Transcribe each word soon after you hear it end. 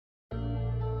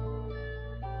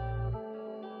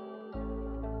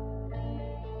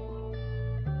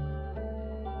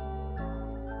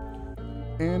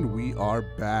And we are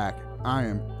back. I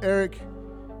am Eric.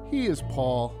 He is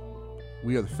Paul.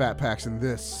 We are the Fat Packs, and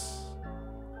this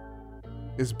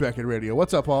is Beckett Radio.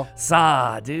 What's up, Paul?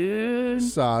 Dude.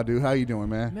 Dude. How you doing,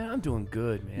 man? Man, I'm doing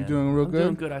good, man. You doing real I'm good?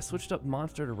 doing good. I switched up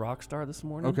Monster to Rockstar this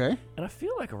morning. Okay. And I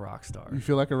feel like a rock star. You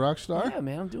feel like a rock star? Yeah,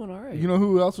 man. I'm doing all right. You know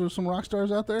who else are some rock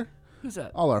stars out there? Who's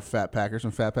that? All our Fat Packers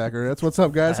and Fat Packer. That's what's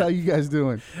up, guys. How you guys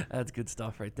doing? That's good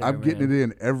stuff right there, I'm getting it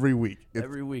in every week.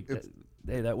 Every week.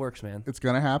 Hey, that works, man. It's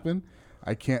gonna happen.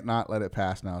 I can't not let it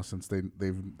pass now since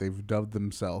they've dubbed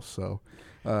themselves. So,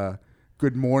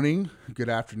 good morning, good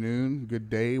afternoon,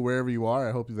 good day, wherever you are.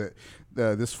 I hope that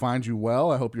this finds you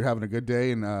well. I hope you're having a good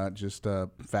day and just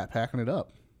fat packing it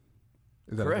up.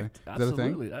 Is that Correct. a thing? Is that a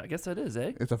Absolutely. thing? I guess that is,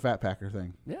 eh? It's a fat packer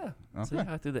thing. Yeah. Okay. See,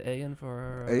 I threw the A in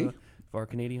for our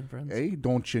Canadian friends. Hey,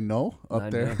 don't you know up I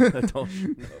there? know. Don't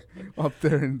you know? Up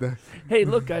there in the. Hey,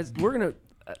 look, guys, we're gonna.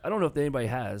 I don't know if anybody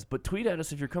has, but tweet at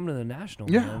us if you're coming to the National.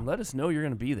 Yeah. Man. Let us know you're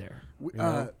going to be there.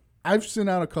 I've sent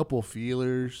out a couple of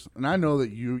feelers, and I know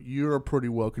that you're pretty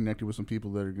well connected with some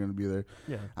people that are going to be there.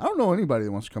 Yeah. I don't know anybody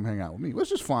that wants to come hang out with me,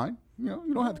 which is fine. You know,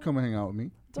 you don't have to come and hang out with me.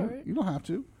 It's all right. You don't have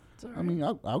to. It's all right. I mean,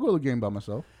 I'll go to the game by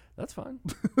myself. That's fine.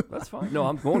 That's fine. No,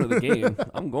 I'm going to the game.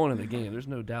 I'm going to the game. There's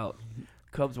no doubt.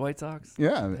 Cubs, White Sox?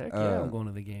 Yeah. Heck yeah, I'm going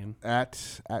to the game.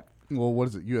 At what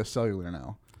is it? U.S. Cellular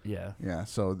now. Yeah. Yeah.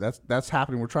 So that's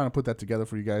happening. We're trying to put that together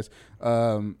for you guys.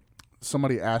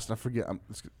 Somebody asked, I forget,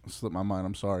 it slipped my mind,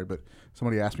 I'm sorry, but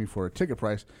somebody asked me for a ticket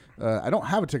price. I don't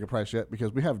have a ticket price yet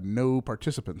because we have no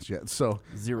participants yet. So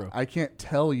Zero. I can't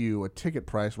tell you a ticket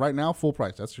price. Right now, full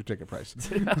price. That's your ticket price.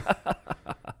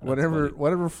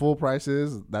 Whatever full price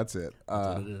is, that's it.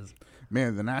 That's what it is.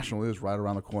 Man, the National is right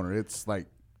around the corner. It's like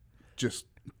just,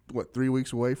 3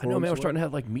 weeks away? 4 I know, weeks man. We're away? starting to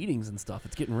have like meetings and stuff.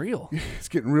 It's getting real. It's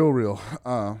getting real.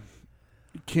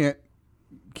 Can't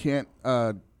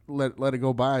let it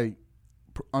go by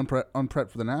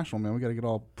unprepped for the National, man. We got to get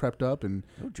all prepped up and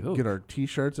No joke. get our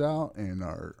T-shirts out and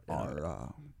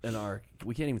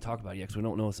We can't even talk about it yet because we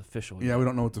don't know it's official yet. yeah, we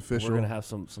don't know it's official. We're going to have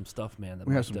some stuff, man. That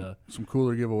we might, have some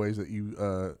cooler giveaways that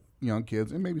you young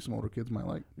kids and maybe some older kids might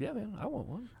like. yeah, man. I want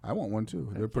one. I want one too.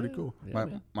 They're pretty yeah. cool. Yeah,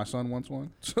 man. My son wants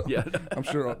one. So Yeah. I'm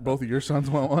sure both of your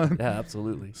sons want one. Yeah,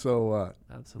 absolutely. So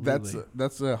Absolutely.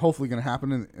 that's hopefully going to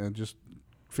happen and just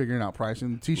figuring out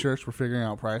pricing. T-shirts, we're figuring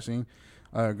out pricing.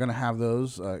 Going to have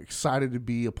those. Excited to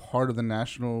be a part of the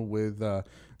National with Go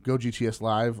GTS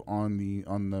Live on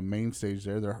the main stage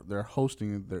there. They're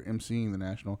hosting, they're emceeing the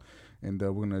National, and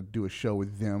we're going to do a show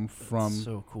with them from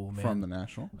so cool, man. from the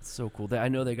National. It's so cool. I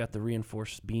know they got the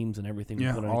reinforced beams and everything.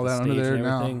 Yeah, put all the that under stage there and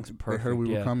now. everything's They perfect. heard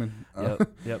we were coming.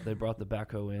 Yep. They brought the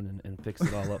backhoe in and fixed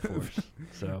it all up for us.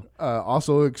 So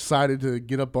Also excited to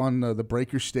get up on the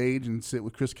breaker stage and sit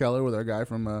with Chris Keller, with our guy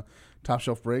from Top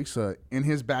Shelf Breaks, in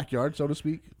his backyard, so to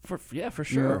speak. for sure.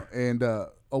 You know, and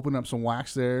open up some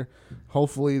wax there.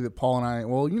 Hopefully that Paul and I,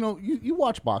 well, you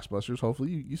watch Box Busters.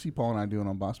 Hopefully you see Paul and I doing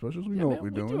on Box Busters. We know what we're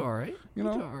doing. We do all right. You We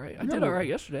know? do all right. I You did know, all right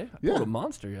yesterday. I yeah. pulled a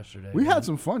monster yesterday. We man. had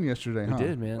some fun yesterday, huh? We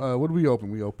did, man. What did we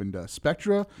open? We opened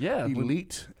Spectra, Yeah,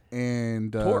 Elite,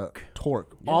 and Torque.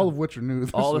 Yeah. All of which are new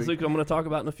this all week. this week I'm going to talk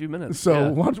about in a few minutes. So yeah.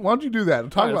 why don't you do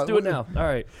that? Talk All right, about let's do it now. All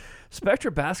right.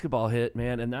 Spectra basketball hit,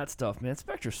 man, and that stuff, man.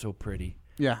 Spectra's so pretty.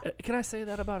 Yeah. Can I say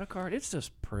that about a card? It's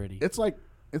just pretty. It's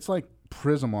like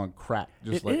Prism on crack.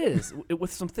 Just It is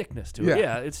with some thickness to Yeah. it.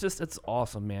 Yeah, it's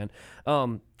awesome, man.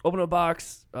 Open a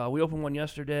box. We opened one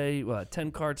yesterday.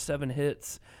 10 cards, 7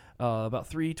 hits. About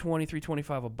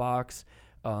 $325 a box.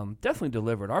 Definitely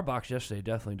delivered. Our box yesterday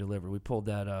definitely delivered. We pulled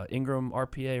that Ingram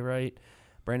RPA, right?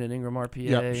 Brandon Ingram RPA.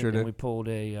 Yep, sure and did. we pulled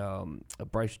a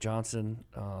Bryce Johnson.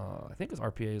 I think it's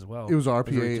RPA as well. It was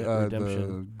RPA, the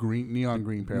Redemption. neon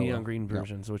green parallel. Neon green Yep.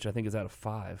 versions, which I think is out of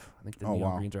 5. I think the Oh,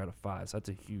 neon wow. greens are out of 5, so that's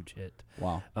a huge hit.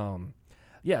 Wow.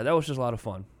 Yeah, that was just a lot of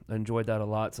fun. I enjoyed that a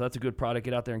lot. So that's a good product.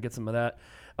 Get out there and get some of that.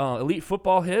 Elite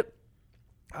football hit.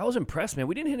 I was impressed, man.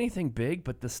 We didn't hit anything big,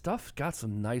 but the stuff got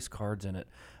some nice cards in it.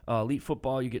 Elite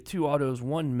football, you get 2 autos,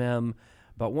 1 mem,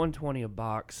 about $120 a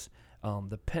box.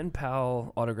 The Pen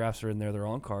Pal autographs are in there. They're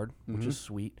on card, which is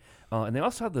sweet. And they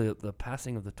also have the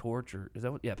passing of the torch, or is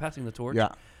that what? Yeah, passing the torch. Yeah.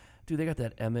 Dude, they got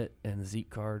that Emmett and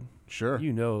Zeke card. Sure.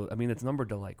 You know, I mean, it's numbered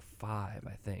to like 5,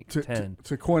 I think, 10.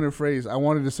 To coin a phrase, I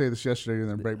wanted to say this yesterday in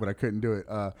the break, but I couldn't do it.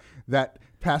 That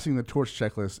passing the torch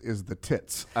checklist is the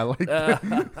tits. I like that.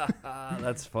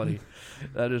 That's funny.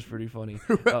 That is pretty funny.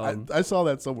 I saw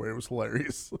that somewhere. It was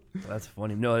hilarious. That's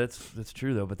funny. No, that's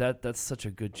true though. But that's such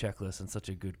a good checklist and such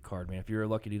a good card, man. If you're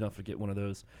lucky enough to get one of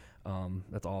those,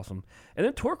 that's awesome. And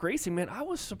then Torque Racing, man, I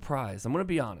was surprised. I'm gonna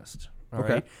be honest. All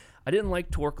Okay. right. I didn't like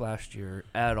Torque last year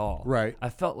at all. Right. I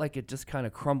felt like it just kind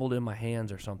of crumbled in my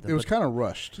hands or something. It was But kind of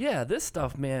rushed. yeah, this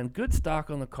stuff, man, good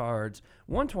stock on the cards.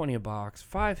 $120 a box,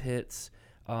 5 hits.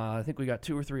 I think we got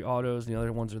 2 or 3 autos. The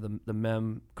other ones are the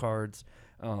mem cards,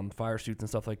 fire suits and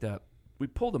stuff like that. We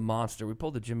pulled a monster. We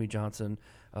pulled the Jimmy Johnson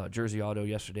jersey auto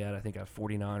yesterday at I think at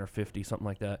 49 or 50, something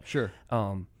like that. Sure.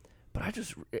 But I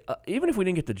just even if we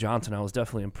didn't get the Johnson, I was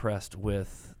definitely impressed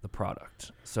with the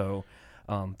product. So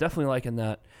definitely liking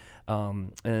that.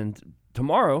 And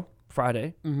tomorrow,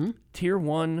 Friday, Tier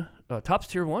 1 Topps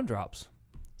Tier 1 drops.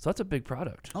 So that's a big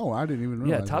product. Oh, I didn't even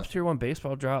realize. Yeah, Topps Tier 1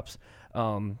 baseball drops.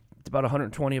 It's about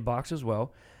 $120 a box as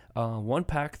well. 1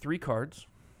 pack, 3 cards.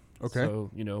 Okay. So,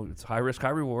 it's high risk, high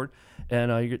reward.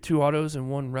 And you get 2 autos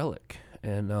and 1 relic.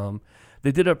 And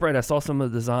they did it up right. I saw some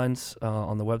of the designs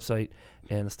on the website,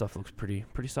 and the stuff looks pretty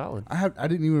solid. I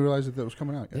didn't even realize that was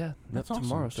coming out yet. Yeah, That's awesome.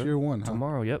 tomorrow. Sir. Tier 1, huh?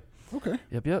 Tomorrow, yep. Okay.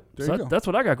 Yep. There So you go. that's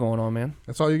what I got going on, man.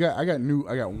 That's all you got. I got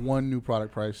 1 new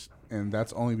product price, and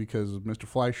that's only because Mr.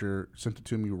 Fleischer sent it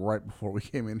to me right before we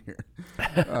came in here.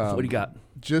 So what do you got?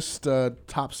 Just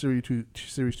Top Series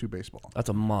 2 baseball. That's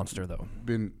a monster, though.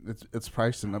 It's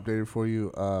priced and updated for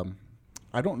you.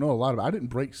 I don't know a lot of it. I didn't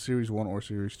break Series 1 or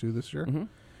Series 2 this year. Mm-hmm.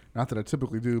 Not that I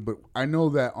typically do, but I know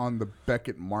that on the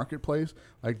Beckett Marketplace,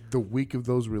 like the week of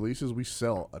those releases, we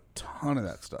sell a ton of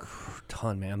that stuff.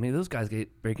 Ton, man. I mean, those guys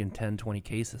get breaking 10, 20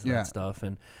 cases of Yeah. that stuff,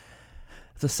 and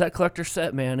it's a set collector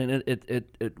set, man, and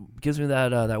it gives me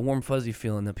that warm fuzzy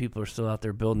feeling that people are still out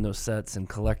there building those sets and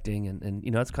collecting, and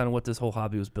that's kind of what this whole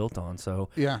hobby was built on. So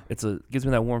Yeah. gives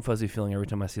me that warm fuzzy feeling every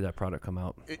time I see that product come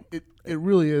out. It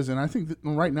really is, and I think that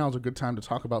right now is a good time to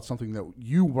talk about something that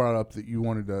you brought up that you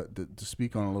wanted to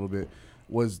speak on a little bit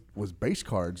was base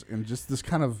cards and just this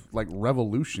kind of like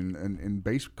revolution in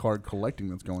base card collecting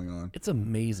that's going on. It's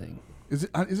amazing. Is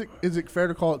it fair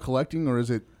to call it collecting, or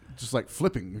is it just like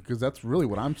flipping? Because that's really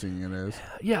what I'm seeing it as.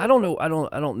 Yeah, I don't know. I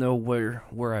don't know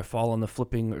where I fall on the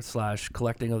flipping /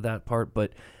 collecting of that part,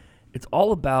 but it's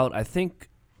all about. I think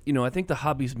the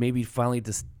hobby's maybe finally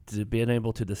being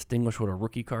able to distinguish what a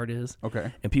rookie card is.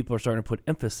 Okay. And people are starting to put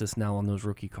emphasis now on those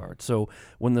rookie cards. So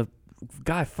when the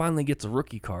guy finally gets a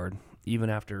rookie card, even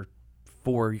after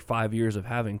 4 or 5 years of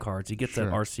having cards, he gets Sure.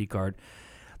 that RC card.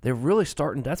 They're really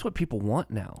starting. That's what people want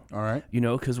now. All right.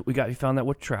 Because we found that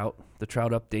with Trout, the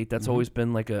Trout update. That's always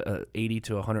been like a $80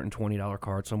 to $120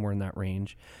 card, somewhere in that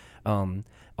range. All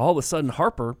of a sudden,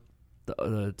 Harper,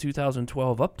 the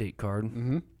 2012 update card.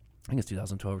 Mm-hmm. I think it's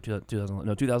 2012 or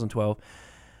 2012.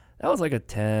 That was like a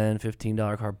 $10,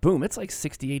 $15 card. Boom, it's like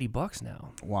 $60, $80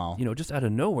 now. Wow. Just out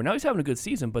of nowhere. Now he's having a good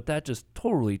season, but that just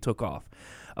totally took off.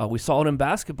 We saw it in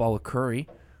basketball with Curry.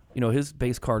 His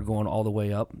base card going all the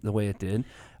way up the way it did.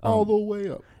 All the way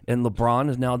up. And LeBron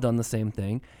has now done the same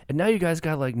thing. And now you guys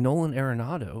got like Nolan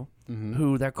Arenado,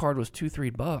 who that card was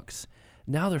 $2-3.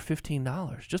 Now they're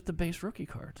 $15, just the base rookie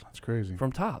cards. That's crazy.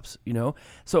 From Topps,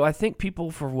 So I think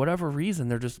people, for whatever reason,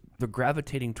 they're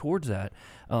gravitating towards that.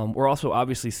 We're also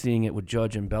obviously seeing it with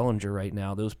Judge and Bellinger right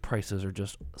now. Those prices are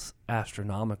just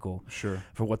astronomical. Sure.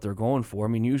 For what they're going for. I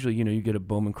mean, usually, you get a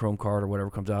Bowman Chrome card or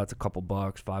whatever comes out, it's a couple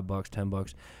bucks, $5,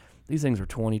 $10. These things are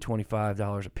 $20,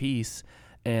 $25 a piece,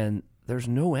 and there's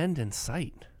no end in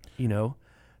sight,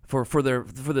 for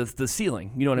the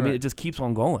ceiling. You know what I mean? Right. It just keeps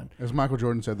on going. As Michael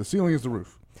Jordan said, the ceiling is the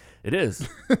roof. It is.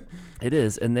 It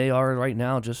is. And they are right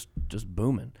now just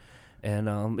booming.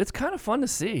 And it's kind of fun to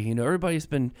see. Everybody's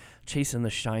been chasing the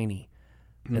shiny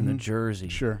and the jersey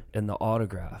Sure. and the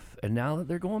autograph. And now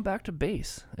they're going back to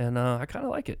base. And I kind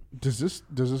of like it. Does this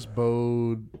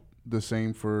bode the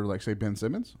same for, like, say, Ben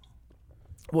Simmons?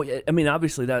 Well, yeah, I mean,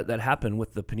 obviously that happened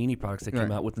with the Panini products that came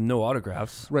Right. out with the no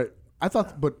autographs. Right. I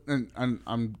thought, but and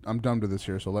I'm dumb to this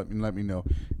here, so let me know.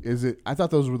 Is it? I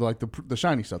thought those were like the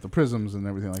shiny stuff, the prisms and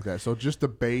everything like that. So just the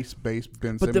base Ben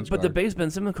Simmons. But the base Ben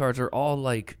Simmons cards are all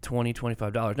like $20,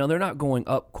 $25. Now they're not going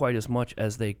up quite as much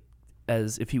as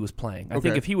if he was playing. I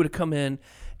think if he would have come in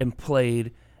and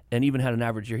played and even had an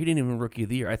average year, he didn't even rookie of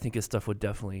the year, I think his stuff would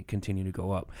definitely continue to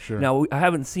go up. Sure. Now I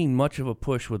haven't seen much of a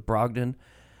push with Brogdon.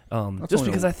 Just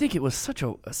because I think it was such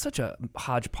a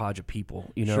hodgepodge of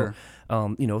people, Sure.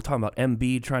 talking about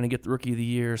Embiid trying to get the rookie of the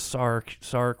year,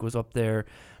 Sark was up there,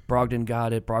 Brogdon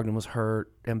got it, Brogdon was hurt,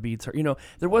 Embiid's hurt.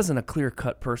 There wasn't a clear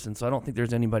cut person, so I don't think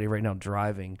there's anybody right now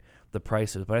driving the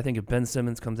prices. But I think if Ben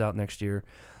Simmons comes out next year,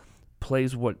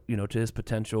 plays to his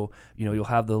potential, you'll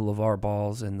have the LeVar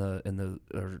Balls and the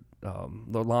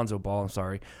Lonzo Ball.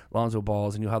 Lonzo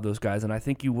Balls, and you'll have those guys, and I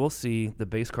think you will see the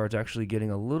base cards actually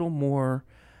getting a little bit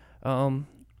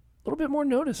more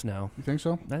notice now. You think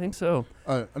so? I think so.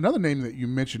 Another name that you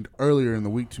mentioned earlier in the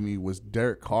week to me was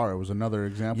Derek Carr. It was another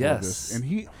example of this, and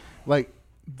Like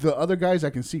the other guys I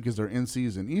can see because they're in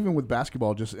season. Even with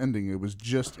basketball just ending, it was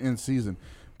just in season.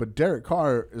 But Derek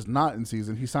Carr is not in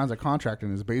season. He signs a contract,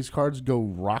 and his base cards go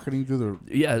rocketing through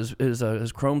the. Yeah,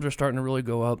 his chromes are starting to really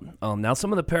go up. Now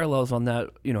some of the parallels on that,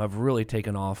 have really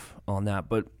taken off on that.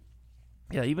 But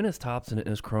yeah, even his tops and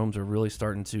his chromes are really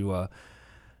starting to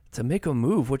make a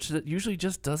move, which usually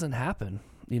just doesn't happen.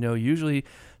 Usually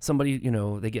somebody,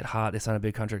 they get hot, they sign a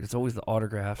big contract. It's always the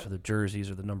autographs or the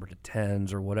jerseys or the number to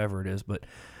 10s or whatever it is. But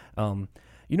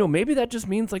maybe that just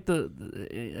means like I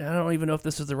don't even know if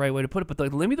this is the right way to put it,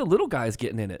 but maybe the little guy's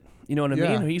getting in it. You know what I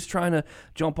mean? He's trying to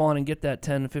jump on and get that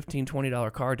 $10, $15,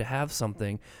 $20 card to have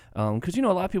something. Because, a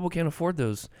lot of people can't afford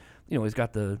those. He's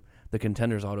got the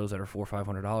contenders autos that are $400 or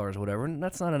 $500 or whatever, and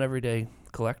that's not an everyday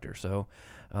collector. So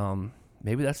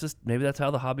maybe that's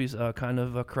how the hobby's kind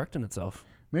of correcting itself.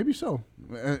 Maybe so.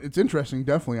 It's interesting,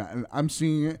 definitely. I'm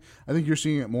seeing it. I think you're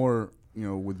seeing it more,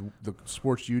 with the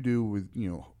sports you do with,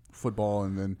 football,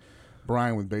 and then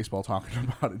Brian with baseball talking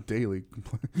about it daily.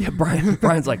 Yeah,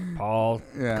 Brian's like, Paul,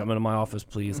 come into my office,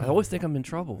 please. I always think I'm in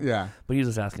trouble. Yeah. But he's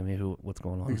just asking me what's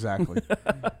going on. Exactly.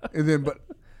 And then, but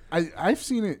I've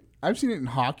seen it in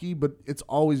hockey, but it's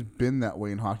always been that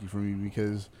way in hockey for me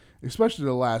because, especially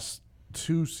the last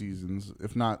 2 seasons,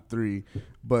 if not 3,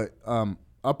 but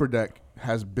Upper Deck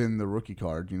has been the rookie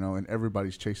card, and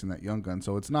everybody's chasing that young gun.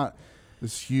 So it's not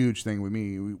this huge thing with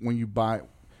me. When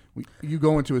you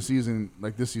go into a season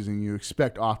like this season, you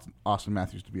expect Austin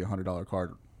Matthews to be a $100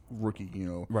 card rookie,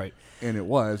 right? And it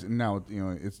was, and now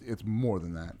it's more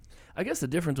than that. I guess the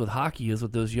difference with hockey is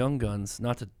with those young guns,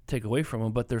 not to take away from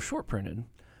them, but they're short printed.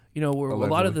 Where a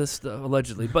lot of this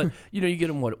allegedly, but you get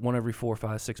them one every 4,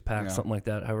 5, 6 packs, something like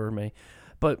that, however many.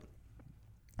 But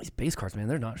these base cards, man,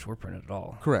 they're not short printed at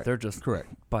all. Correct. They're just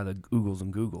by the Oogles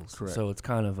and Googles. Correct. So it's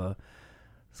kind of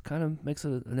makes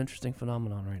it an interesting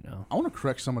phenomenon right now. I want to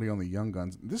correct somebody on the young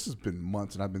guns. This has been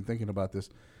months, and I've been thinking about this.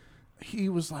 He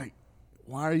was like,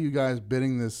 "Why are you guys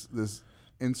bidding this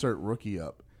insert rookie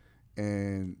up?"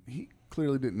 And he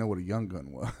clearly didn't know what a young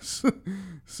gun was.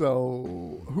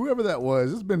 So whoever that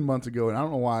was, it's been months ago, and I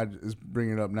don't know why is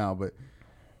bringing it up now, but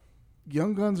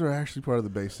young guns are actually part of the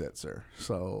base set, sir.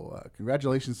 So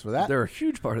congratulations for that. They're a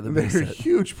huge part of the base set. They're a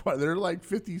huge part. They're like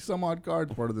 50 some odd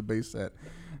cards part of the base set.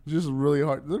 Just really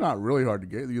hard. They're not really hard to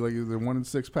get. They're 1 in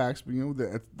 6 packs,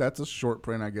 but that's a short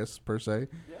print, I guess, per se.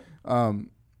 Yeah.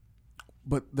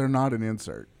 But they're not an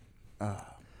insert.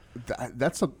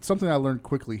 That's something I learned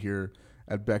quickly here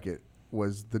at Beckett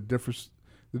was the difference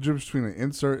between an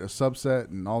insert, a subset,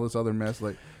 and all this other mess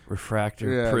like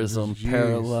refractor, prism,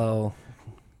 parallel.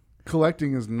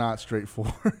 Collecting is not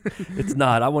straightforward. It's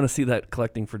not. I want to see that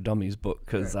Collecting for Dummies book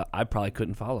because I probably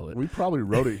couldn't follow it. We probably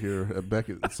wrote it here at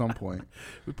Beckett at some point.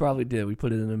 We probably did. We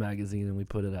put it in a magazine and we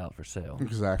put it out for sale.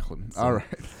 Exactly. So. All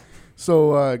right.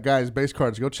 So, guys, base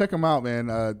cards, go check them out, man.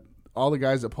 All the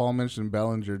guys that Paul mentioned,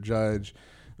 Bellinger, Judge,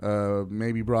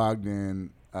 maybe Brogdon,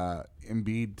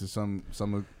 Embiid to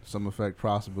some effect,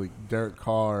 possibly Derek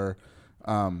Carr.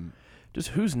 Just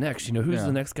who's next? Who's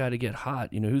the next guy to get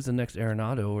hot? Who's the next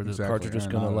Arenado, or the cards are just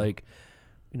going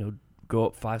to go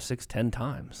up 5, 6, 10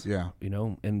 times. Yeah.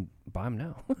 And buy them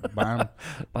now. buy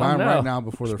them right now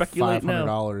before they're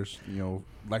 $500.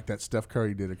 Like that Steph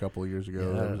Curry did a couple of years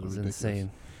ago. Yeah, that was insane.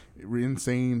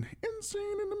 Insane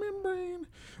in the membrane.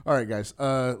 All right, guys.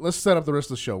 Let's set up the rest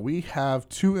of the show. We have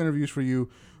 2 interviews for you.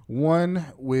 One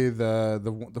with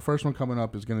the first one coming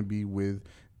up is going to be with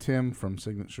Tim from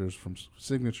Signatures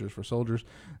for Soldiers,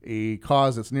 a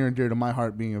cause that's near and dear to my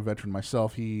heart, being a veteran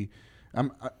myself. If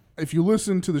you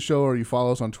listen to the show or you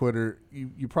follow us on Twitter,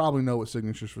 you probably know what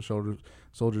Signatures for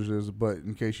Soldiers is, but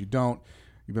in case you don't,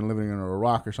 you've been living under a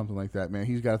rock or something like that, man,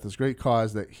 he's got this great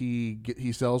cause that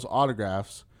he sells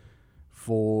autographs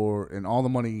for, and all the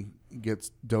money gets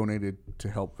donated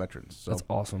to help veterans. So that's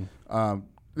awesome.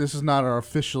 This is not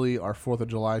officially our 4th of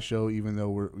July show, even though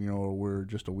we're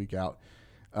just a week out.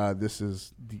 This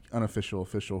is the official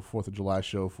 4th of July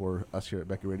show for us here at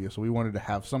Beckett Radio. So we wanted to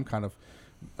have some kind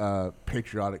of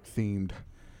patriotic themed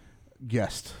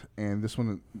guest, and this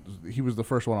one, he was the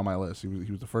first one on my list. He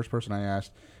was the first person I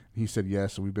asked. He said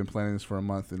yes, so we've been planning this for a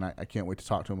month, and I can't wait to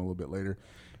talk to him a little bit later.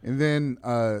 And then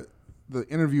the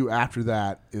interview after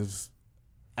that is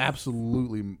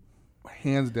absolutely,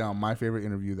 hands down, my favorite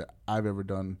interview that I've ever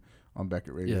done on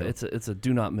Beckett Radio. Yeah, it's a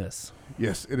do not miss.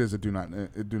 Yes, it is a do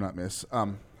not miss.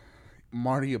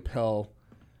 Marty Appel,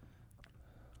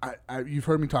 you've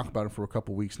heard me talk about it for a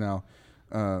couple weeks now.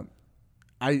 I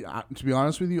to be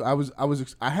honest with you,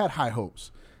 I had high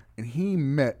hopes, and he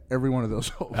met every one of those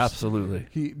hopes. Absolutely.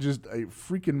 He just a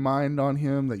freaking mind on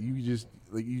him that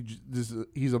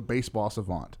he's a baseball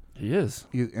savant. He is.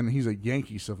 And he's a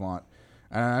Yankee savant.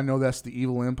 And I know that's the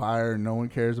evil empire, and no one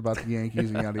cares about the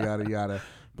Yankees and yada, yada, yada.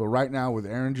 But right now, with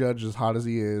Aaron Judge as hot as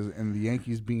he is and the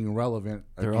Yankees being relevant,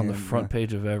 they're on the front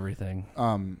page of everything.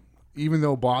 Even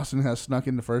though Boston has snuck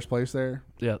into first place there,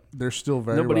 they're still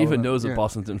very Nobody relevant. even knows that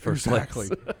Boston's in first place.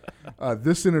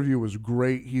 This interview was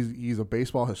great. He's a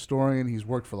baseball historian. He's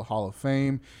worked for the Hall of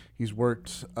Fame. He's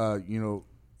worked,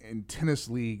 in tennis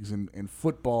leagues and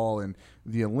football and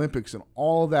the Olympics, and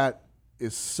all of that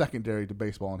is secondary to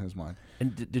baseball in his mind.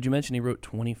 And did you mention he wrote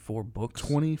 24 books?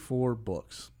 24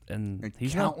 books. And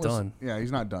he's not done. Yeah,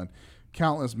 he's not done.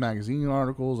 Countless magazine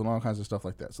articles and all kinds of stuff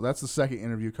like that. So that's the second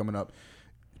interview coming up.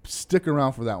 Stick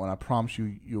around for that one. I promise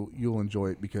you'll enjoy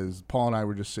it, because Paul and I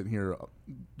were just sitting here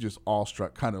just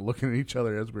awestruck, kind of looking at each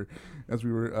other as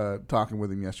we were talking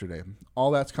with him yesterday. All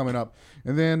that's coming up.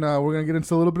 And then we're going to get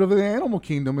into a little bit of the animal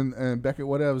kingdom and Beckett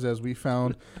Whatevs, as we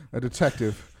found a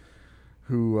detective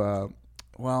who,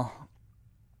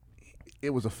 it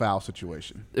was a foul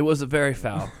situation. It was very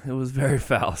foul. It was very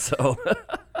foul. So, all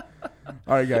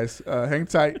right, guys, hang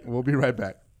tight. We'll be right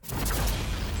back.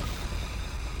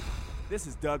 This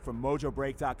is Doug from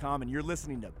MojoBreak.com, and you're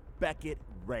listening to Beckett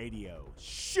Radio.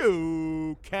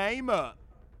 Shoe came up.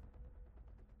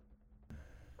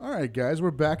 All right, guys,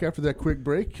 we're back after that quick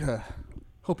break.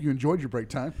 Hope you enjoyed your break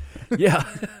time. Yeah.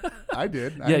 I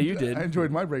did. Yeah, you did. I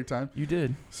enjoyed my break time. You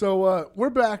did. So we're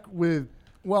back with,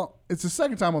 it's the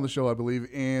second time on the show, I believe,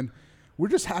 and we're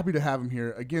just happy to have him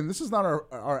here. Again, this is not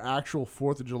our actual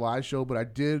 4th of July show, but I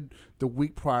did the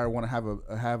week prior want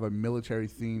to have a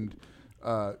military-themed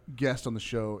guest on the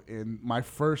show, and my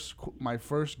first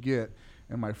get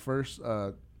and my first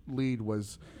lead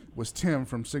was Tim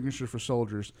from Signatures for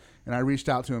Soldiers, and I reached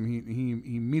out to him. He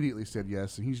immediately said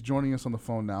yes, and he's joining us on the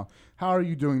phone now. How are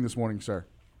you doing this morning, sir?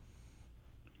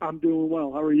 I'm doing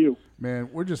well. How are you? Man,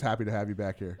 we're just happy to have you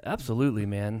back here. Absolutely,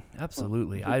 man.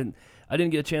 Absolutely. I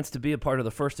didn't get a chance to be a part of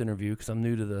the first interview because I'm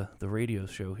new to the radio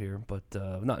show here, but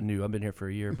not new. I've been here for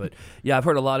a year, but yeah, I've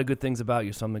heard a lot of good things about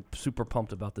you, so I'm super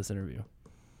pumped about this interview.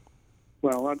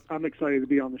 Well, I'm excited to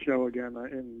be on the show again,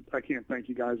 and I can't thank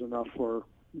you guys enough for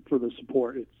the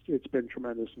support. It's been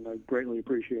tremendous, and I greatly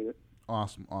appreciate it.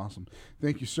 Awesome.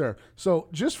 Thank you, sir. So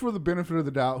just for the benefit of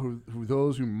the doubt, who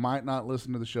those who might not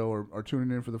listen to the show or are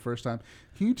tuning in for the first time,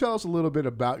 can you tell us a little bit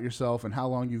about yourself and how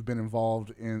long you've been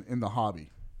involved in the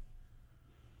hobby?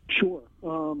 Sure.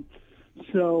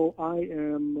 So I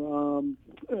am,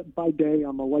 by day,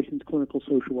 I'm a licensed clinical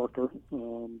social worker.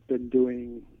 Been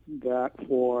doing that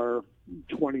for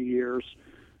 20 years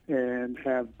and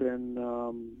have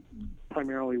been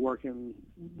primarily working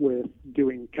with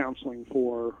doing counseling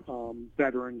for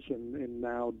veterans and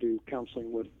now do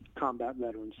counseling with combat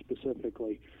veterans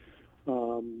specifically.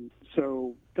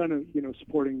 So kind of,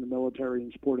 supporting the military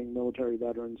and supporting military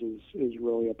veterans is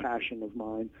really a passion of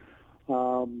mine.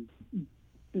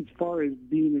 As far as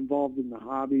being involved in the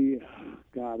hobby,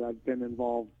 God, I've been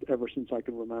involved ever since I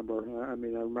can remember. I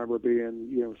mean, I remember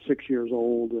being, 6 years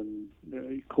old and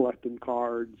collecting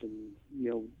cards and,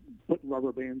 putting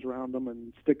rubber bands around them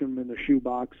and sticking them in a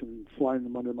shoebox and sliding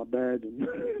them under my bed.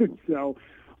 And so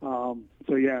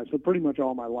pretty much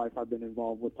all my life I've been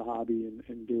involved with the hobby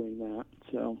and doing that.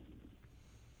 So.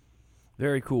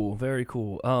 Very cool. Very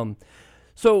cool.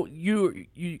 So you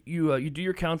do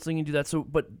your counseling and do that. So,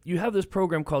 but you have this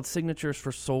program called Signatures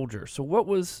for Soldiers. So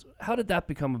how did that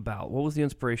become about? What was the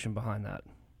inspiration behind that?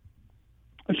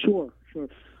 Sure.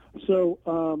 So,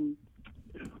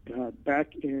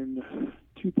 back in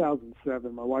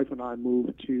 2007, my wife and I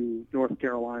moved to North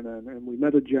Carolina, and we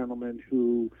met a gentleman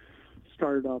who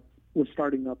was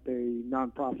starting up a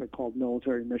nonprofit called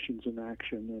Military Missions in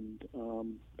Action,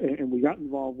 and we got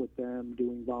involved with them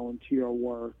doing volunteer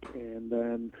work, and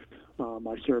then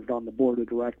I served on the board of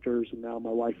directors, and now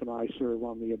my wife and I serve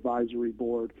on the advisory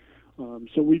board.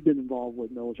 So we've been involved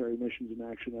with Military Missions in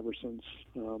Action ever since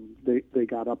they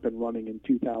got up and running in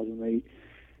 2008.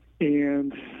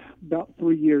 And about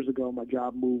 3 years ago, my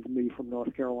job moved me from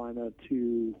North Carolina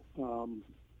to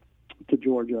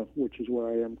Georgia, which is where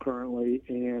I am currently.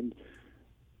 And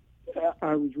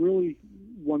I was really,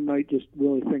 one night, just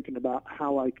really thinking about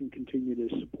how I can continue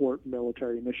to support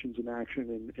Military Missions in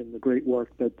Action and the great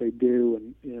work that they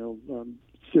do. And,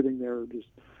 sitting there just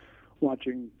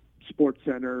watching Sports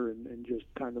Center and just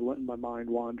kind of letting my mind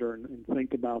wander and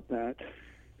think about that.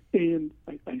 And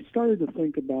I started to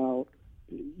think about,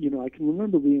 I can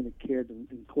remember being a kid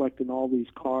and collecting all these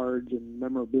cards and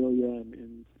memorabilia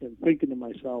and thinking to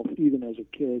myself, even as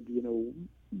a kid,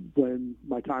 when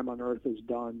my time on Earth is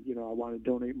done, I want to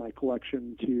donate my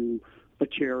collection to a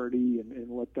charity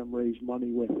and let them raise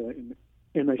money with it.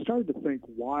 and I started to think,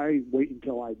 why wait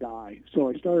until I die? So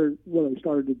what I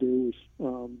started to do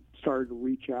was started to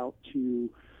reach out to,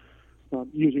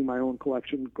 using my own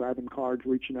collection, grabbing cards,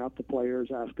 reaching out to players,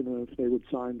 asking them if they would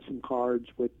sign some cards,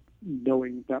 with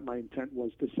knowing that my intent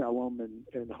was to sell them,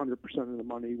 and 100% of the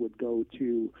money would go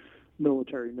to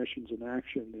military missions in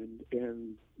action.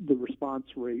 And the response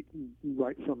rate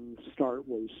right from the start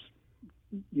was,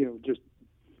 just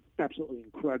absolutely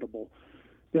incredible.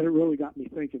 Then it really got me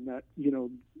thinking that,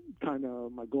 kind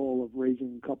of my goal of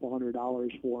raising a couple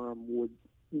 $100 for them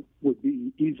would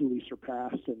be easily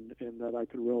surpassed, and that I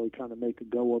could really kind of make a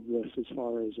go of this as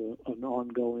far as an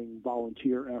ongoing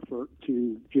volunteer effort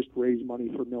to just raise money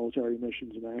for military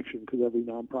missions in action, because every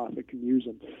nonprofit can use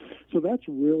them. So that's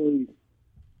really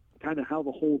kind of how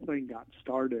the whole thing got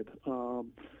started.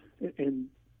 And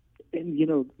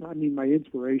my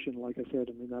inspiration, like I said,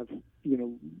 I've,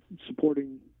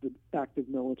 supporting the active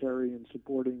military and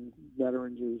supporting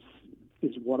veterans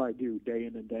is what I do day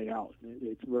in and day out. And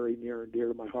it's very near and dear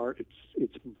to my heart.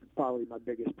 It's probably my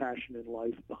biggest passion in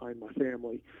life, behind my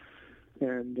family.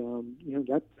 And,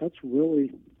 that's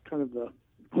really kind of the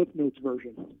Cliff Notes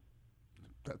version.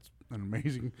 That's an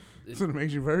amazing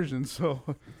version. So,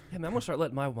 yeah, man, I'm gonna start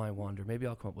letting my mind wander. Maybe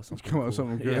I'll come up with something. Come up with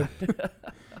something good. Yeah.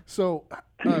 So,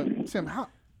 Sam,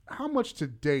 how much to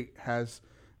date has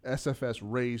SFS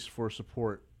raised for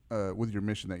support with your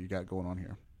mission that you got going on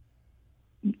here?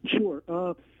 Sure.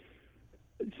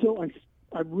 So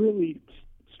I really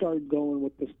started going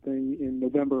with this thing in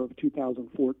November of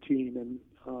 2014, and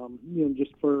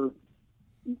just for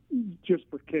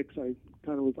kicks, I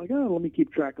kind of was like, let me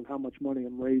keep track of how much money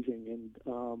I'm raising.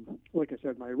 And like I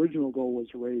said, my original goal was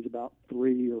to raise about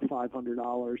 $300 or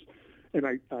 $500, and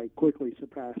I quickly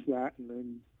surpassed that,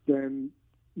 and then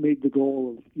made the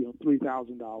goal of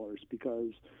 $3,000,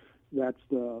 because that's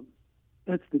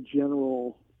the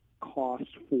general cost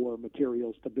for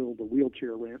materials to build a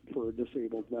wheelchair ramp for a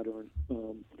disabled veteran,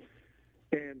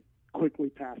 and quickly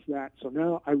passed that. So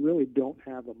now I really don't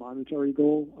have a monetary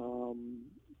goal.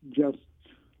 Just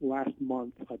last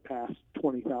month, I passed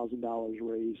 $20,000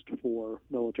 raised for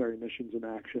military missions in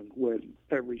action, with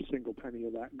every single penny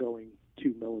of that going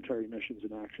to military missions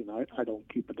in action. I don't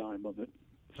keep a dime of it.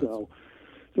 So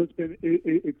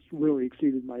it's really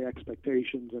exceeded my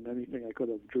expectations and anything I could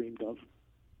have dreamed of.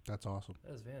 That's awesome.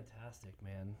 That is fantastic,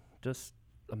 man. Just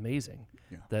amazing.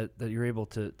 Yeah. that you're able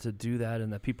to do that,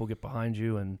 and that people get behind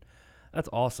you, and that's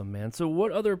awesome, man. So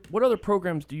what other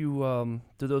programs do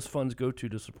those funds go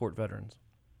to support veterans?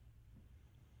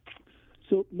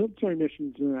 So military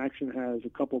missions in action has a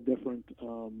couple different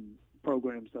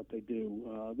programs that they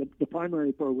do. The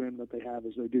primary program that they have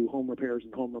is they do home repairs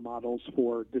and home remodels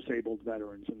for disabled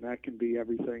veterans, and that can be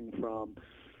everything from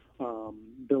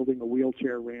building a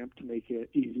wheelchair ramp to make it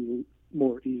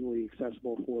more easily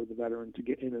accessible for the veteran to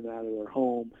get in and out of their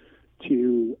home,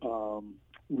 to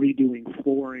redoing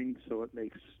flooring so it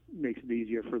makes it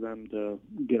easier for them to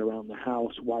get around the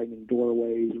house, widening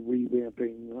doorways,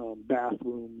 revamping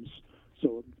bathrooms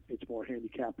so it's more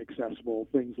handicap accessible,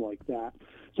 things like that.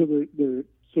 So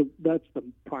so that's the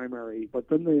primary. But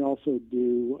then they also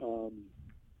do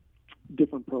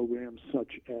different programs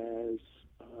such as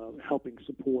helping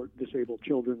support disabled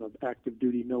children of active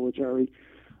duty military,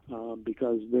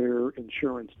 because their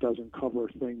insurance doesn't cover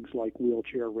things like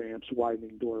wheelchair ramps,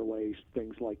 widening doorways,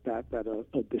 things like that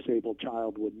a disabled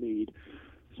child would need.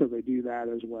 So they do that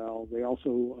as well. They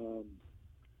also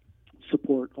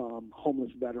support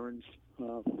homeless veterans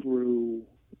through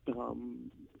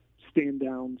stand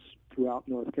downs throughout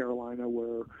North Carolina,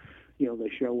 where they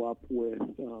show up with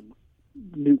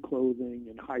new clothing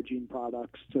and hygiene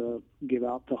products to give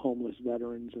out to homeless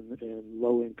veterans and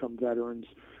low-income veterans.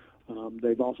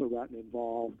 They've also gotten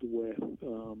involved with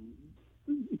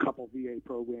a couple VA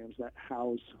programs that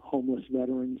house homeless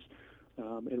veterans.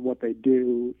 And what they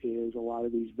do is a lot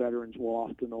of these veterans will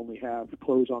often only have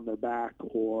clothes on their back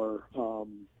or,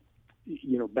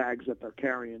 bags that they're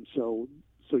carrying. So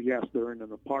yes, they're in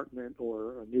an apartment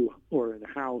or in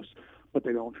a house, but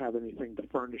they don't have anything to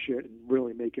furnish it and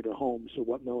really make it a home. So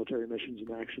what Military Missions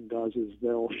in Action does is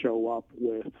they'll show up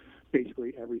with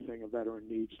basically everything a veteran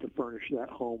needs to furnish that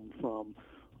home, from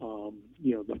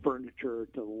the furniture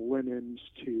to linens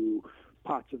to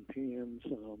pots and pans,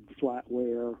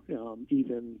 flatware,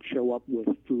 even show up with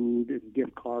food and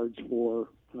gift cards for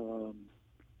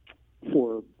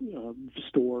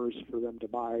stores for them to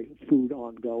buy food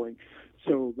ongoing,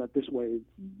 so that this way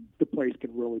the place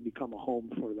can really become a home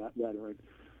for that veteran.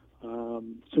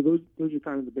 So those are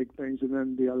kind of the big things. And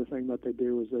then the other thing that they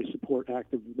do is they support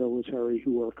active military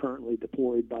who are currently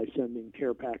deployed by sending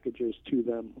care packages to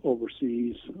them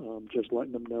overseas, just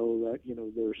letting them know that,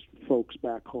 there's folks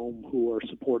back home who are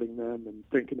supporting them and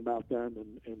thinking about them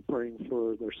and praying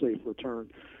for their safe return.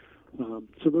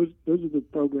 So those are the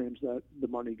programs that the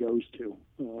money goes to,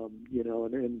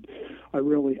 and I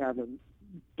really haven't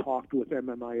talked with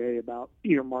MMIA about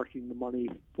earmarking the money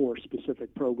for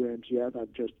specific programs yet.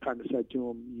 I've just kind of said to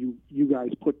them, you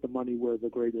guys put the money where the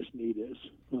greatest need is,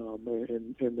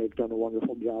 and they've done a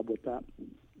wonderful job with that.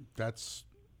 That's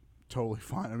totally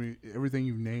fine. I mean, everything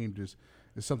you've named is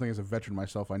something as a veteran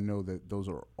myself, I know that those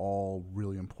are all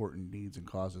really important needs and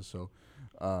causes. So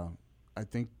I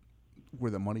think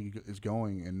where the money is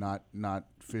going and not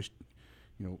fish,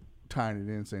 tying it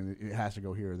in, saying that it has to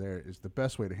go here or there is the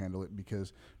best way to handle it,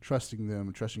 because trusting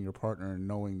them, trusting your partner, and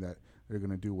knowing that they're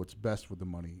going to do what's best with the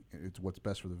money, it's what's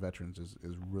best for the veterans is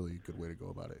really a good way to go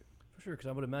about it. For sure, because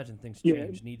I would imagine things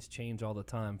change, needs change all the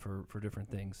time for different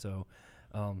things. So,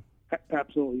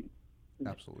 absolutely.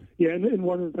 Absolutely. Yeah, and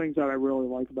one of the things that I really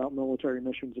like about Military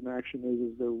Missions in Action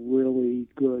is they're really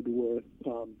good with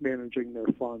managing their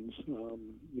funds.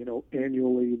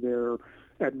 Annually their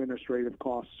administrative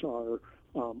costs are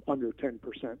under 10%.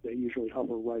 They usually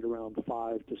hover right around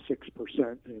 5 to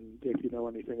 6%. And if you know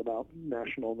anything about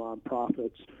national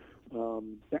nonprofits,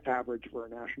 the average for a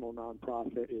national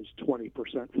nonprofit is 20%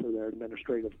 for their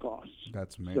administrative costs.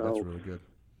 That's really good.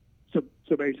 So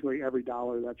basically, every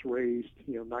dollar that's raised,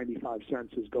 95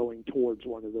 cents is going towards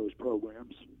one of those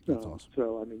programs. That's awesome.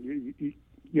 So I mean,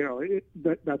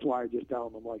 that's why I just tell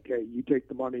them, I'm like, hey, you take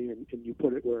the money and you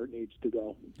put it where it needs to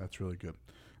go. That's really good.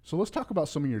 So let's talk about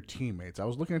some of your teammates. I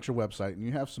was looking at your website, and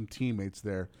you have some teammates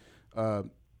there. All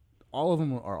of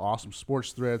them are awesome.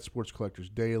 Sports Thread, Sports Collectors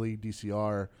Daily,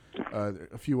 DCR,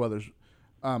 a few others.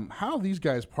 How have these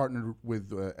guys partnered with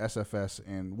SFS,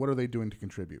 and what are they doing to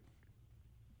contribute?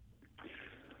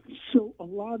 So a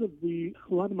lot of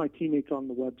my teammates on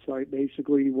the website,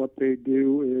 basically what they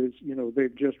do is,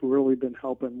 they've just really been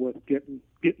helping with getting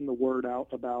the word out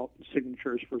about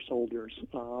Signatures for Soldiers.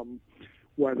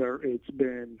 Whether it's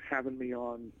been having me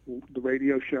on the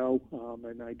radio show,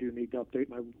 and I do need to update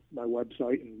my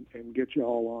website and get you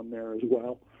all on there as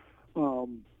well as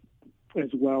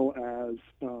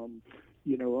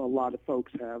a lot of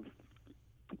folks have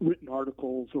written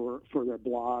articles or for their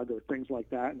blog or things like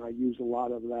that, and I use a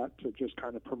lot of that to just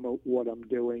kind of promote what I'm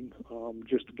doing,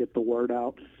 just to get the word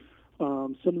out.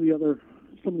 Some of the other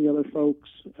folks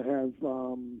have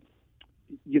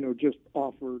just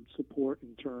offered support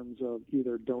in terms of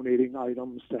either donating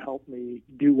items to help me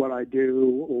do what I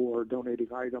do, or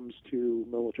donating items to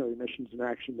Military Missions in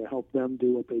Action to help them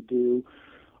do what they do.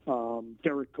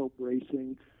 Derek Cope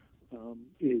Racing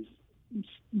is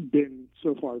been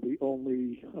so far the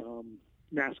only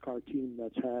NASCAR team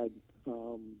that's had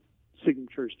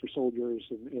Signatures for Soldiers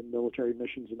and Military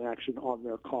Missions in Action on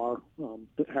their car,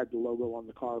 that had the logo on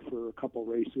the car for a couple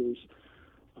races.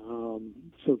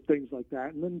 So things like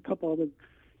that. And then a couple other,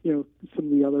 some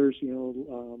of the others,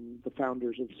 the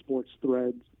founders of Sports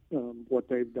Thread, what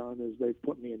they've done is they've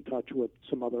put me in touch with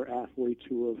some other athletes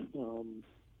who have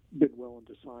been willing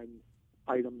to sign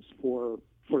items for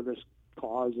this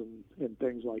cause and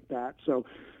things like that. So,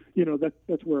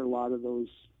 that's where a lot of those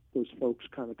folks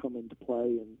kind of come into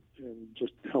play and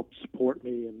just help support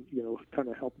me and, kind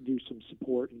of help do some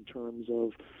support in terms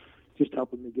of just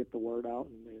helping me get the word out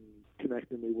and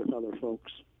connecting me with other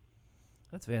folks.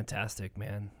 That's fantastic,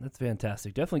 man. That's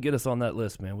fantastic. Definitely get us on that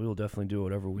list, man. We will definitely do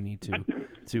whatever we need to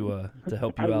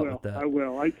help you out with that. I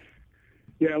will. Like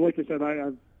I said,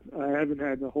 I haven't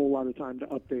had a whole lot of time to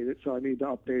update it, so I need to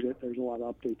update it. There's a lot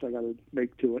of updates I got to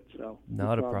make to it, so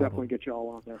not a problem. I'll definitely get you all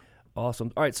on there.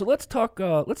 Awesome. All right, so let's talk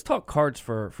cards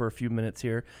for a few minutes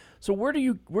here. So where do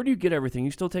you get everything?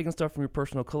 You still taking stuff from your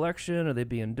personal collection? Are they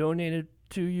being donated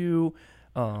to you?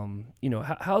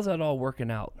 How's that all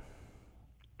working out?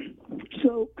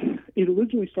 So it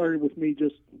originally started with me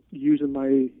just using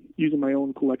my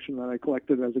own collection that I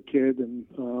collected as a kid, and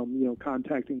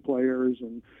contacting players,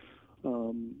 and a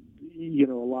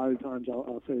lot of times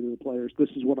I'll say to the players, "This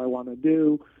is what I want to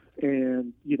do,"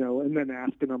 and then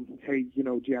asking them, "Hey,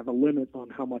 do you have a limit on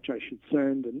how much I should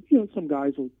send?" And some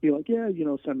guys will be like, "Yeah,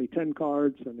 send me 10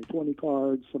 cards, send me 20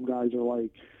 cards." Some guys are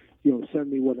like,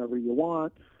 "Send me whatever you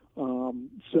want."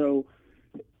 So,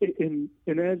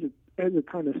 as it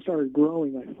kind of started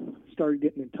growing, I started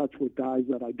getting in touch with guys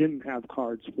that I didn't have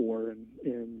cards for,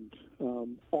 and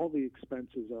all the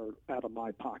expenses are out of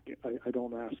my pocket. I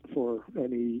don't ask for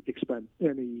any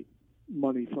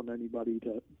money from anybody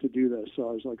to do this. So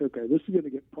I was like, okay, this is going to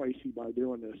get pricey by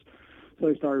doing this. So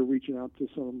I started reaching out to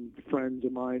some friends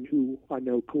of mine who I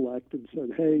know collect and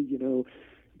said, hey,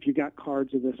 if you got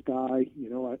cards of this guy,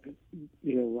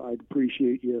 I'd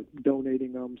appreciate you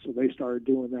donating them. So they started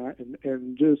doing that,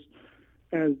 and just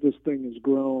as this thing has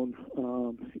grown,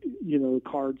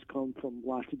 cards come from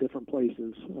lots of different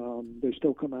places. They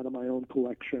still come out of my own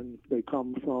collection. They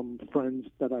come from friends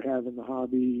that I have in the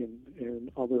hobby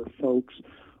and other folks.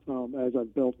 As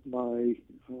I've built my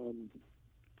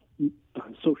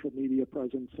social media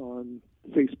presence on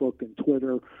Facebook and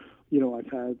Twitter,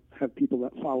 I've have people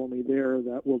that follow me there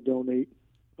that will donate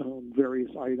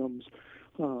various items,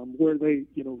 where they,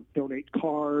 donate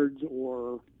cards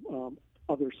or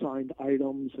other signed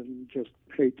items, and just,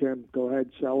 hey, Tim, go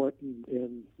ahead, sell it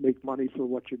and make money for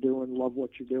what you're doing, love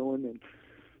what you're doing. And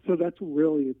so that's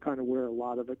really kind of where a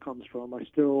lot of it comes from. There's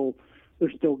still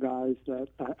guys that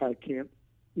I can't,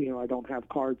 I don't have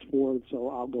cards for, so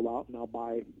I'll go out and I'll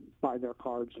buy their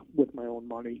cards with my own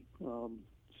money.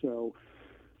 So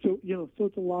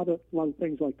it's a lot of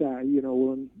things like that.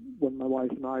 When my wife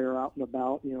and I are out and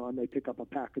about, I may pick up a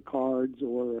pack of cards,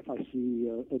 or if I see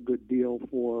a good deal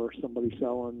for somebody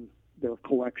selling their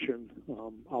collection,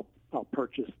 I'll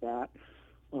purchase that,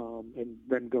 and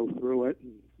then go through it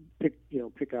and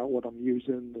pick out what I'm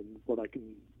using and what I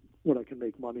can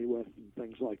make money with and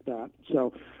things like that.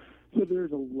 So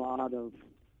there's a lot of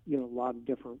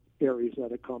different areas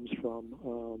that it comes from.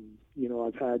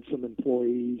 I've had some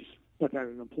employees. I've had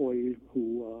an employee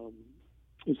who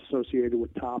is associated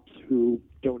with Topps who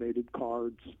donated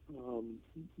cards,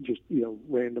 just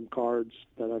random cards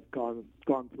that I've gone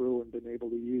through and been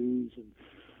able to use. And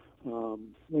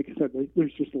like I said,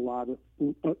 there's just a lot of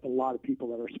people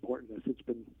that are supporting this.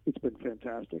 It's been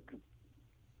fantastic.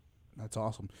 That's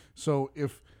awesome. So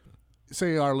if,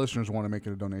 say, our listeners want to make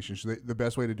a donation, so the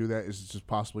best way to do that is to just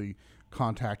possibly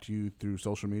contact you through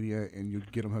social media, and you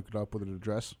get them hooked up with an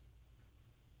address.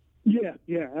 Yeah,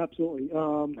 absolutely.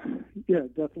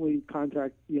 Definitely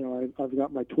contact. I've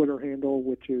got my Twitter handle,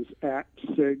 which is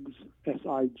 @SIGS,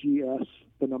 SIGS,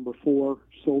 4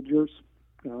 soldiers.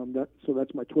 So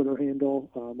that's my Twitter handle.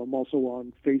 I'm also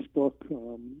on Facebook.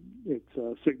 It's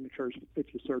signatures.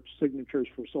 If you search Signatures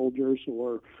for Soldiers,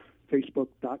 or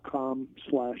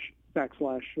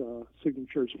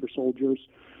Facebook.com/signatures for soldiers,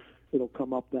 it'll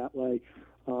come up that way.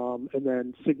 And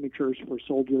then Signatures for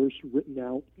Soldiers written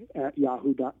out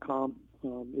 @yahoo.com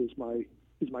is my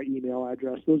email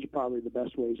address. Those are probably the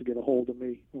best ways to get a hold of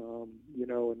me, and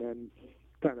then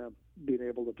kind of being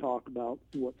able to talk about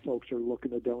what folks are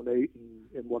looking to donate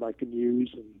and what I can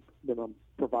use, and then I'll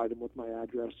provide them with my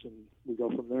address, and we go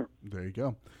from there. There you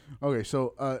go. Okay,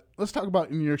 so let's talk about,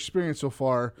 in your experience so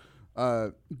far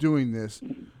doing this,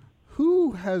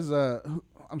 who has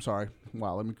I'm sorry.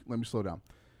 Wow, let me slow down.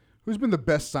 Who's been the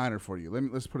best signer for you?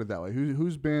 Let's put it that way.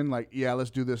 Who's been like, yeah,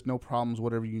 let's do this, no problems,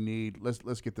 whatever you need,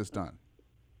 let's get this done.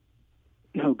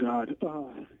 Oh God,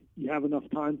 you have enough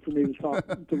time for me to talk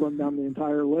to run down the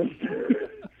entire list?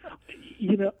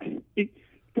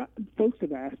 Folks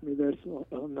have asked me this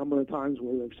a number of times,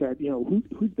 where they've said,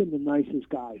 who's been the nicest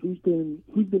guy? Who's been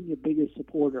your biggest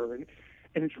supporter? And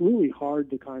it's really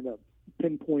hard to kind of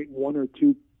pinpoint one or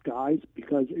two guys,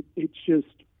 because it's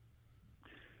just.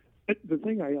 The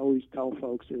thing I always tell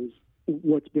folks is,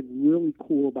 what's been really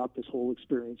cool about this whole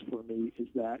experience for me is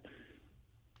that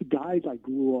the guys I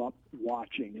grew up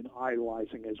watching and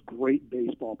idolizing as great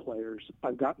baseball players,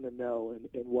 I've gotten to know,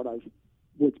 and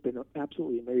what's been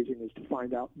absolutely amazing is to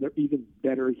find out they're even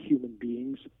better human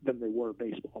beings than they were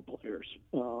baseball players.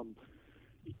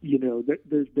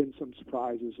 There's been some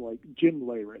surprises, like Jim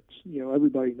Leyritz.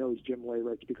 Everybody knows Jim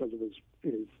Leyritz because of his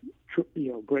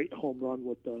great home run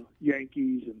with the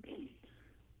Yankees,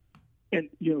 and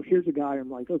here's a guy I'm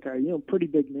like, okay, pretty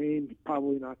big name,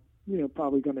 probably not,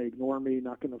 probably going to ignore me,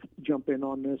 not going to jump in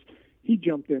on this. He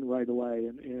jumped in right away,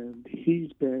 and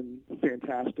he's been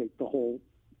fantastic the whole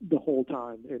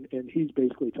time, and he's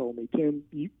basically told me, Tim,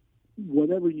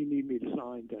 whatever you need me to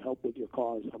sign to help with your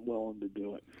cause, I'm willing to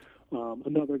do it.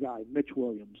 Another guy, Mitch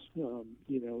Williams, one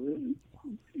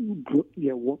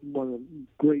of the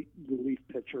great relief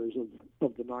pitchers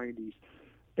of the 90s.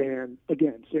 And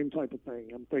again, same type of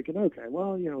thing. I'm thinking, okay,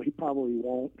 well, he probably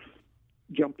won't.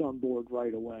 Jumped on board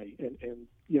right away. And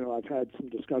I've had some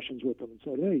discussions with him and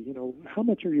said, hey, how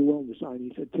much are you willing to sign?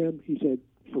 He said, Tim,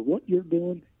 for what you're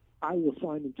doing, I will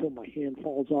sign until my hand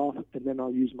falls off, and then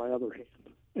I'll use my other hand.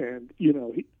 And,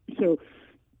 So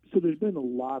there's been a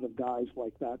lot of guys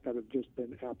like that have just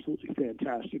been absolutely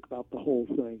fantastic about the whole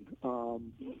thing.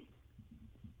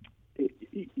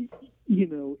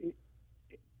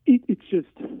 it's just,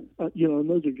 and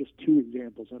those are just two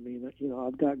examples. I mean,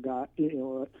 I've got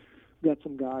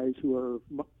some guys who are,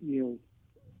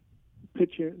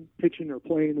 pitching or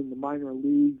playing in the minor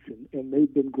leagues, and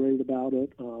they've been great about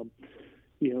it.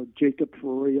 Jacob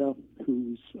Faria,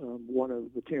 who's one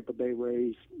of the Tampa Bay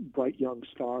Rays' bright young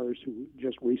stars, who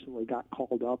just recently got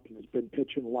called up and has been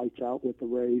pitching lights out with the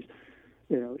Rays.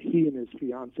 He and his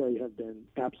fiance have been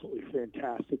absolutely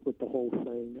fantastic with the whole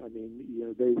thing. I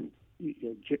mean,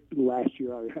 last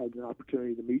year I had an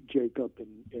opportunity to meet Jacob,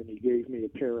 and he gave me a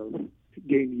pair of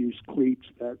game-used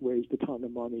cleats that raised a ton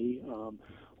of money.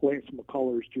 Lance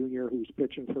McCullers Jr., who's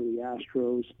pitching for the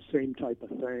Astros, same type of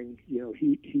thing.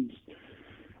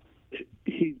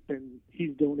 He's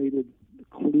donated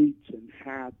cleats and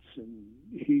hats, and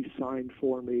he's signed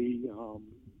for me.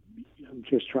 I'm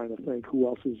just trying to think who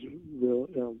else is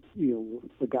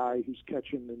the guy who's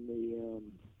catching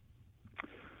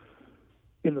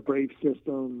in the Brave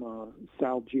system,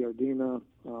 Sal Giardina.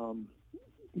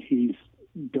 He's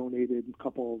donated a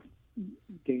couple of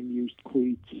game-used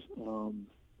cleats.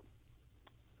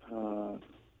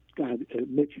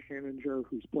 Mitch Hanninger,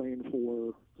 who's playing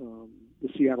for the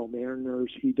Seattle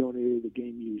Mariners, he donated a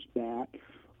game-used bat.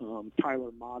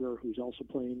 Tyler Motter, who's also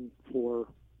playing for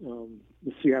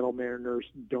the Seattle Mariners,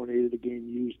 donated a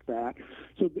game-used bat.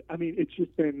 So, I mean, it's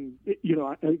just been,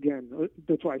 again,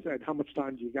 that's why I said, how much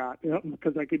time do you got?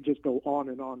 Because I could just go on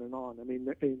and on and on. I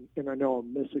mean, and I know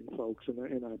I'm missing folks,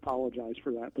 and I apologize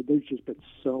for that, but there's just been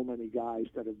so many guys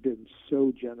that have been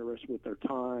so generous with their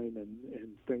time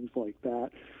and things like that,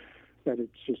 that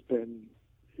it's just been,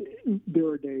 there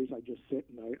are days I just sit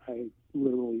and I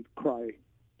literally cry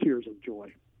tears of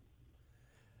joy.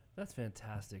 That's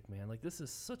fantastic, man. Like, this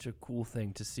is such a cool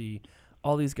thing to see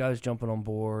all these guys jumping on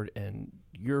board and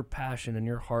your passion and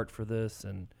your heart for this.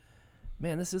 And,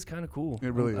 man, this is kind of cool.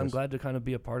 It really I'm is. glad to kind of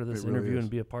be a part of this It really interview is.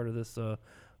 and be a part of this,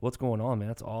 what's going on, man.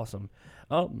 That's awesome.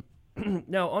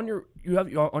 Now, on your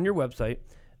website,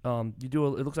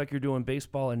 it looks like you're doing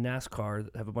baseball and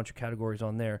NASCAR, have a bunch of categories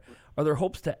on there. Are there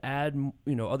hopes to add,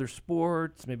 other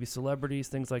sports, maybe celebrities,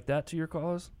 things like that to your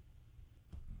cause?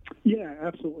 Yeah,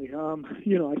 absolutely. I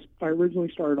originally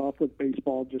started off with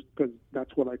baseball just because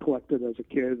that's what I collected as a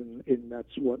kid, and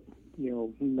that's what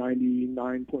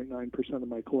 99.9% of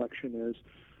my collection is.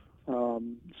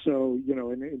 And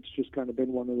it's just kind of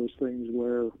been one of those things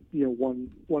where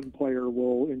one player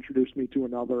will introduce me to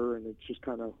another, and it's just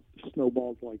kind of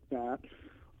snowballed like that.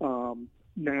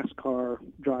 NASCAR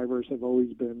drivers have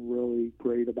always been really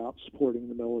great about supporting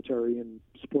the military and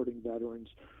supporting veterans.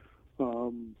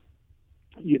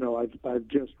 I've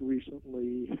just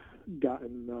recently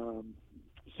gotten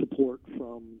support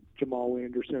from Jamal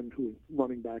Anderson, who's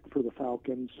running back for the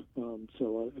Falcons.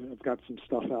 So I've got some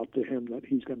stuff out to him that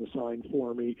he's going to sign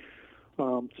for me.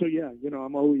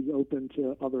 I'm always open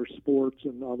to other sports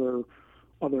and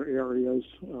other areas.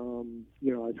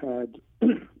 I've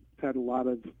had a lot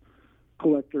of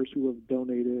collectors who have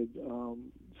donated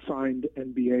signed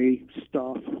NBA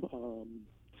stuff.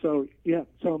 So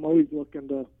I'm always looking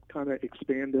to kind of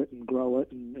expand it and grow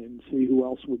it and see who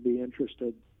else would be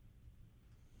interested.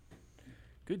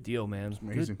 Good deal, man.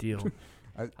 Amazing. Good deal.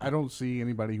 I don't see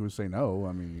anybody who would say no.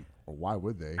 I mean, or why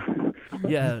would they?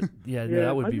 Yeah,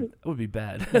 that would be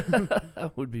bad.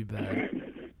 That would be bad.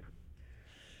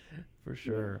 For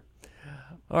sure.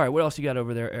 All right, what else you got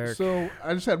over there, Eric? So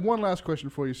I just had one last question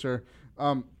for you, sir.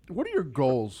 What are your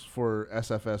goals for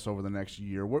SFS over the next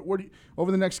year? What do you,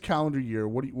 over the next calendar year?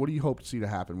 What do you hope to see to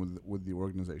happen with the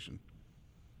organization?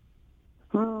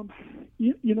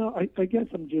 I guess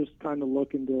I'm just kind of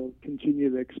looking to continue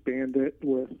to expand it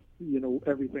with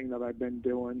everything that I've been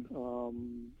doing.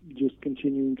 Just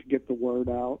continuing to get the word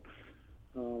out.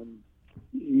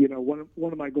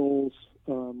 One of my goals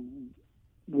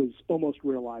was almost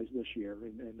realized this year,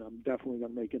 and I'm definitely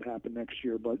going to make it happen next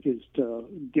year, but is to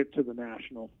get to the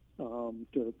National,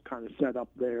 to kind of set up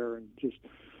there and just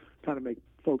kind of make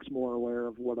folks more aware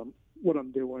of what I'm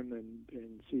doing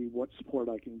and see what support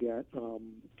I can get. I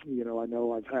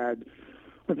know I've had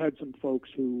some folks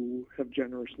who have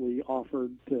generously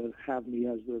offered to have me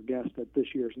as their guest at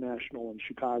this year's National in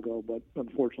Chicago, but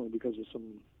unfortunately because of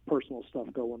some personal stuff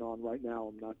going on right now,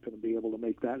 I'm not going to be able to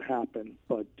make that happen.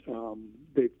 But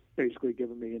they've basically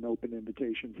given me an open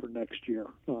invitation for next year.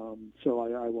 So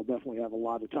I will definitely have a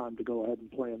lot of time to go ahead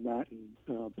and plan that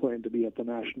and plan to be at the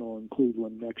National in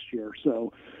Cleveland next year.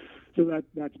 So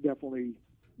that's definitely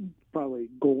probably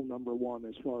goal number one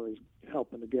as far as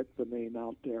helping to get the name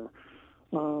out there.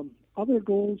 Other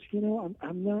goals,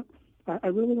 I'm not. I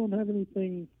really don't have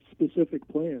anything specific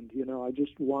planned. I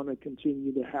just want to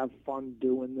continue to have fun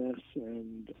doing this,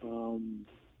 and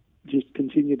just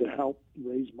continue to help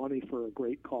raise money for a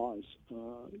great cause.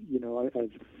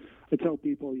 I tell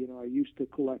people, I used to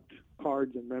collect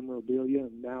cards and memorabilia,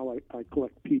 and now I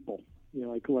collect people.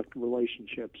 I collect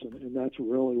relationships, and that's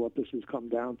really what this has come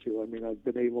down to. I mean, I've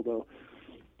been able to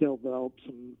develop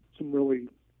some really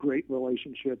great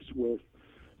relationships with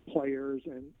players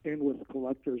and with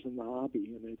collectors in the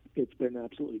hobby, and it's been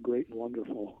absolutely great and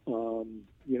wonderful.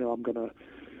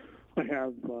 I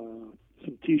have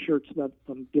some T-shirts that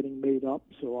I'm getting made up,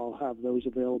 so I'll have those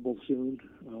available soon.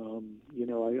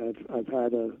 I've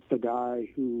had a guy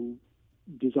who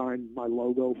designed my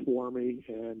logo for me,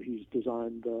 and he's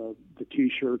designed the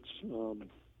T-shirts.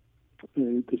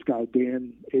 This guy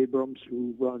Dan Abrams,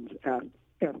 who runs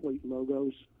Athlete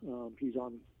Logos, he's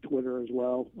on Twitter as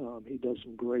well. He does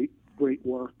some great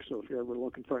work. So if you're ever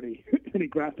looking for any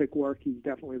graphic work, he's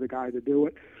definitely the guy to do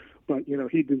it. But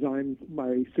he designed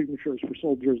my Signatures for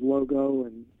Soldiers logo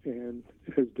and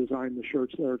has designed the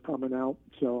shirts that are coming out.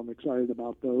 So I'm excited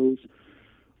about those.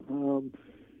 And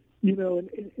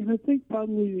I think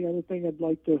probably the other thing I'd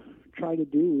like to try to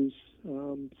do is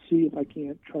see if I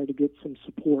can't try to get some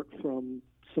support from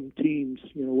some teams,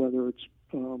 whether it's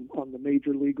on the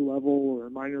major league level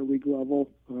or minor league level,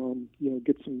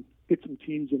 get some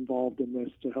teams involved in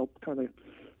this to help kind of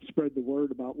spread the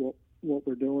word about what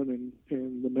we're doing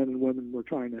and the men and women we're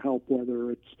trying to help,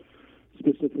 whether it's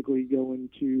specifically going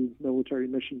to military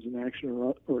missions in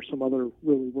action or some other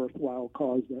really worthwhile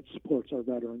cause that supports our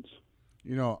veterans.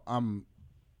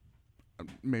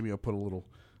 Maybe I'll put a little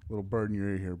bird in your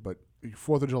ear here, but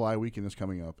 4th of July weekend is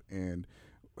coming up, and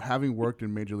having worked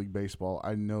in Major League Baseball,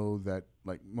 I know that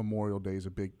like Memorial Day is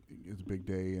a big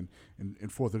day, and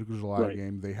 4th of July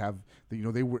game they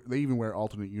even wear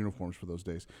alternate uniforms for those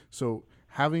days. So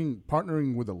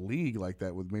partnering with a league like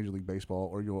that with Major League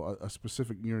Baseball, or a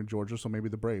specific near in Georgia, so maybe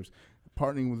the Braves,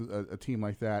 partnering with a team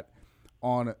like that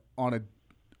on a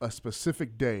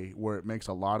specific day where it makes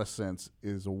a lot of sense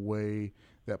is a way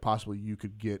that possibly you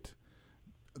could get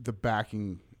the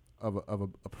backing of a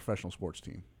professional sports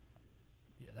team.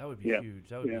 Yeah, that would be huge.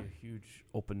 That would be a huge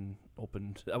open.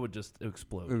 That would just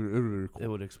explode. It would be really cool. It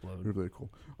would explode. It would be really cool.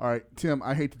 All right, Tim,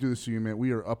 I hate to do this to you, man.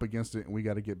 We are up against it, and we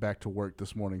got to get back to work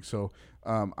this morning. So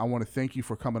I want to thank you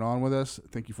for coming on with us.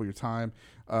 Thank you for your time.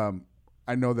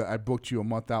 I know that I booked you a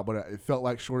month out, but it felt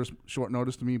like short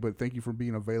notice to me. But thank you for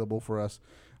being available for us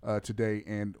today,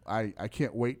 and I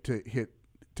can't wait to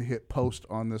hit post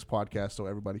on this podcast so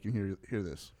everybody can hear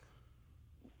this.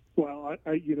 Well,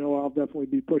 I'll definitely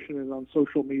be pushing it on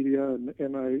social media,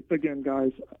 and again,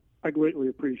 guys, I greatly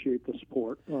appreciate the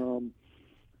support.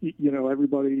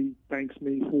 Everybody thanks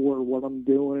me for what I'm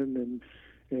doing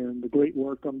and the great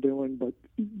work I'm doing, but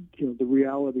the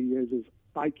reality is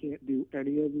I can't do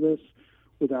any of this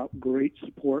without great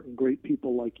support and great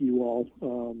people like you all,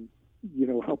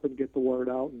 helping get the word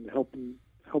out and helping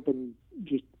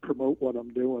just promote what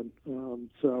I'm doing.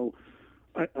 So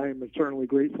I am eternally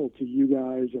grateful to you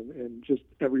guys and just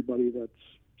everybody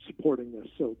that's supporting this.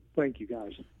 So thank you,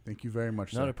 guys. Thank you very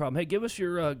much. Not a problem. Hey, give us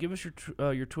your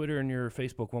Twitter and your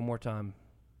Facebook one more time.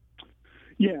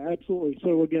 Yeah, absolutely.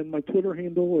 So again, my Twitter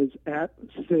handle is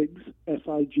 @SIGS,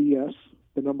 SIGS,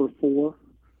 the number 4,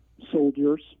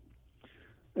 Soldiers.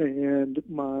 And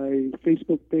my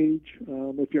Facebook page,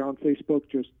 if you're on Facebook,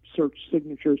 just search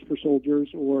Signatures for Soldiers,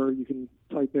 or you can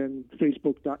type in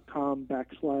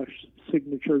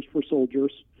facebook.com/Signatures for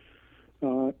Soldiers.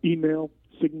 Email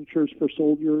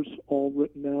signaturesforsoldiers, all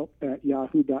written out,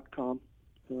 @yahoo.com.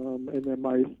 And then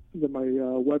my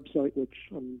website, which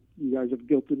you guys have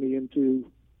guilted me into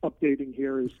updating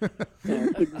here, is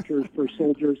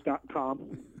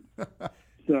signaturesforsoldiers.com.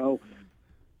 So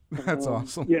that's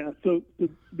awesome. Yeah, so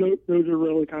those are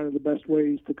really kind of the best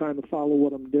ways to kind of follow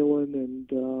what I'm doing and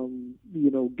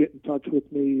get in touch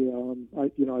with me. I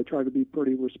try to be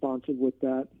pretty responsive with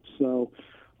that. So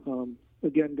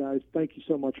again, guys, thank you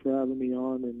so much for having me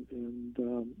on, and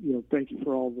thank you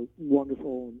for all the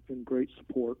wonderful and great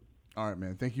support. All right,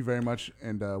 man. Thank you very much,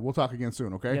 and we'll talk again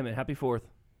soon, okay? Yeah, man. Happy 4th.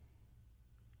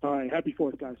 All right. Happy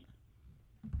 4th, guys.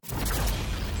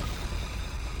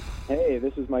 Hey,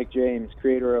 this is Mike James,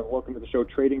 creator of Welcome to the Show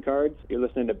Trading Cards. You're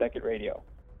listening to Beckett Radio.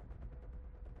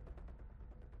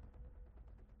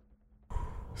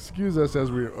 Excuse us as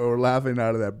we were laughing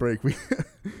out of that break.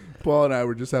 Paul and I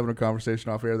were just having a conversation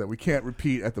off air that we can't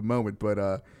repeat at the moment,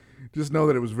 but just know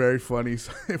that it was very funny.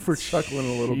 So if we're chuckling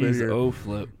a little bit here,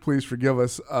 flip. Please forgive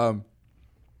us.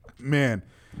 Man,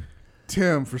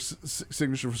 Tim for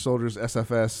Signature for Soldiers,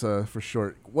 SFS for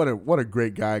short. What a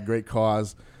great guy, great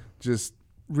cause. Just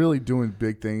really doing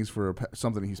big things for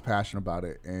something he's passionate about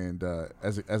it. And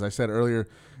as I said earlier,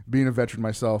 being a veteran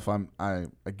myself, I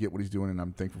get what he's doing, and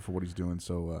I'm thankful for what he's doing.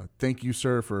 So thank you,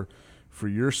 sir, for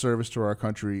your service to our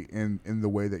country in the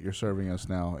way that you're serving us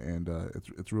now, and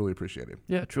it's really appreciated.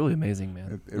 Yeah, truly amazing,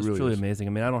 man. It's really truly is. amazing.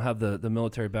 I mean, I don't have the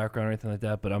military background or anything like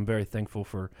that, but I'm very thankful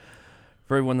for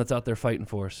everyone that's out there fighting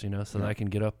for us, so that I can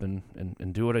get up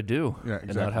and do what I do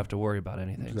and not have to worry about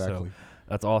anything. Exactly. So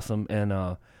that's awesome. And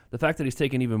the fact that he's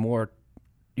taking even more,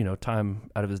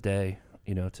 time out of his day,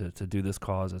 to do this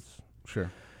cause, it's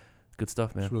good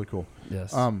stuff, man. It's really cool.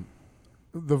 Yes. One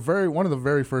of the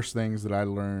very first things that I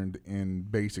learned in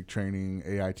basic training,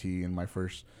 AIT, in my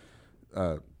first,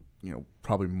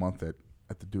 probably month at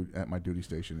my duty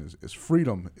station is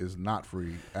freedom is not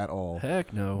free at all.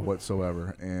 Heck no.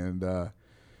 Whatsoever. And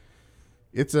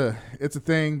it's a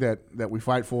thing that we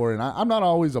fight for, and I'm not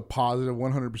always a positive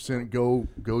 100%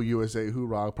 go USA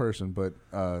hoorah person, but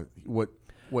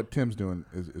what Tim's doing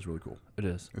is really cool. It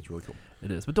is. It's really cool.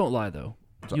 It is. But don't lie though.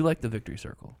 You like the Victory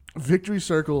Circle. Victory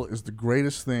Circle is the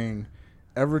greatest thing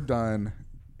ever done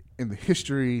in the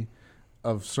history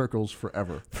of circles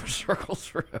forever. For circles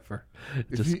forever.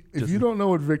 If you don't know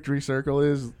what Victory Circle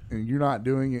is, and you're not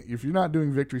doing it, if you're not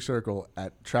doing Victory Circle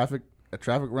at traffic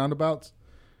roundabouts,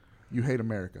 you hate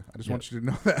America. I just want you to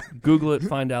know that. Google it,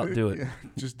 find out, do it. Yeah,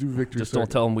 just do Victory Just Circle.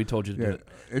 don't tell them we told you to do it.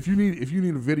 If you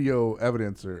need a video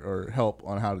evidence or help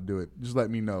on how to do it, just let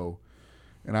me know,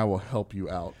 and I will help you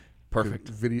out. Perfect.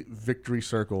 Victory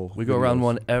Circle. We go around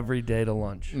one every day to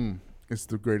lunch. It's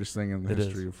the greatest thing in the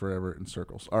history of forever in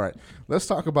circles. All right, let's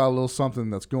talk about a little something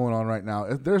that's going on right now.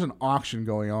 There's an auction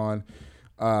going on.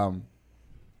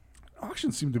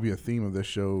 Auctions seem to be a theme of this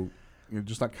show,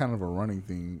 just like kind of a running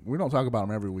thing. We don't talk about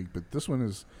them every week, but this one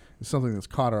is something that's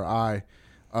caught our eye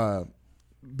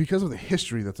because of the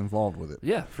history that's involved with it.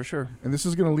 Yeah, for sure. And this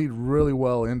is going to lead really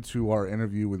well into our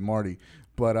interview with Marty.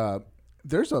 But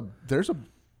there's a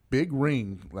big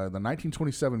ring, the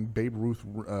 1927 Babe Ruth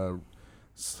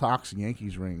Sox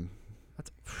Yankees ring.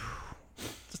 That's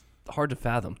just hard to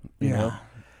fathom. You know?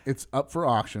 It's up for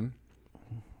auction.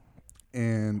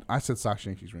 And I said Sox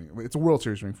Yankees ring. It's a World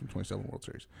Series ring from 27 World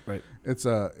Series. Right. It's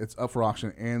up for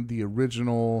auction, and the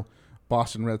original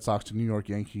Boston Red Sox to New York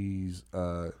Yankees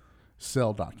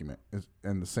sale document is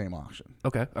in the same auction.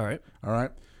 Okay. All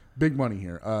right. Big money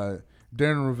here.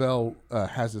 Darren Ravel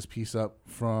has this piece up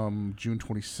from June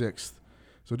 26th.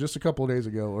 So just a couple of days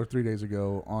ago or 3 days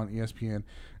ago on ESPN.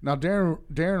 Now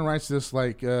Darren writes this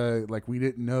like we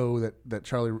didn't know that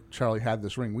Charlie had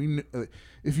this ring.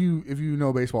 If you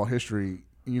know baseball history,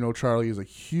 Charlie is a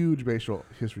huge baseball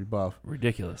history buff.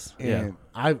 Ridiculous. And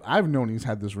I've known he's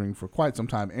had this ring for quite some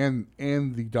time, and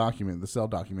the sale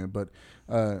document. But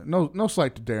no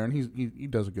slight to Darren. He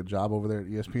does a good job over there at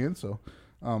ESPN. So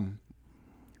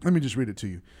let me just read it to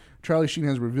you. Charlie Sheen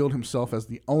has revealed himself as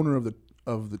the owner of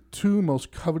the two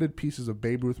most coveted pieces of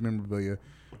Babe Ruth memorabilia,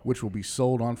 which will be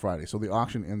sold on Friday. So the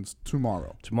auction ends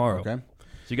tomorrow. Okay. So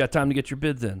you got time to get your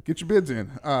bids in. Get your bids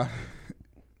in.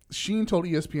 Sheen told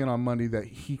ESPN on Monday that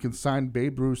he consigned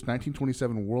Babe Ruth's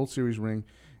 1927 World Series ring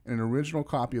and an original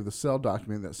copy of the sale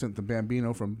document that sent the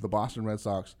Bambino from the Boston Red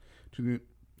Sox to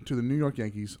the New York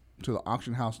Yankees to the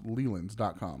auction house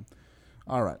Lelands.com.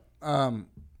 All right.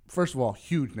 First of all,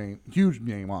 huge name,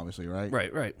 obviously, right?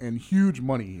 Right. And huge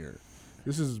money here.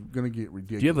 This is going to get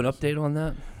ridiculous. Do you have an update on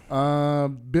that?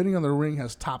 Bidding on the ring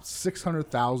has topped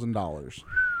 $600,000,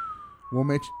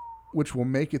 which will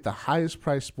make it the highest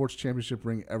priced sports championship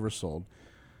ring ever sold.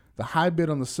 The high bid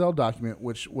on the sale document,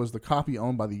 which was the copy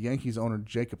owned by the Yankees owner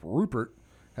Jacob Rupert,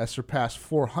 has surpassed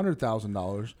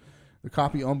 $400,000. The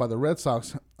copy owned by the Red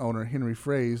Sox owner Henry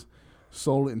Fraze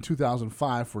sold in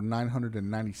 2005 for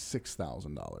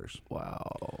 $996,000. Wow.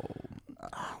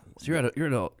 So you're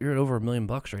at over $1 million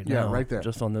right now. Yeah, right there.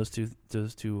 Just on those two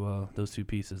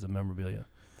pieces of memorabilia.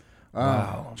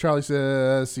 Wow. Charlie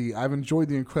says, I've enjoyed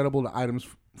the incredible items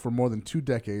for more than 2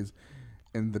 decades,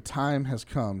 and the time has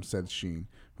come, said Sheen,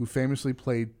 who famously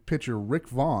played pitcher Rick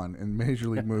Vaughn in Major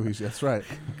League movies. That's right.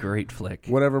 Great flick.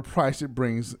 Whatever price it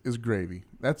brings is gravy.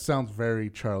 That sounds very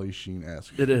Charlie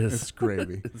Sheen-esque. It is. It's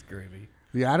gravy. It's gravy.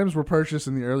 The items were purchased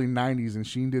in the early 90s, and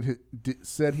Sheen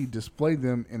said he displayed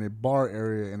them in a bar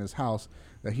area in his house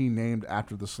that he named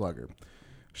after the Slugger.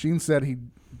 Sheen said he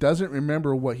doesn't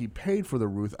remember what he paid for the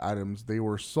Ruth items. They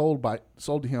were sold to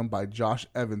him by Josh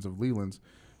Evans of Leland's,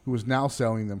 who is now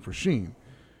selling them for Sheen.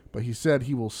 But he said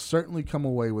he will certainly come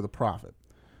away with a profit.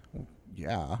 Well,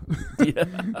 yeah.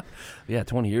 Yeah,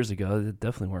 20 years ago, they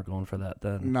definitely weren't going for that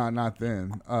then. Not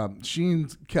then. Sheen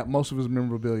kept most of his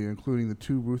memorabilia, including the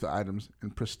 2 Ruth items,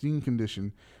 in pristine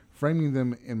condition, framing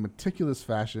them in meticulous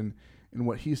fashion in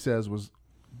what he says was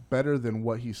better than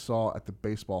what he saw at the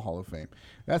Baseball Hall of Fame.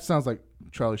 That sounds like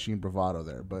Charlie Sheen bravado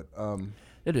there, but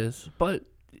It is, but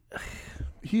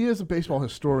he is a baseball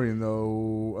historian,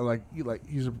 though.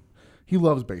 He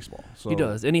loves baseball. So he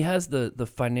does, and he has the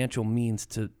financial means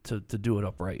to do it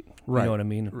upright. Right. You know what I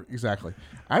mean? Exactly.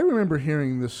 I remember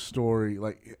hearing this story,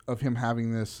 like of him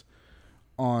having this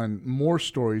on More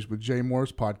Stories with Jay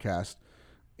Moore's podcast,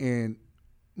 and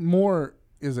Moore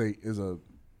is a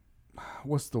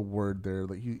what's the word there?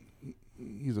 Like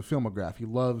he's a filmograph. He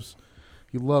loves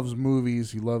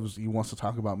movies. He wants to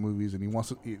talk about movies, and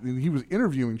he was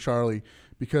interviewing Charlie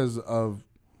because of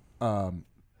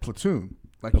Platoon.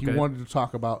 Like he wanted to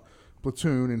talk about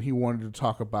Platoon, and he wanted to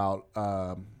talk about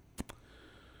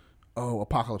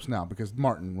Apocalypse Now because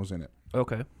Martin was in it.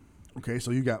 Okay,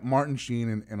 so you got Martin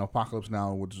Sheen in Apocalypse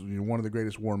Now, which is one of the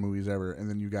greatest war movies ever, and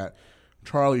then you got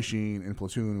Charlie Sheen in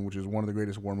Platoon, which is one of the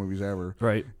greatest war movies ever.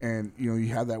 Right. And you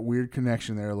have that weird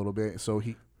connection there a little bit. So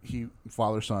he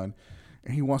father son,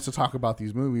 and he wants to talk about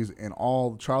these movies, and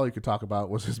all Charlie could talk about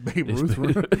was his Babe Ruth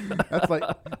run. That's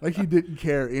like he didn't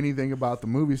care anything about the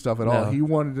movie stuff at all. He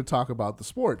wanted to talk about the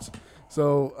sports.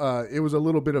 So it was a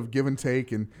little bit of give and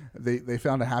take, and they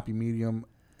found a happy medium,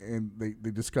 and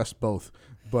they discussed both.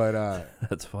 But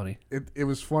that's funny. It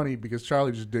was funny because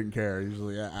Charlie just didn't care. He was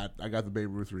like, "Yeah, I got the Babe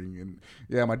Ruth ring,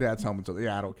 and my dad's helmet. So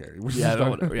I don't care.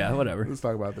 Whatever. Let's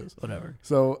talk about this. Whatever."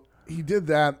 So he did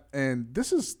that, and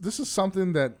this is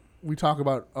something that we talk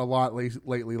about a lot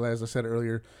lately. As I said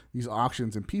earlier, these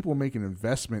auctions and people making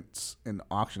investments in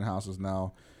auction houses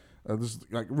now. This is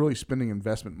like really spending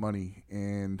investment money,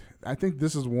 and I think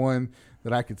this is one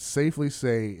that I could safely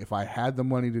say, if I had the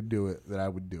money to do it, that I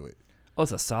would do it. Oh,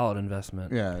 it's a solid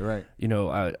investment. Yeah, right.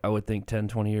 I would think 10,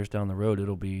 20 years down the road,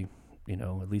 it'll be,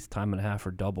 at least time and a half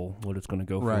or double what it's going to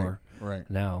go for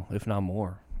now, if not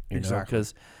more. Exactly.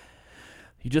 Because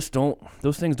you just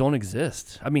those things don't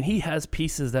exist. I mean, he has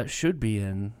pieces that should be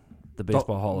in the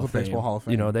Baseball Hall of Fame. Baseball Hall of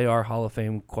Fame. They are Hall of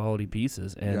Fame quality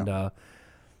pieces, and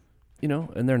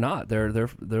and they're not. They're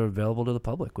available to the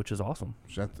public, which is awesome.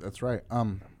 That's right.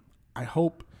 I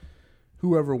hope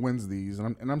whoever wins these,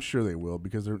 and I'm sure they will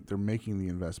because they're making the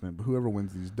investment, but whoever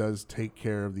wins these does take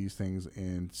care of these things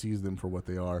and sees them for what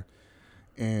they are.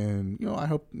 And, I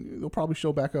hope they'll probably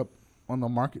show back up on the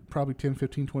market probably 10,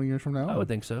 15, 20 years from now. I would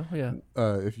think so, yeah.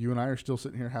 If you and I are still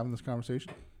sitting here having this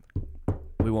conversation.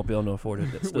 We won't be able to afford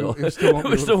it still. We still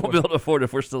won't be able to afford it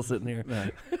if we're still sitting here.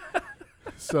 Right.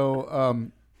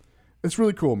 So, it's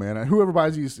really cool, man. Whoever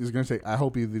buys these is going to say, I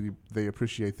hope they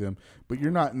appreciate them. But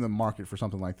you're not in the market for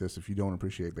something like this if you don't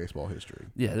appreciate baseball history.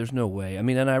 Yeah, there's no way. I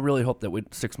mean, and I really hope that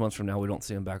 6 months from now we don't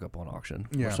see them back up on auction.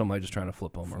 Yeah. Or somebody just trying to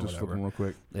flip them or just whatever. Flip them real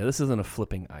quick. Yeah, this isn't a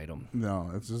flipping item. No,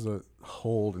 it's just a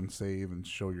hold and save and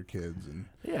show your kids. And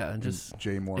just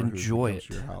Jay Moore enjoy it.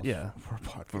 To your house for a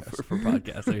podcast. For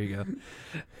podcasts. There you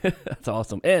go. That's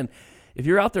awesome. And if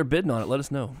you're out there bidding on it, let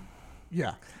us know.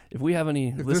 Yeah. If we have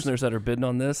any listeners that are bidding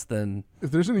on this, then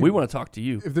we want to talk to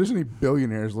you. If there's any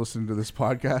billionaires listening to this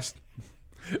podcast,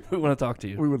 we want to talk to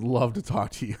you. We would love to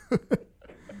talk to you.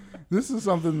 This is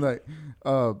something that,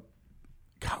 God,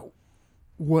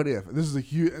 what if? This is a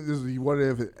what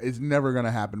if. It's never going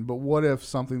to happen. But what if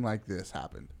something like this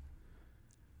happened?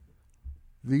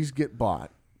 These get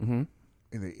bought, and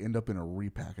they end up in a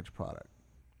repackaged product.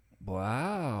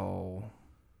 Wow.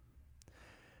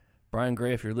 Brian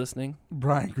Gray, if you're listening.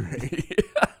 Brian Gray.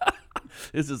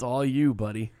 This is all you,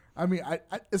 buddy. I mean,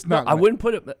 it's not. I wouldn't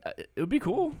put it. It would be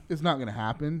cool. It's not going to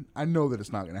happen. I know that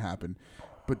it's not going to happen.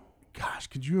 But gosh,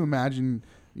 could you imagine?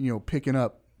 Picking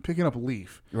up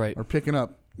Leaf, right? Or picking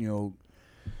up,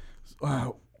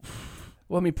 Well,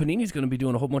 I mean, Panini's going to be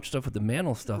doing a whole bunch of stuff with the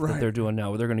Mantle stuff that they're doing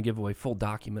now, where they're going to give away full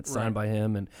documents signed by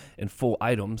him and full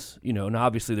items. And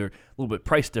obviously there's a little bit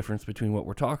price difference between what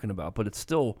we're talking about, but it's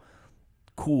still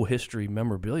cool history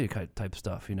memorabilia type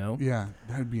stuff, Yeah,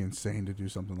 that'd be insane to do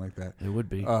something like that. It would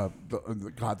be.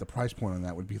 The price point on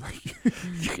that would be like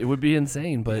it would be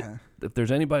insane, but if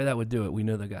there's anybody that would do it, we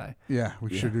know the guy. Yeah,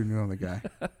 we sure do know the guy.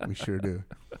 We sure do.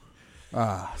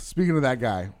 Speaking of that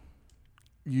guy,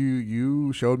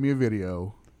 you showed me a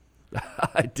video.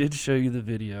 I did show you the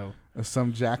video of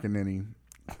some jackanini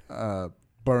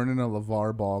burning a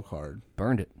LeVar Ball card.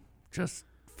 Burned it. Just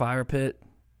fire pit.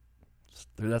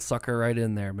 Threw that sucker right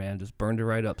in there, man. Just burned it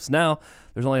right up. So now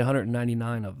there's only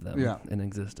 199 of them in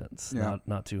existence,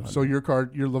 not 200. So your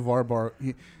LeVar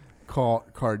Ball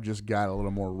card just got a little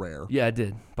more rare. Yeah, I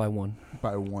did by one.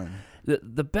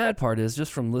 The bad part is,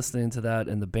 just from listening to that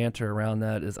and the banter around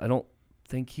that, is I don't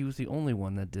think he was the only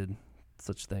one that did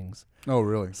such things. Oh,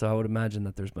 really? So I would imagine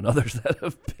that there's been others that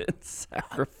have been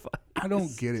sacrificed. I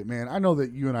don't get it, man. I know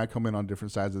that you and I come in on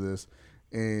different sides of this.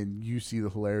 and you see the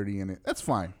hilarity in it. That's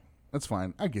fine. That's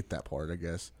fine. I get that part, I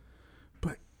guess.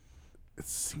 But it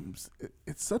seems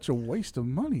it's such a waste of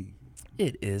money.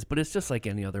 It is, but it's just like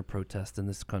any other protest in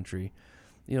this country.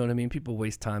 You know what I mean? People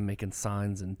waste time making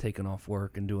signs and taking off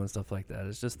work and doing stuff like that.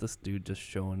 It's just this dude just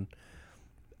showing,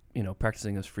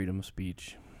 practicing his freedom of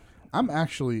speech. I'm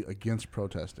actually against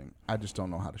protesting. I just don't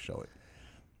know how to show it.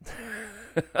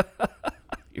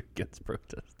 You're against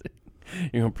protesting.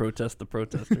 You're gonna protest the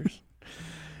protesters.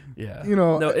 Yeah.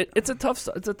 No, it's a tough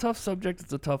subject.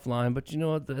 It's a tough line, but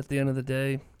at the end of the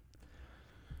day,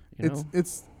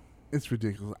 it's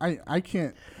ridiculous. I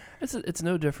can't. It's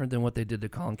no different than what they did to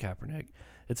Colin Kaepernick.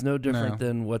 It's no different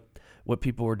than what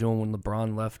people were doing when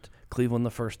LeBron left Cleveland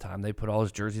the first time. They put all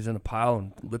his jerseys in a pile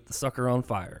and lit the sucker on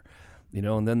fire.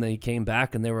 And then they came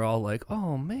back and they were all like,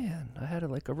 "Oh man, I had a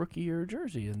rookie year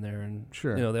jersey in there," and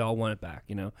sure, they all want it back.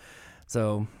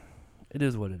 So it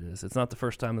is what it is. It's not the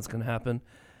first time it's going to happen.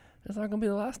 It's not going to be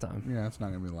the last time. Yeah, it's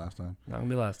not going to be the last time. Not going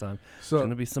to be the last time. So There's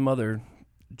going to be some other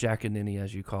Jack and Ninny,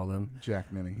 as you call them,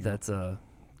 Jack Ninny, that's going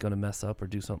to mess up or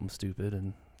do something stupid,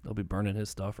 and they'll be burning his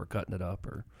stuff or cutting it up.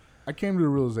 Or I came to a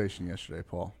realization yesterday,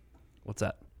 Paul. What's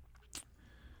that?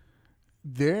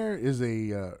 There is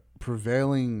a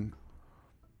prevailing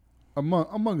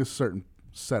among a certain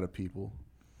set of people,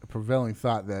 a prevailing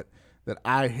thought that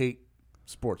I hate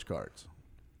sports cards.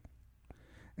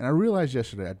 And I realized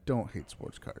yesterday I don't hate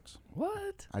sports cards.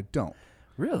 What? I don't.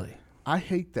 Really? I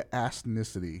hate the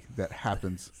acidity that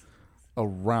happens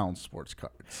around sports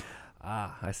cards.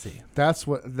 Ah, I see. That's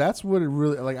what it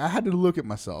really, I had to look at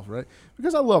myself, right?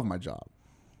 Because I love my job.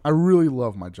 I really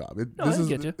love my job.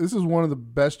 This is one of the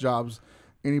best jobs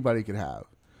anybody could have.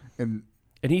 And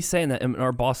he's saying that, and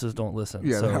our bosses don't listen.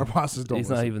 Yeah, so our bosses don't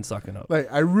listen. He's not even sucking up.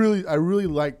 I really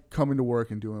like coming to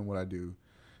work and doing what I do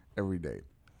every day.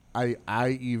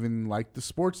 I even like the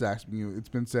sports aspect. It's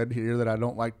been said here that I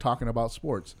don't like talking about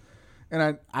sports.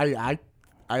 And I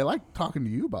like talking to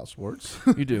you about sports.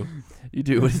 You do.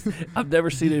 I've never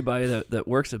seen anybody that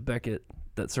works at Beckett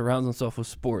that surrounds himself with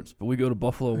sports. But we go to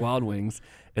Buffalo Wild Wings,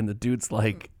 and the dude's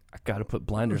like, I got to put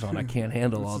blinders on. I can't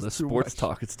handle all this sports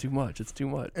talk. It's too much.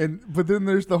 But then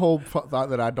there's the whole thought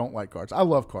that I don't like cards. I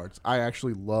love cards. I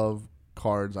actually love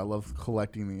cards. I love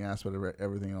collecting the aspect of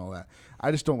everything and all that.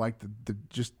 I just don't like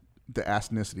the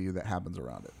acidity that happens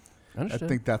around it. I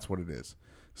think that's what it is.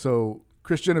 So,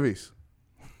 Chris Genovese.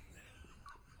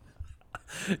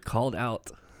 Called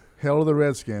out. Hail to the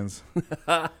Redskins.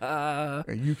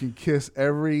 And you can kiss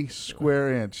every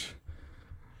square inch.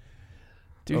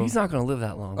 Dude, he's not going to live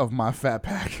that long. Of my fat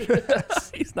pack.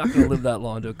 He's not going to live that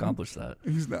long to accomplish that.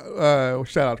 He's not.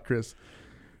 Shout out to Chris.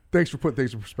 Thanks for putting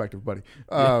things in perspective, buddy.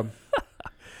 All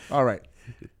right.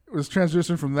 Let's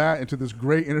transition from that into this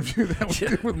great interview that we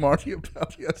did with Marty Appel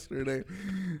yesterday.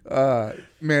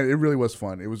 Man, it really was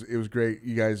fun. It was great.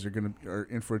 You guys are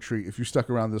in for a treat. If you stuck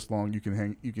around this long, you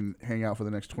can hang out for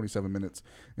the next 27 minutes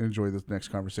and enjoy this next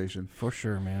conversation. For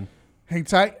sure, man. Hang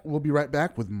tight. We'll be right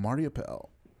back with Marty Appel.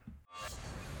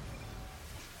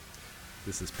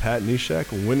 This is Pat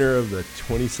Neshek, winner of the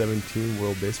 2017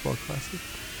 World Baseball Classic,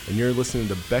 and you're listening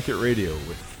to Beckett Radio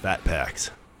with Fat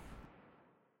Packs.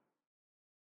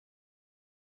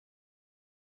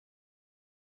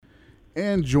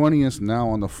 And joining us now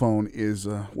on the phone is,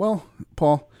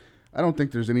 Paul, I don't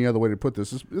think there's any other way to put this.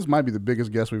 This might be the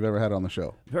biggest guest we've ever had on the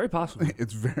show. Very possibly.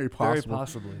 It's very possible.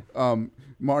 Very possibly.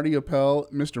 Marty Appel,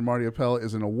 Mr. Marty Appel,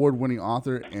 is an award-winning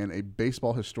author and a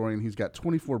baseball historian. He's got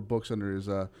 24 books under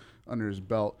his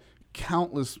belt,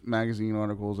 countless magazine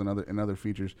articles and other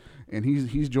features. And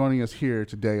he's joining us here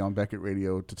today on Beckett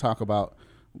Radio to talk about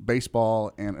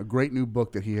baseball and a great new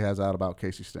book that he has out about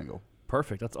Casey Stengel.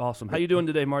 Perfect. That's awesome. How you doing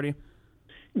today, Marty?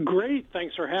 Great.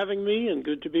 Thanks for having me, and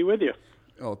good to be with you.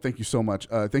 Oh, thank you so much.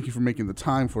 Thank you for making the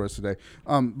time for us today.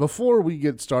 Before we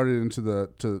get started into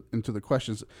the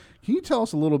questions, can you tell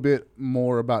us a little bit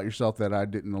more about yourself that I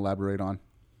didn't elaborate on?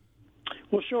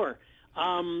 Well, sure.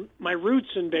 My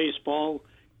roots in baseball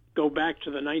go back to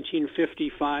the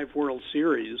 1955 World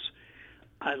Series.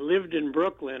 I lived in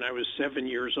Brooklyn. I was 7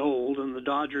 years old, and the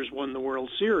Dodgers won the World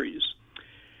Series.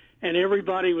 And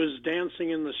everybody was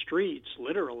dancing in the streets,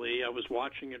 literally. I was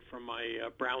watching it from my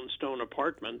brownstone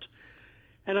apartment.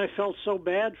 And I felt so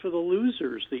bad for the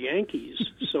losers, the Yankees.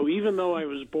 So even though I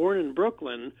was born in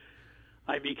Brooklyn,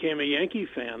 I became a Yankee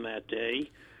fan that day.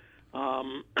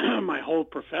 My whole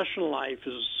professional life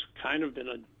has kind of been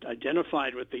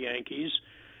identified with the Yankees.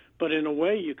 But in a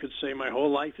way, you could say my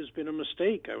whole life has been a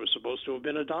mistake. I was supposed to have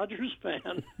been a Dodgers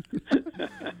fan.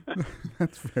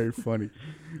 That's very funny.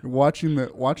 Watching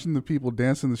the people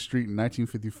dance in the street in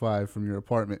 1955 from your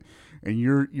apartment, and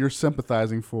you're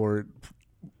sympathizing for it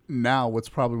now what's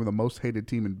probably the most hated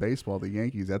team in baseball, the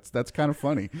Yankees. That's kind of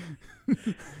funny.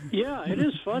 Yeah, it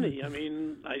is funny. I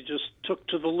mean, I just took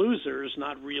to the losers,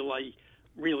 not really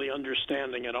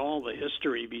understanding at all the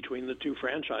history between the two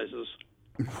franchises.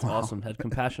 Awesome. Had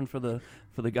compassion for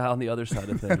the guy on the other side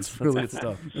of things. That's really good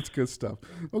stuff. That's good stuff.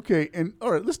 Okay, and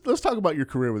all right, let's talk about your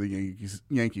career with the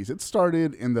Yankees. It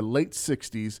started in the late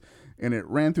 '60s and it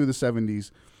ran through the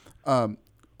 '70s,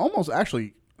 almost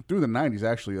actually through the '90s.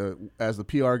 Actually, as the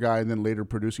PR guy and then later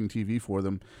producing TV for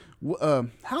them.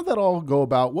 How'd that all go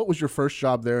about? What was your first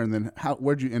job there, and then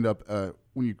where'd you end up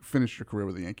when you finished your career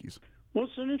with the Yankees? Well,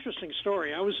 it's an interesting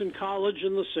story. I was in college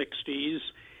in the '60s.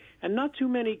 And not too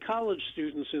many college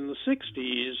students in the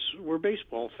 60s were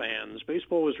baseball fans.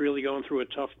 Baseball was really going through a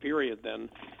tough period then.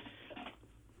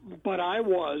 But I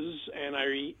was, and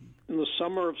in the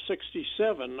summer of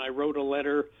 '67, I wrote a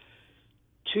letter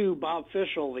to Bob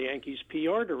Fischel, the Yankees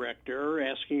PR director,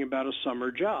 asking about a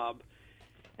summer job.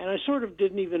 And I sort of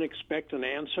didn't even expect an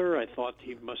answer. I thought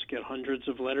he must get hundreds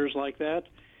of letters like that.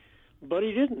 But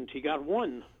he didn't. He got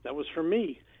one. That was from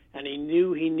me. And he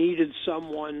knew he needed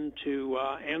someone to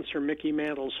answer Mickey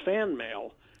Mantle's fan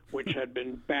mail, which had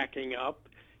been backing up,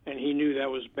 and he knew that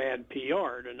was bad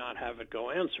PR to not have it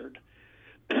go answered.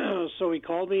 So he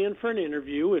called me in for an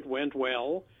interview. It went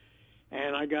well,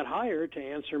 and I got hired to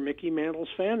answer Mickey Mantle's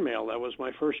fan mail. That was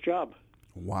my first job.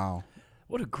 Wow.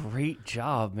 What a great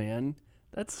job, man.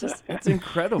 That's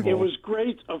incredible. It was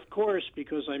great, of course,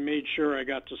 because I made sure I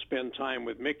got to spend time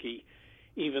with Mickey,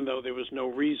 even though there was no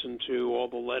reason to. All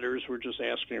the letters were just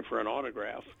asking for an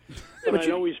autograph. And I'd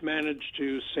always managed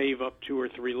to save up 2 or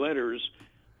 3 letters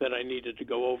that I needed to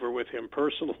go over with him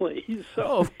personally. So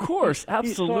of course,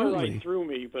 absolutely. He saw right through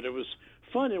me, but it was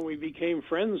fun, and we became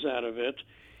friends out of it.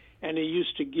 And he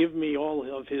used to give me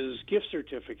all of his gift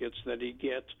certificates that he'd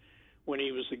get when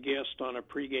he was a guest on a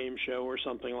pregame show or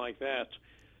something like that.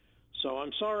 So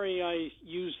I'm sorry I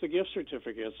used the gift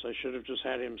certificates. I should have just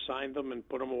had him sign them and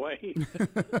put them away.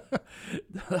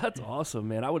 That's awesome,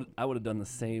 man. I would have done the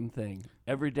same thing.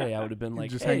 Every day I would have been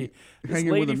like, Just hey, this hang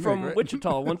lady with him, from right?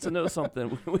 Wichita wants to know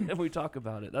something. And we talk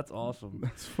about it. That's awesome.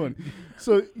 That's funny.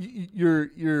 So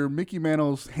you're Mickey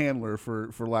Mantle's handler,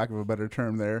 for lack of a better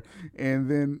term there. And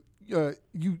then do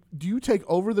you take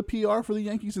over the PR for the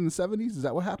Yankees in the 70s? Is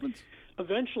that what happens?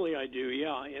 Eventually I do,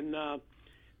 yeah. In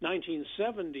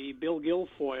 1970, Bill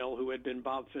Guilfoyle, who had been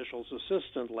Bob Fischel's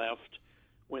assistant, left,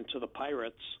 went to the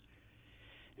Pirates,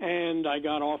 and I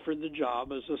got offered the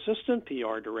job as assistant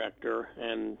PR director.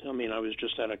 And, I mean, I was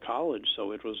just out of college,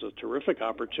 so it was a terrific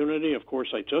opportunity. Of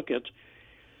course, I took it.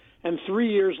 And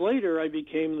 3 years later, I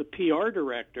became the PR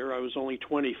director. I was only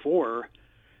 24,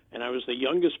 and I was the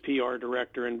youngest PR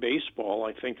director in baseball.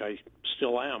 I think I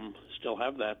still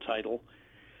have that title.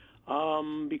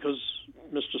 Because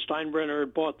Mr.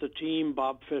 Steinbrenner bought the team,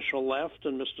 Bob Fischel left,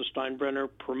 and Mr. Steinbrenner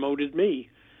promoted me.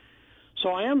 So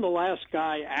I am the last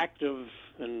guy active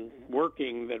and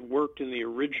working that worked in the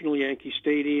original Yankee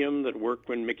Stadium, that worked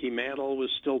when Mickey Mantle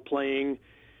was still playing,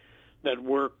 that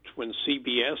worked when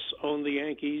CBS owned the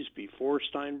Yankees before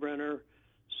Steinbrenner.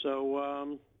 So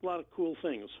a lot of cool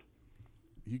things.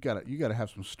 You gotta have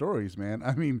some stories, man.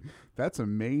 I mean, that's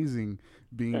amazing,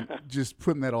 being just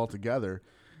putting that all together.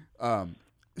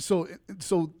 So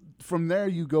from there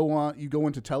you go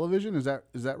into television. Is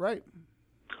that right?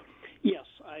 Yes,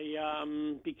 I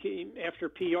became, after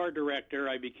PR director,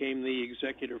 I became the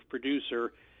executive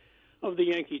producer of the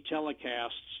Yankee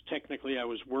telecasts. Technically, I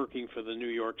was working for the New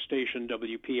York station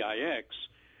WPIX,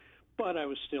 but I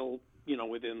was still,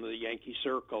 within the Yankee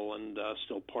circle and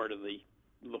still part of the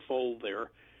fold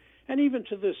there. And even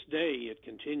to this day, it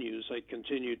continues. I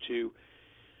continue to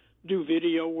do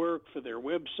video work for their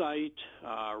website,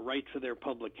 write for their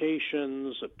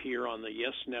publications, appear on the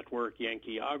Yes Network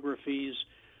Yankeeographies.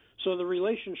 So the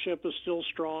relationship is still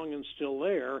strong and still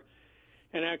there.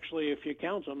 And actually, if you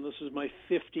count them, this is my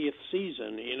 50th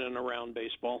season in and around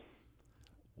baseball.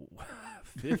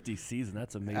 50 season,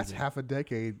 that's amazing. That's half a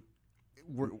decade.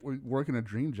 We're working a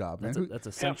dream job, man. That's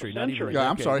a century, Half a not even a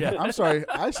century. Yeah, decade. I'm sorry.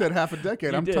 I said half a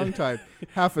decade. You I'm did. tongue-tied.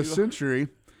 Half a century.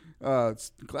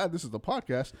 Glad this is the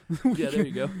podcast. Yeah, there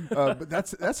you go. But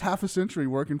that's half a century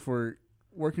working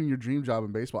your dream job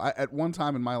in baseball. At one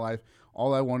time in my life,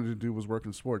 all I wanted to do was work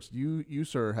in sports. You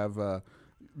sir, have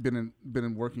been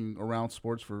in working around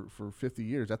sports for 50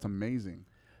 years. That's amazing.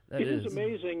 It is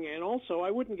amazing, and also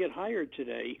I wouldn't get hired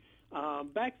today.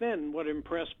 Back then, what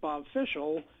impressed Bob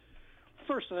Fischel,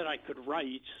 first that I could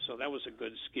write, so that was a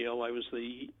good skill. I was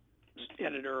the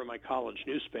editor of my college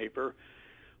newspaper.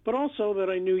 But also that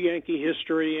I knew Yankee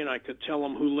history, and I could tell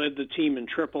him who led the team in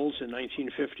triples in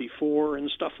 1954 and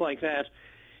stuff like that.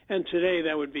 And today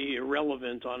that would be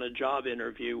irrelevant on a job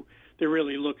interview. They're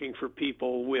really looking for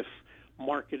people with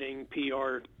marketing,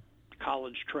 PR,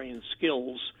 college-trained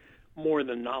skills more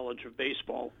than knowledge of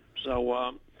baseball. So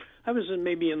I was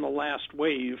maybe in the last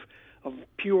wave of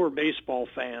pure baseball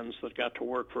fans that got to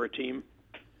work for a team.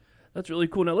 That's really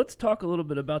cool. Now let's talk a little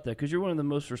bit about that, because you're one of the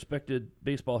most respected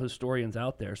baseball historians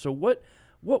out there. So what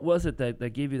was it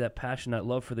that gave you that passion, that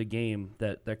love for the game,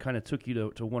 that kind of took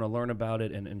you to want to learn about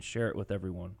it and share it with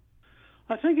everyone?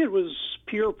 I think it was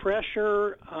peer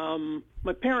pressure.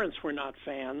 My parents were not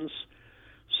fans,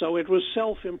 so it was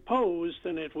self-imposed,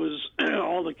 and it was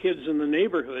all the kids in the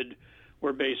neighborhood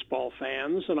were baseball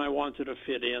fans, and I wanted to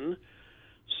fit in.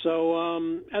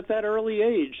 So at that early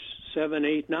age, 7,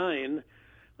 8, 9,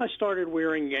 I started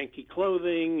wearing Yankee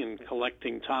clothing and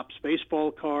collecting Topps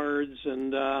baseball cards,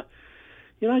 and I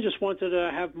just wanted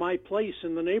to have my place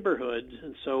in the neighborhood,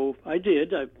 and so I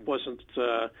did. I wasn't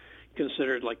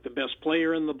considered like the best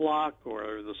player in the block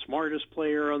or the smartest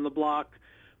player on the block,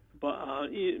 but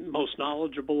most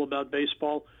knowledgeable about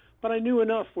baseball. But I knew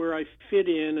enough where I fit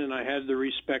in, and I had the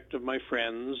respect of my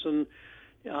friends, and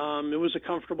it was a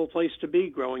comfortable place to be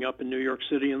growing up in New York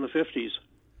City in the 50s.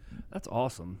 That's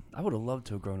awesome. I would have loved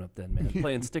to have grown up then, man.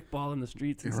 Playing stickball in the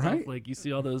streets and Right? stuff. Like, you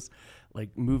see all those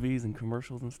like movies and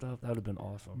commercials and stuff. That would have been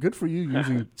awesome. Good for you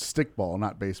using stickball,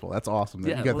 not baseball. That's awesome.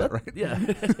 You got that right. Yeah,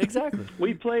 exactly.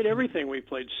 We played everything. We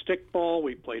played stickball.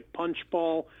 We played punch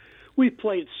ball. We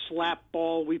played slap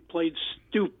ball. We played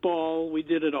stoop ball. We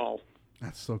did it all.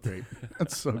 That's so great.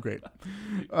 That's so great.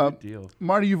 Good deal.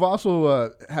 Marty, you've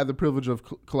also had the privilege of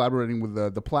collaborating with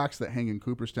the plaques that hang in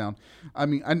Cooperstown. I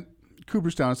mean,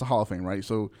 Cooperstown is the Hall of Fame, right?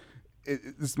 So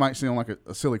this might sound like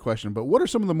a silly question, but what are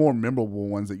some of the more memorable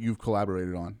ones that you've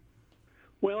collaborated on?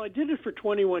 Well, I did it for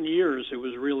 21 years. It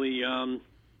was really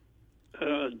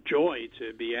a joy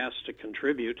to be asked to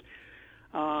contribute.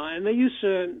 And they used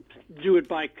to do it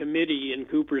by committee in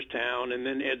Cooperstown, and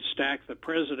then Ed Stack, the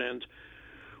president,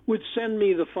 would send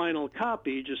me the final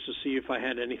copy just to see if I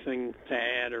had anything to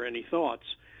add or any thoughts.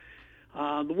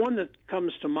 The one that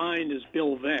comes to mind is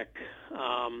Bill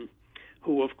Veeck,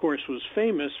 who, of course, was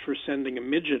famous for sending a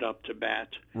midget up to bat,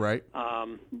 Right.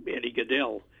 Eddie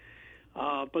Gaedel.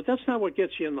 But that's not what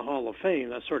gets you in the Hall of Fame.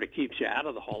 That sort of keeps you out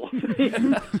of the Hall of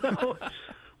Fame. So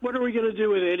what are we going to do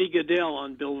with Eddie Gaedel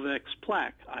on Bill Veeck's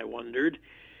plaque, I wondered.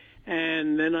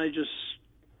 And then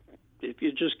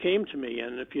it just came to me.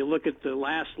 And if you look at the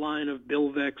last line of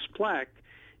Bill Veeck's plaque,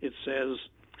 it says,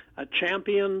 "A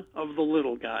champion of the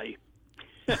little guy."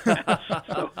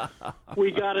 So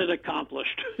we got it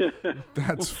accomplished.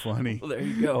 That's funny. Well, there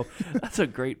you go. That's a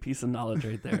great piece of knowledge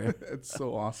right there. It's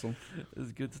so awesome.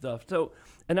 It's good stuff. So,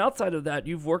 and outside of that,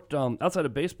 you've worked outside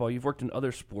of baseball. You've worked in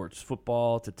other sports,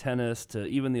 football to tennis to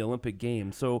even the Olympic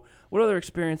Games. So, what other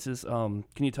experiences can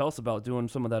you tell us about doing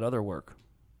some of that other work?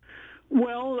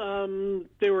 Well,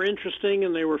 they were interesting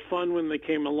and they were fun when they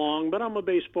came along, but I'm a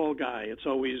baseball guy. It's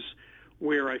always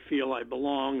where I feel I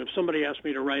belong. If somebody asked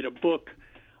me to write a book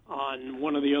on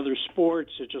one of the other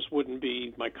sports, it just wouldn't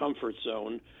be my comfort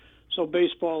zone. So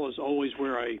baseball is always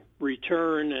where I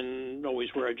return and always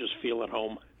where I just feel at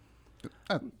home.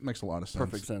 That makes a lot of sense.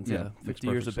 Perfect sense, yeah. 50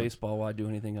 years of baseball, why do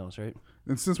anything else, right?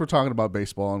 And since we're talking about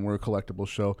baseball and we're a collectible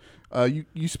show,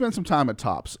 you spent some time at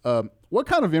Topps. What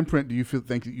kind of imprint do you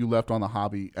think that you left on the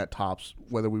hobby at Topps,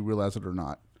 whether we realize it or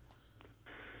not?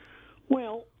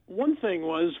 Well, one thing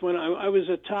was when I was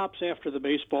at Topps after the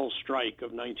baseball strike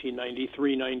of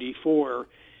 1993-94,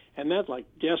 and that like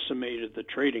decimated the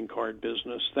trading card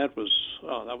business. That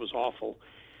was awful.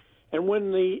 And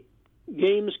when the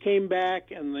games came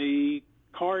back and the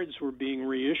cards were being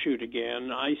reissued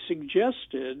again, I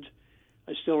suggested,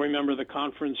 I still remember the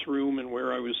conference room and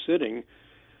where I was sitting,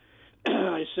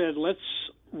 I said, let's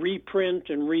reprint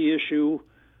and reissue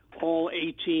all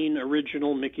 18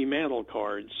 original Mickey Mantle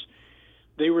cards.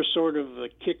 They were sort of the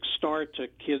kickstart to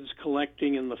kids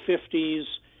collecting in the 50s.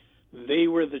 They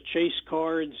were the chase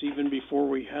cards even before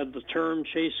we had the term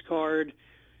chase card.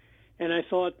 And I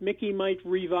thought Mickey might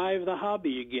revive the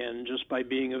hobby again just by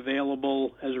being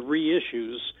available as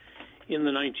reissues in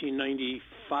the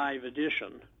 1995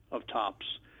 edition of Topps.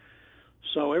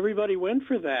 So everybody went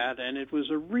for that, and it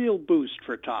was a real boost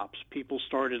for Topps. People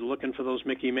started looking for those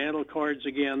Mickey Mantle cards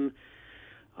again.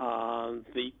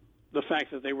 The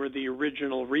fact that they were the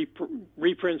original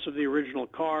reprints of the original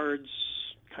cards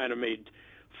kind of made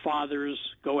fathers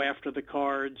go after the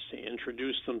cards to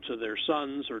introduce them to their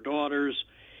sons or daughters.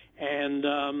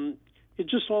 And it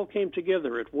just all came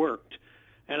together. It worked.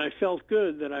 And I felt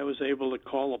good that I was able to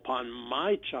call upon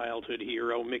my childhood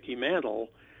hero, Mickey Mantle,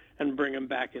 and bring him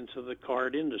back into the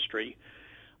card industry.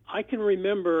 I can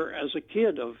remember as a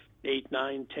kid of 8,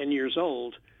 9, 10 years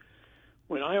old,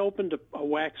 when I opened a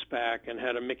wax pack and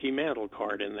had a Mickey Mantle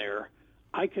card in there,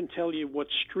 I can tell you what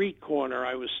street corner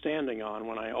I was standing on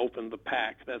when I opened the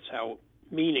pack. That's how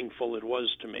meaningful it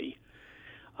was to me.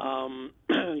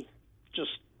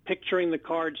 Just picturing the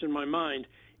cards in my mind,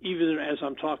 even as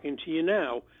I'm talking to you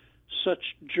now, such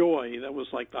joy. That was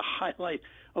like the highlight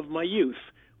of my youth,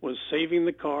 was saving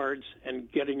the cards and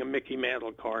getting a Mickey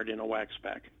Mantle card in a wax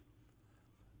pack.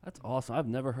 That's awesome. I've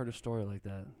never heard a story like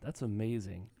that. That's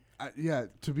amazing. Yeah,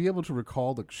 to be able to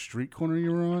recall the street corner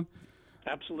you were on,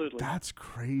 Absolutely. that's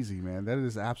crazy, man. That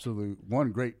is absolute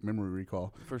one great memory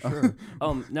recall. For sure.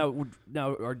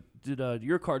 Did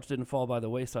your cards didn't fall by the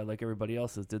wayside like everybody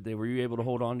else's, did they? Were you able to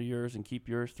hold on to yours and keep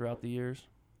yours throughout the years?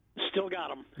 Still got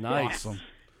them. Nice. Awesome.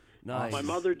 Nice. My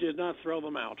mother did not throw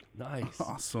them out. Nice.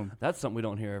 Awesome. That's something we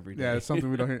don't hear every day. Yeah, it's something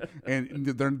we don't hear. And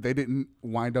they didn't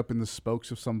wind up in the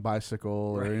spokes of some bicycle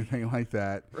or anything like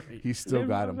that. Right. He still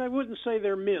got them. I wouldn't say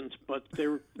they're mint, but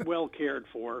they're well cared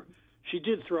for. She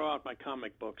did throw out my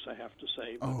comic books, I have to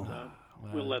say, but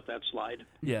we'll let that slide.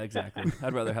 Yeah, exactly.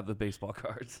 I'd rather have the baseball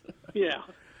cards. Yeah.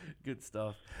 Good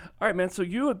stuff. All right, man. So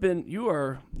you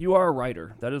are a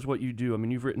writer. That is what you do. I mean,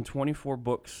 you've written 24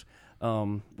 books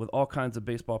with all kinds of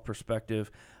baseball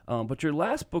perspective. But your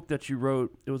last book that you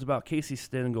wrote, it was about Casey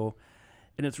Stengel,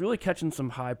 and it's really catching some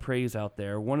high praise out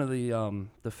there. One of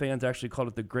the fans actually called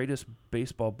it the greatest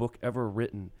baseball book ever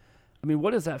written. I mean,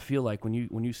 what does that feel like when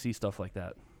you see stuff like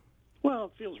that? Well,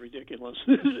 it feels ridiculous.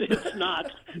 It's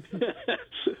not.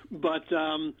 But,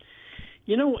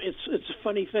 it's a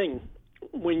funny thing.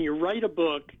 When you write a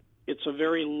book, it's a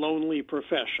very lonely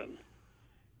profession.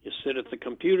 You sit at the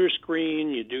computer screen,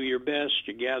 you do your best,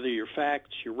 you gather your facts,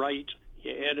 you write,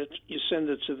 you edit, you send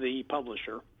it to the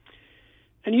publisher.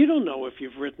 And you don't know if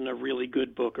you've written a really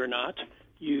good book or not.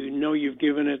 You know you've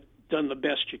done the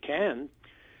best you can.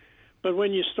 But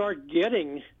when you start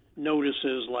getting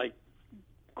notices like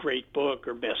great book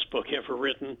or best book ever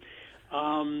written,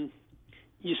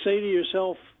 you say to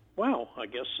yourself, wow, I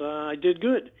guess I did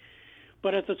good.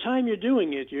 But at the time you're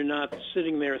doing it, you're not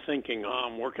sitting there thinking,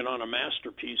 I'm working on a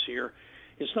masterpiece here.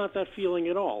 It's not that feeling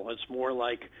at all. It's more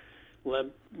like,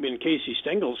 in Casey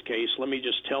Stengel's case, let me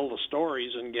just tell the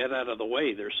stories and get out of the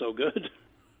way. They're so good.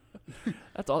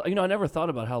 That's all. I never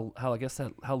thought about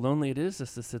how lonely it is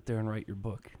just to sit there and write your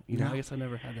book. I guess I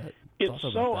never had that. It's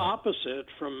so opposite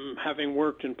from having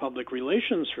worked in public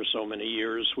relations for so many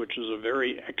years, which is a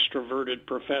very extroverted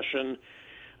profession.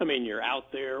 I mean, you're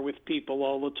out there with people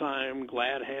all the time,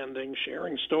 glad-handing,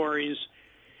 sharing stories.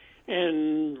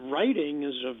 And writing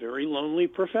is a very lonely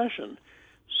profession.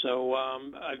 So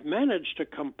I've managed to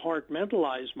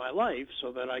compartmentalize my life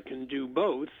so that I can do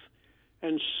both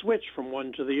and switch from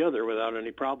one to the other without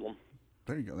any problem.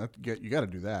 There you go. You got to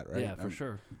do that, right? Yeah, for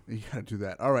sure. You got to do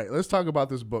that. All right, let's talk about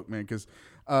this book, man, because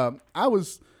I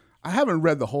haven't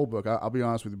read the whole book, I'll be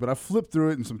honest with you, but I flipped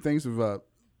through it and some things have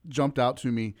jumped out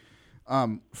to me.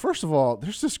 First of all,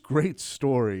 there's this great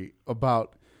story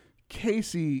about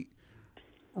Casey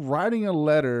writing a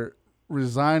letter,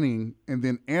 resigning, and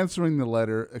then answering the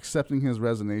letter, accepting his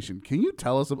resignation. Can you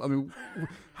tell us?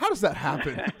 How does that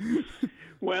happen?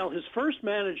 Well, his first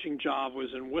managing job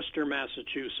was in Worcester,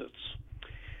 Massachusetts.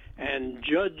 And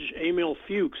Judge Emil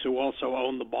Fuchs, who also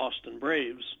owned the Boston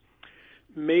Braves,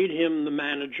 made him the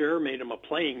manager, made him a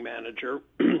playing manager,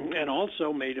 and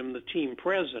also made him the team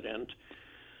president,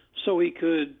 so he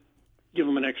could give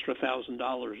him an extra $1,000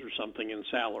 or something in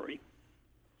salary.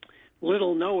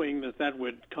 Little knowing that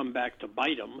would come back to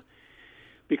bite him,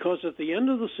 because at the end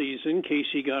of the season,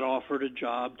 Casey got offered a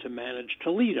job to manage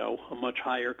Toledo, a much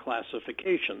higher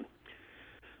classification.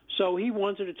 So he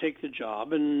wanted to take the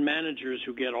job, and managers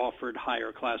who get offered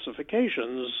higher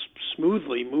classifications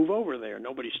smoothly move over there.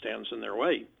 Nobody stands in their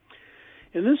way.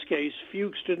 In this case,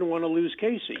 Fuchs didn't want to lose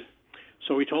Casey,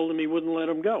 so he told him he wouldn't let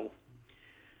him go.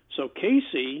 So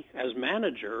Casey, as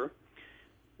manager,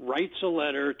 writes a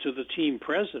letter to the team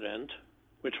president,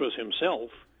 which was himself,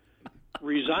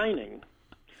 resigning.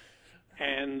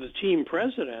 And the team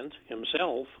president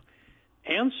himself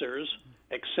answers,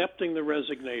 accepting the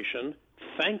resignation,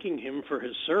 thanking him for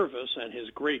his service and his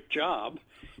great job,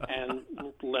 and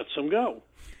lets him go.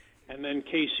 And then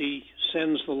Casey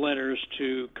sends the letters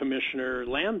to Commissioner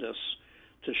Landis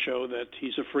to show that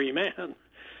he's a free man.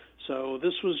 So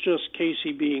this was just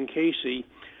Casey being Casey.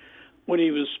 When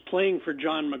he was playing for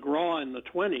John McGraw in the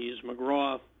 20s,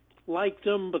 McGraw liked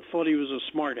him but thought he was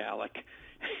a smart aleck.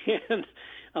 And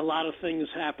a lot of things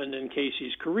happened in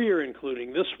Casey's career,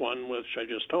 including this one, which I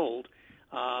just told,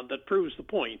 that proves the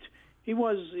point. He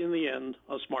was, in the end,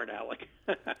 a smart aleck.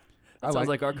 Sounds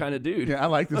like our kind of dude. Yeah, I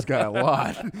like this guy a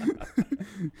lot.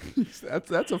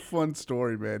 That's a fun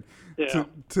story, man. Yeah.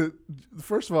 To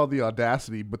first of all, the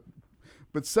audacity,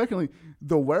 but secondly,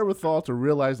 the wherewithal to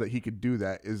realize that he could do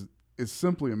that is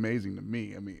simply amazing to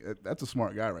me. I mean, that's a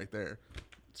smart guy right there.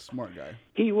 Smart guy.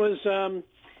 He was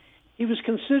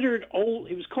considered old.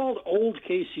 He was called Old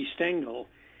Casey Stengel,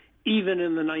 even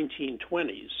in the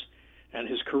 1920s, and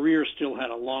his career still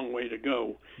had a long way to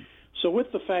go. So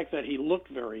with the fact that he looked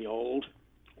very old,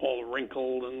 all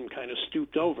wrinkled and kind of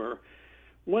stooped over,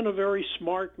 when a very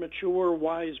smart, mature,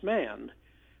 wise man,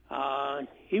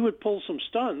 he would pull some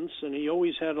stunts, and he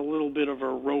always had a little bit of a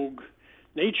rogue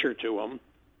nature to him.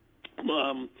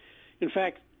 In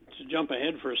fact, to jump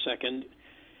ahead for a second,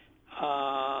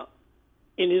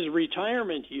 in his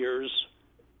retirement years,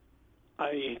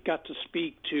 I got to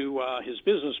speak to his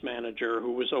business manager,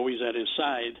 who was always at his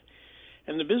side.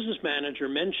 And the business manager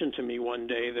mentioned to me one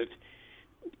day that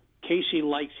Casey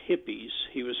liked hippies.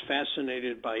 He was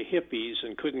fascinated by hippies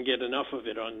and couldn't get enough of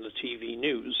it on the TV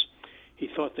news. He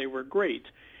thought they were great.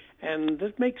 And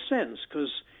that makes sense,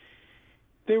 because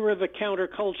they were the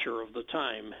counterculture of the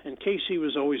time. And Casey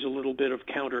was always a little bit of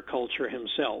counterculture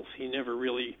himself. He never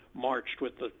really marched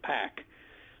with the pack.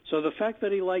 So the fact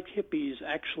that he liked hippies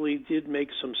actually did make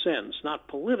some sense, not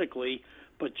politically,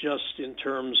 but just in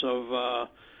terms of,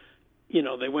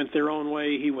 they went their own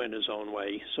way, he went his own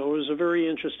way. So it was a very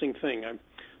interesting thing.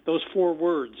 Those 3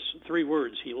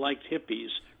 words, he liked hippies,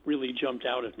 really jumped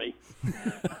out at me.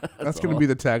 That's going to be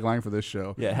the tagline for this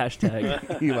show. Yeah,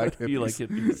 hashtag. He liked hippies. You like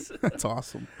hippies. That's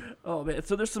awesome. Oh man!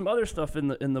 So there's some other stuff in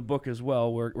the book as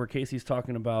well, where Casey's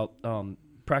talking about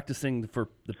practicing for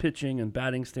the pitching and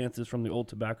batting stances from the old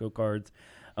tobacco cards.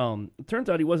 It turns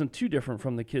out he wasn't too different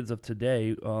from the kids of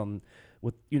today,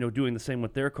 with doing the same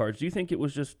with their cards. Do you think it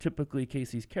was just typically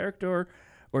Casey's character,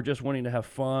 or just wanting to have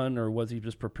fun, or was he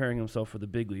just preparing himself for the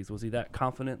big leagues? Was he that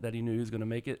confident that he knew he was going to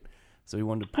make it, so he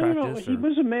wanted to practice? I don't know. He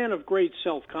was a man of great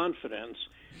self-confidence.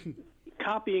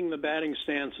 Copying the batting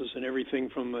stances and everything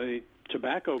from the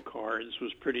tobacco cards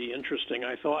was pretty interesting,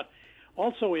 I thought.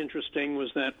 Also interesting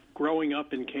was that growing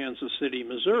up in Kansas City,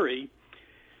 Missouri,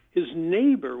 his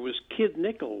neighbor was Kid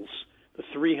Nichols, the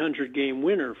 300-game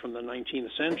winner from the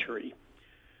 19th century.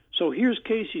 So here's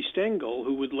Casey Stengel,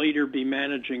 who would later be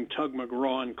managing Tug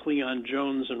McGraw and Cleon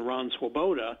Jones and Ron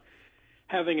Swoboda,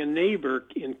 having a neighbor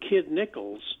in Kid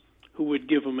Nichols who would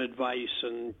give him advice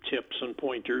and tips and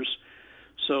pointers.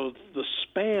 So the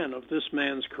span of this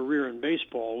man's career in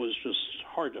baseball was just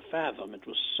hard to fathom. It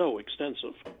was so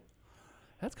extensive.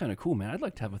 That's kind of cool, man. I'd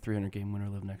like to have a 300-game winner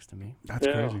live next to me. That's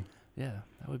crazy. Yeah,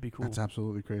 that would be cool. That's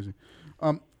absolutely crazy.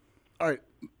 All right,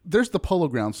 there's the Polo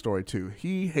Grounds story, too.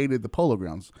 He hated the Polo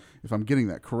Grounds, if I'm getting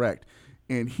that correct.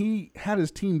 And he had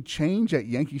his team change at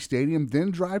Yankee Stadium,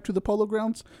 then drive to the Polo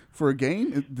Grounds for a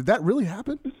game? Did that really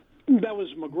happen? That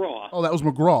was McGraw. Oh, that was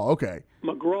McGraw. Okay.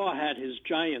 McGraw had his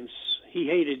Giants. He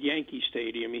hated Yankee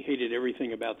Stadium. He hated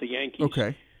everything about the Yankees.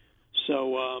 Okay.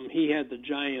 So he had the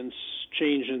Giants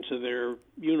change into their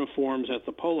uniforms at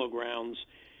the Polo Grounds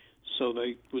so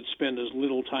they would spend as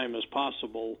little time as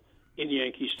possible in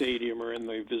Yankee Stadium or in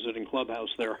the visiting clubhouse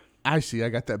there. I see. I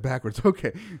got that backwards.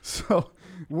 Okay. So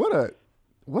what a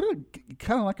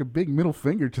kind of like a big middle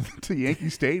finger to Yankee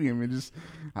Stadium. And just,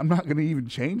 I'm not going to even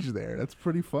change there. That's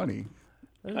pretty funny.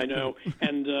 I know.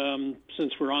 And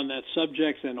since we're on that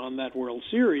subject and on that World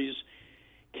Series,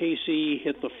 Casey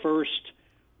hit the first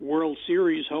World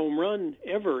Series home run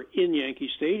ever in Yankee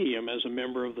Stadium as a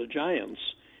member of the Giants.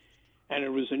 And it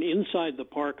was an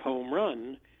inside-the-park home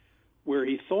run where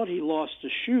he thought he lost a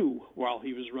shoe while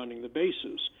he was running the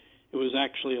bases. It was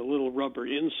actually a little rubber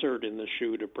insert in the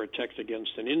shoe to protect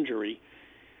against an injury.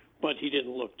 But he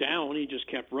didn't look down. He just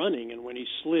kept running. And when he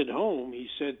slid home, he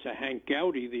said to Hank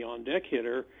Gowdy, the on-deck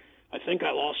hitter, "I think I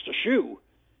lost a shoe."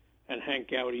 And Hank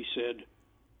Gowdy said,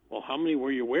 "Well, how many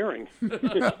were you wearing?"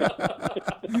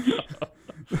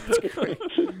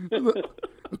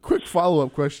 A quick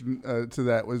follow-up question to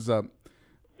that was,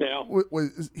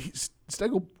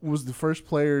 Stengel was the first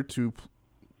player to,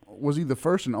 was he the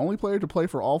first and only player to play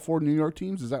for all 4 New York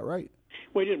teams? Is that right?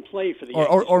 Well, he didn't play for the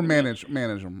Yankees. Or manage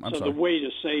them. I'm sorry. The way to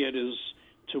say it is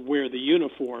to wear the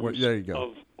uniforms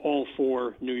of all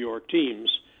 4 New York teams,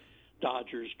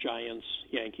 Dodgers, Giants,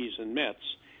 Yankees, and Mets.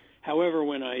 However,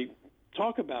 when I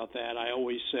talk about that, I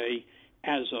always say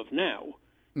as of now,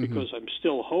 because I'm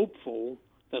still hopeful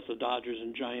that the Dodgers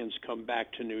and Giants come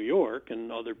back to New York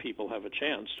and other people have a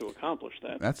chance to accomplish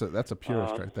that. That's a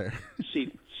purist right there.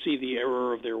 see the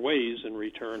error of their ways and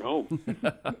return home.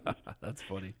 That's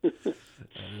funny. That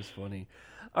is funny.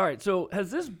 All right, so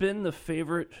has this been the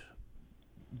favorite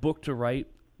book to write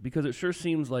Because it sure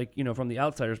seems like, from the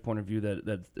outsider's point of view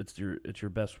that it's your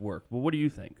best work. Well, what do you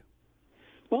think?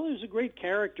 Well, there's a great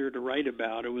character to write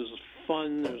about. It was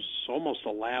fun. There's almost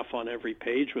a laugh on every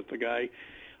page with the guy.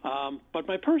 But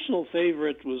my personal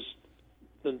favorite was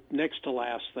the next to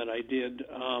last that I did,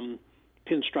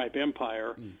 Pinstripe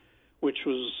Empire, which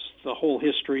was the whole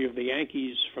history of the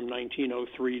Yankees from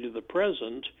 1903 to the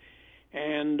present.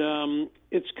 And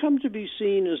it's come to be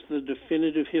seen as the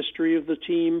definitive history of the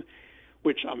team,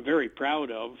 which I'm very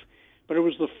proud of. But it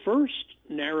was the first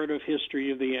narrative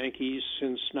history of the Yankees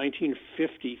since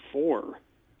 1954.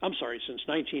 I'm sorry, since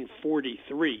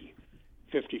 1943.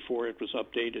 54, it was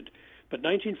updated. But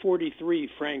 1943,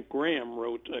 Frank Graham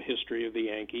wrote a history of the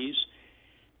Yankees.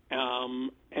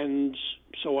 And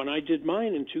so when I did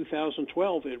mine in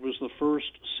 2012, it was the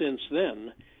first since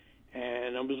then.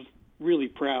 And I was really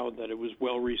proud that it was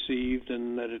well received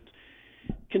and that it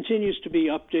continues to be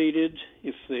updated.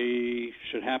 If they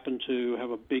should happen to have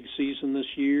a big season this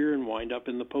year and wind up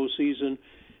in the postseason,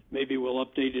 maybe we'll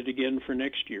update it again for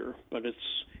next year. But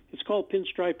it's called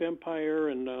Pinstripe Empire,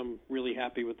 and I'm really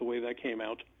happy with the way that came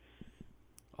out.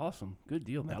 Awesome. Good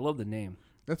deal, man. I love the name.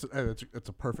 That's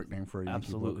a perfect name for a Yankee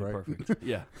Absolutely book, right? perfect.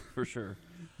 Yeah, for sure.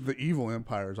 The Evil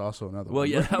Empire is also another one. Well,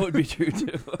 yeah, that would be true,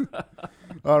 too.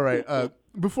 All right.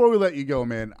 Before we let you go,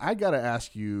 man, I got to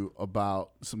ask you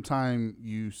about some time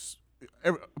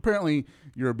apparently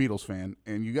you're a Beatles fan,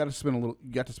 and you got to spend a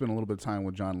little bit of time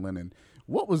with John Lennon.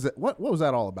 What was that? What was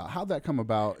that all about? How'd that come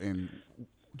about, and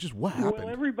just what happened? Well,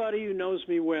 everybody who knows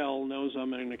me well knows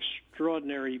I'm an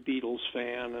extraordinary Beatles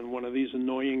fan and one of these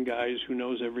annoying guys who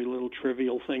knows every little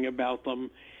trivial thing about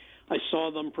them. I saw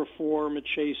them perform at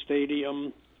Shea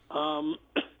Stadium.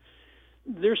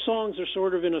 Their songs are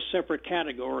sort of in a separate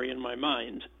category in my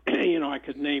mind. I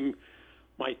could name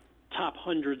my top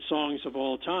 100 songs of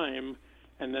all time,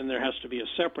 and then there has to be a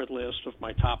separate list of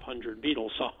my top 100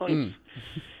 Beatles songs.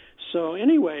 So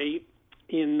anyway,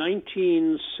 in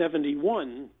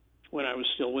 1971, when I was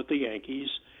still with the Yankees,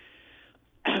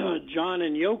 John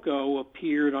and Yoko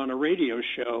appeared on a radio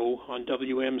show on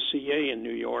WMCA in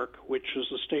New York, which was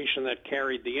the station that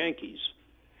carried the Yankees.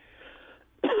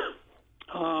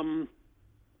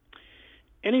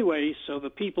 Anyway, so the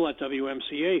people at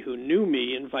WMCA who knew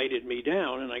me invited me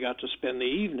down, and I got to spend the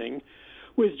evening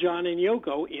with John and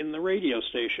Yoko in the radio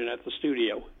station at the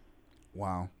studio.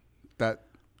 Wow.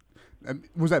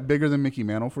 Was that bigger than Mickey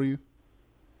Mantle for you?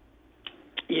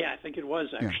 Yeah, I think it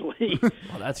was, actually.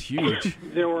 Well, that's huge.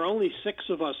 There were only 6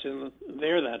 of us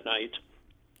there that night.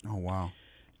 Oh, wow.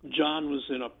 John was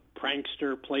in a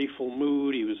prankster, playful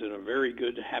mood. He was in a very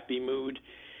good, happy mood.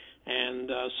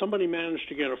 And somebody managed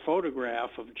to get a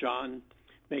photograph of John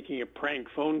making a prank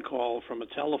phone call from a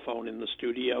telephone in the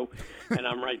studio, and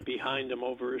I'm right behind him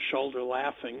over his shoulder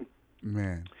laughing.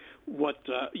 Man.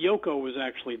 Yoko was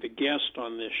actually the guest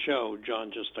on this show.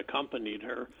 John just accompanied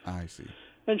her. I see.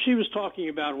 And she was talking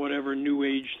about whatever new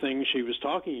age thing she was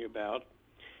talking about,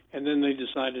 and then they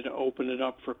decided to open it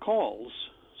up for calls.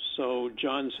 So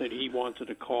John said he wanted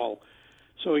to call.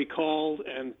 So he called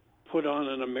and put on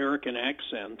an American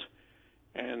accent,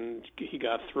 and he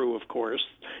got through, of course.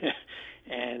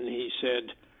 And he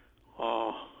said,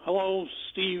 "Hello,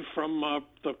 Steve from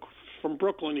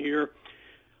Brooklyn here.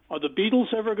 Are the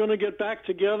Beatles ever going to get back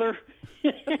together?"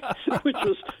 Which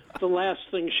was the last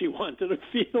thing she wanted to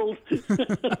field.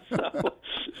 So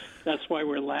that's why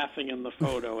we're laughing in the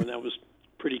photo, and that was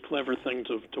a pretty clever thing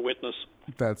to witness.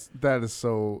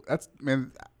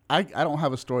 Man, I don't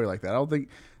have a story like that. I don't think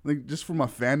just from a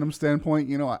fandom standpoint,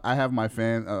 I have my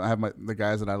the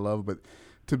guys that I love, but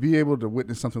to be able to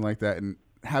witness something like that and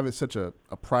have it such a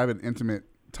private, intimate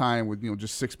time with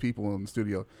just 6 people in the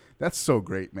studio, that's so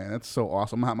great, man. That's so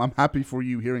awesome. I'm happy for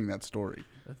you hearing that story.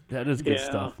 That is good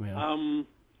stuff, man.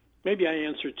 Maybe I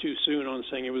answered too soon on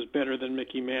saying it was better than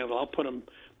Mickey Mantle. I'll put them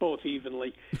both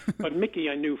evenly. But Mickey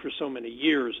I knew for so many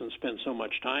years and spent so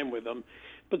much time with him.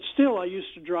 But still, I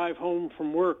used to drive home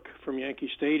from work from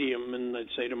Yankee Stadium, and I'd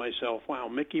say to myself, wow,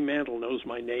 Mickey Mantle knows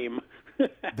my name.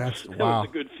 That was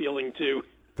a good feeling, too.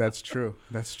 That's true.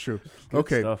 Good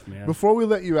okay, stuff, man. Before we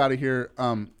let you out of here,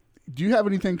 do you have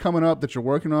anything coming up that you're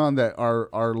working on that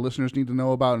our listeners need to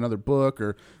know about? Another book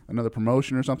or another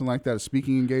promotion or something like that, a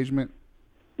speaking engagement?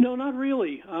 No, not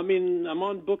really. I mean, I'm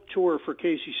on book tour for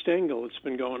Casey Stengel. It's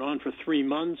been going on for 3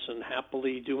 months and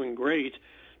happily doing great.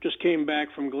 Just came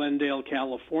back from Glendale,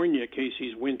 California,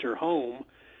 Casey's winter home,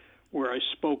 where I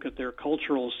spoke at their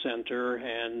cultural center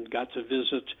and got to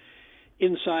visit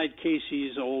inside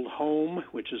Casey's old home,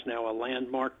 which is now a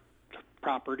landmark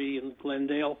property in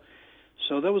Glendale.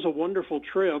 So that was a wonderful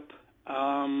trip.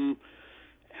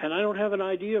 And I don't have an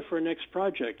idea for a next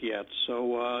project yet,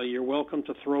 so you're welcome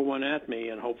to throw one at me,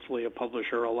 and hopefully a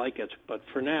publisher will like it. But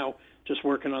for now, just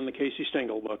working on the Casey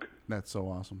Stengel book. That's so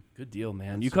awesome. Good deal,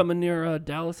 man. You coming near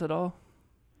Dallas at all?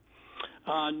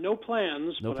 No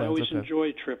plans, No but plans, I always okay.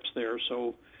 enjoy trips there,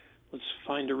 so let's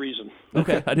find a reason.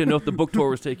 Okay. I didn't know if the book tour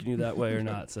was taking you that way or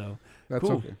not. So That's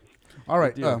cool. okay. All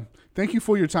right. Good deal. Thank you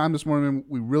for your time this morning.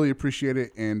 We really appreciate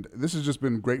it, and this has just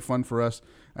been great fun for us.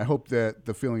 I hope that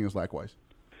the feeling is likewise.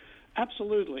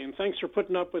 Absolutely, and thanks for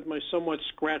putting up with my somewhat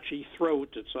scratchy throat.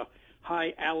 It's a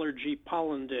high allergy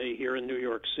pollen day here in New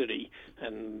York City,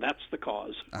 and that's the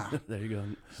cause. There you go.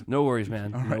 No worries,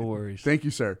 man. All right. No worries. Thank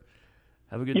you, sir.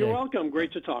 Have a good You're day. welcome.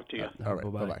 Great to talk to you. All right.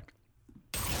 Bye-bye. Bye-bye.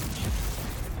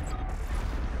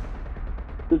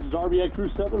 This is RBI Crew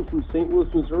 7 from St. Louis,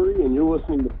 Missouri, and you're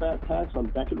listening to Fat Packs on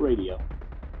Beckett Radio.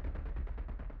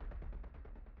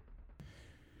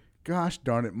 Gosh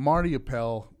darn it. Marty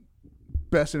Appel,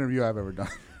 best interview I've ever done.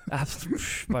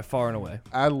 By far and away.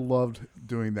 I loved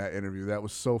doing that interview. That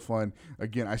was so fun.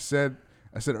 Again, I said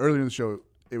earlier in the show,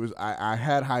 it was I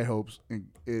had high hopes, and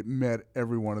it met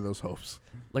every one of those hopes.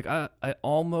 Like I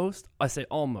almost want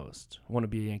to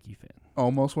be a Yankee fan.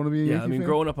 Almost want to be a Yankee I mean, fan?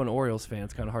 growing up an Orioles fan,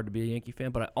 it's kind of hard to be a Yankee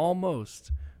fan, but I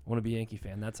almost want to be a Yankee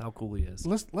fan. That's how cool he is.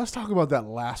 Let's talk about that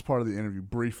last part of the interview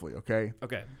briefly, okay?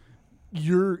 Okay.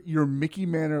 You're Mickey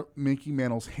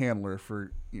Mantle's handler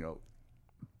for,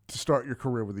 to start your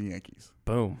career with the Yankees.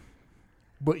 Boom.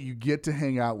 But you get to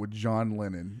hang out with John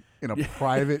Lennon in a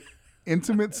private,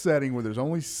 intimate setting where there's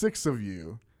only 6 of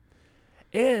you.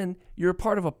 And you're a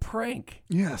part of a prank.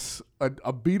 Yes, a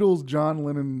Beatles John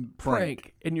Lennon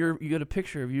prank. And you get a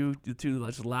picture of you the two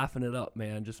just laughing it up,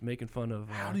 man, just making fun of.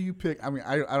 How do you pick? I mean,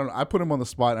 I don't know. I put him on the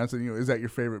spot and I said, is that your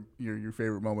favorite your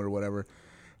favorite moment or whatever?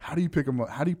 How do you pick them?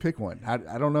 How do you pick one?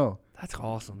 I don't know. That's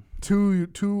awesome.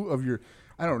 Two of your,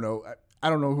 I don't know. I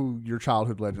don't know who your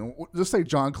childhood legend. Just say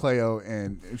John Cleo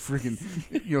and freaking,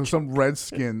 some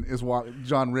Redskin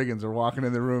John Riggins are walking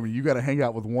in the room and you got to hang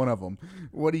out with one of them.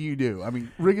 What do? I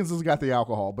mean, Riggins has got the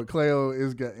alcohol, but Cleo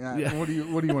is got. Yeah. What do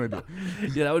you want to do?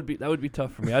 Yeah, that would be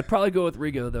tough for me. I'd probably go with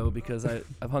Rigo though because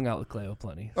I've hung out with Cleo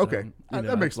plenty. So, Okay,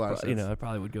 that makes a lot of sense. I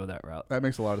probably would go that route. That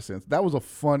makes a lot of sense. That was a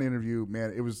fun interview,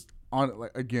 man. It was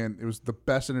it was the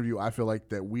best interview I feel like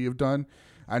that we have done.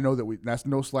 I know that that's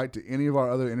no slight to any of our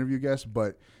other interview guests,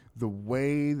 but the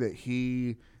way that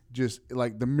he just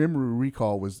the memory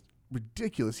recall was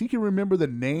ridiculous. He can remember the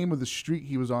name of the street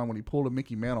he was on when he pulled a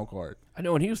Mickey Mantle card. I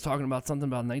know, and he was talking about something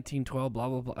about 1912, blah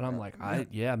blah blah, and I'm like,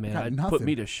 man, I'd nothing. put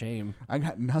me to shame. I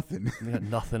got nothing. I got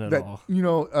nothing at all.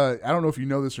 I don't know if you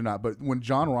know this or not, but when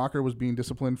John Rocker was being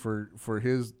disciplined for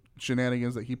his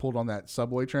shenanigans that he pulled on that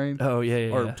subway train,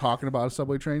 talking about a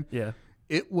subway train,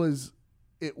 it was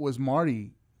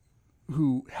Marty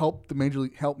who helped Major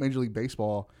League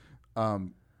Baseball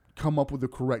come up with the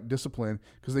correct discipline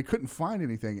because they couldn't find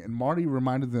anything, and Marty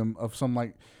reminded them of some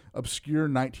obscure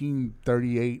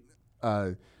 1938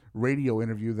 radio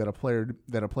interview that a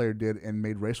player did and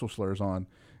made racial slurs on,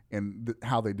 and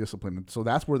how they disciplined him. So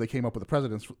that's where they came up with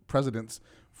the precedents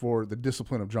for the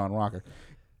discipline of John Rocker.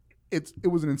 It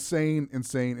was an insane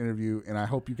interview, and I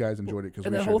hope you guys enjoyed it.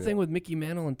 And that whole thing with Mickey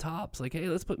Mantle and Topps, hey,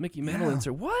 let's put Mickey Mantle in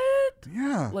there. What?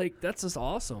 Yeah. That's just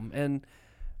awesome. And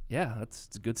yeah,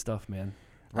 that's good stuff, man.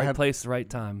 Right place, right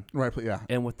time. Right place, yeah.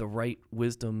 And with the right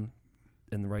wisdom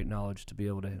and the right knowledge to be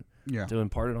able to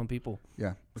impart it on people.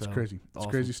 Yeah, it's crazy. It's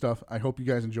awesome. Crazy stuff. I hope you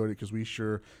guys enjoyed it because we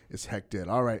sure as heck did.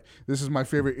 All right, this is my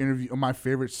favorite interview, my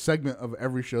favorite segment of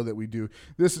every show that we do.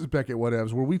 This is Beckett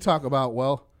Whatevs, where we talk about,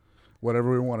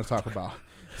 whatever we want to talk about.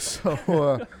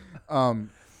 So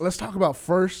let's talk about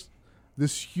first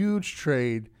this huge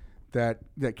trade that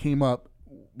came up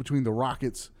between the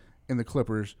Rockets and the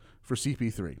Clippers for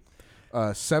CP3.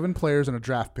 7 players and a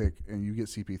draft pick, and you get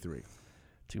CP3.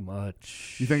 Too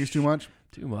much. You think it's too much?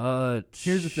 Too much.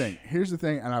 Here's the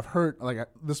thing, and I've heard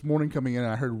this morning coming in,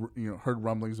 I heard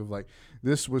rumblings of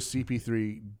this was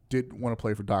CP3 didn't want to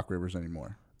play for Doc Rivers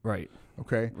anymore. Right.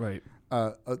 Okay. Right.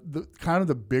 The kind of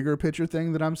the bigger picture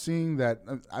thing that I'm seeing that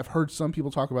I've heard some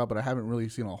people talk about, but I haven't really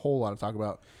seen a whole lot of talk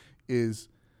about is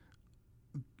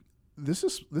this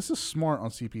is smart on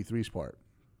CP3's part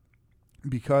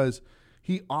because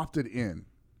he opted in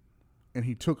and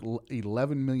he took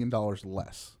 $11 million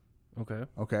less. Okay.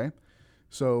 Okay.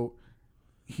 So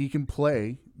he can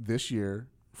play this year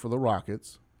for the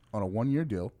Rockets on a 1-year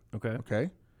deal. Okay. Okay.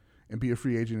 And be a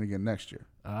free agent again next year.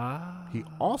 He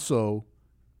also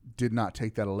did not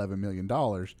take that $11 million.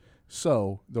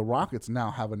 So the Rockets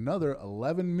now have another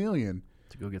 $11 million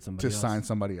to go get somebody else. sign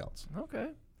somebody else. Okay.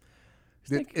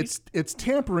 It's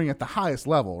tampering at the highest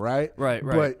level, right? Right.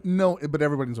 But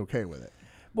everybody's okay with it.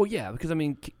 Well, yeah, because I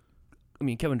mean,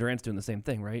 Kevin Durant's doing the same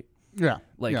thing, right? Yeah.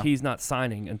 Like yeah. he's not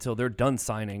signing until they're done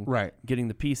signing, Right. getting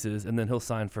the pieces, and then he'll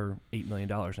sign for $8 million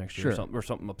next year, Sure. or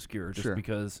something obscure, just Sure.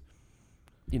 because,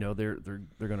 they're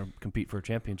going to compete for a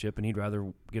championship, and he'd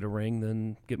rather get a ring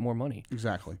than get more money.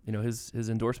 Exactly. His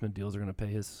endorsement deals are going to pay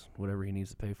his whatever he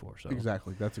needs to pay for. So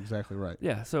Exactly. That's exactly right.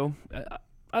 yeah, so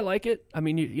I like it. I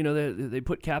mean, they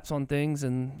put caps on things,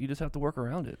 and you just have to work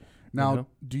around it. Now,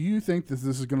 do you think that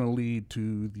this is going to lead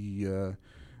to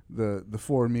the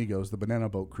Four Amigos, the Banana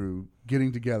Boat crew,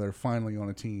 getting together finally on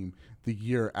a team the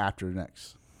year after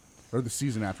next, or the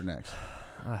season after next?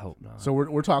 I hope not. So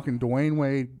we're talking Dwayne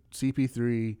Wade,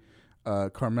 CP3,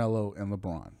 Carmelo, and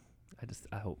LeBron.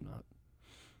 I hope not.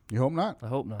 You hope not? I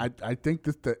hope not. I think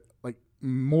that like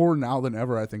more now than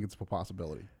ever, I think it's a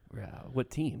possibility. Yeah. What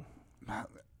team?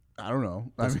 I don't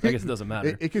know. I guess it doesn't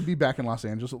matter. It could be back in Los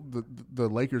Angeles. The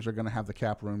Lakers are going to have the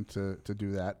cap room to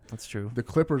do that. That's true. The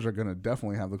Clippers are going to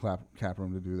definitely have the cap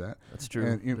room to do that. That's true.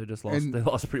 And, They just lost. They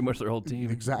lost pretty much their whole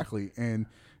team. Exactly. And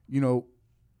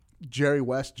Jerry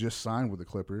West just signed with the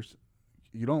Clippers.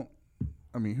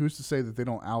 Who's to say that they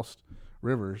don't oust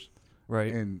Rivers?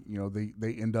 Right. And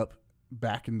they end up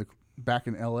back in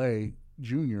LA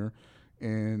Junior,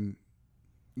 and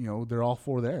they're all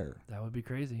four there. That would be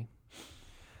crazy.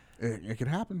 It could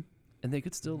happen. And they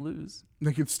could still lose.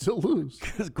 They could still lose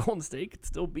because Golden State could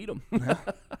still beat them.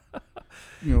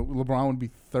 LeBron would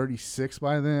be 36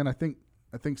 by then. I think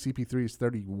CP3 is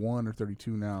 31 or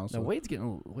 32 now. So now Wade's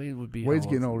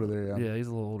getting older there. Yeah. Yeah, he's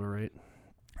a little older, right?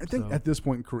 I think at this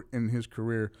point in his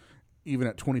career, even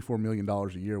at $24 million a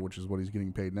year, which is what he's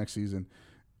getting paid next season,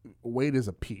 Wade is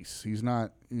a piece. He's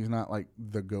not like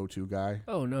the go-to guy.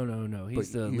 Oh no.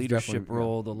 He's the leadership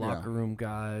role, the locker room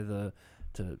guy,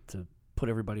 to put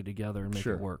everybody together and make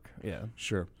it work. Yeah.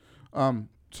 Sure.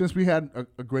 Since we had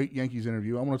a great Yankees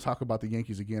interview, I want to talk about the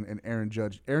Yankees again and Aaron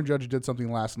Judge. Aaron Judge did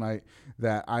something last night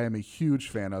that I am a huge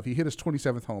fan of. He hit his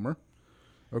 27th homer.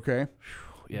 Okay.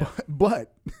 Yeah.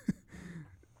 But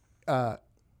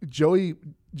Joey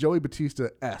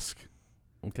Batista-esque.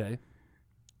 Okay.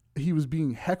 He was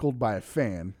being heckled by a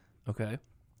fan. Okay.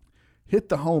 Hit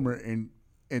the homer, and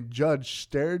Judge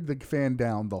stared the fan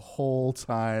down the whole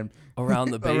time.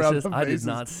 Around the bases? I did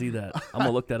not see that. I'm going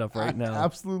to look that up right now. I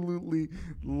absolutely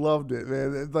loved it,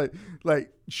 man. It's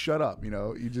like shut up,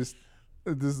 you just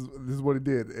this is what it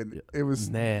did. And it was,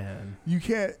 man. You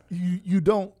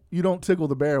don't tickle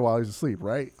the bear while he's asleep,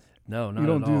 right? No, not you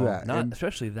don't at do all. that. Not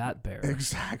especially that bear.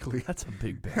 Exactly. That's a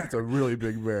big bear. That's a really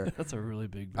big bear. That's a really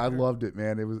big bear. I loved it,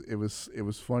 man. It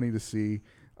was funny to see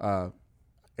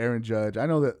Aaron Judge. I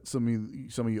know that some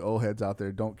of you old heads out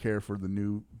there don't care for the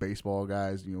new baseball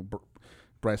guys.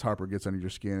 Bryce Harper gets under your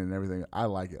skin and everything. I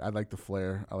like it. I like the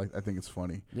flair. I think it's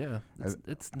funny. Yeah,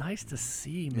 it's nice to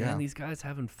see, man. Yeah. These guys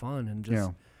having fun and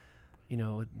just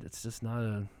it's just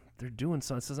not they're doing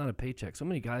something. It's just not a paycheck. So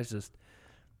many guys just.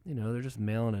 They're just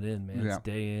mailing it in, man. Yeah. It's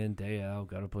day in, day out.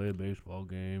 Got to play a baseball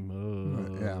game.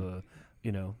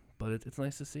 But it's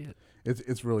nice to see it.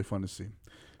 It's really fun to see.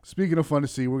 Speaking of fun to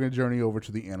see, we're going to journey over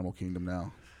to the animal kingdom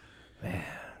now. Man,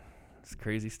 it's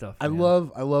crazy stuff. I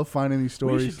love finding these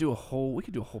stories. We could do a whole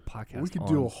podcast. We could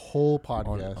do a whole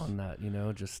podcast on that.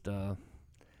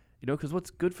 Because what's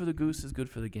good for the goose is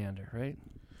good for the gander, right?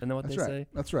 Isn't that what they say?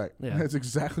 That's right. Yeah. That's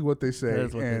exactly what they say. That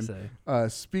is what they say.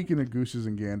 Speaking of gooses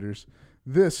and ganders,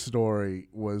 this story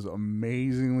was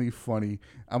amazingly funny.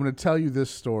 I'm going to tell you this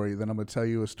story, then I'm going to tell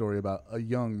you a story about a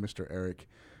young Mr. Eric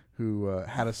who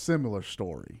had a similar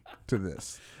story to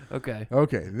this. Okay.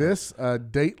 This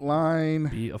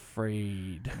Dateline. Be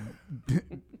afraid.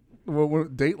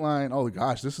 Dateline. Oh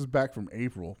gosh, this is back from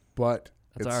April, but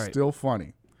That's it's all right. still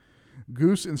funny.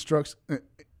 Goose instructs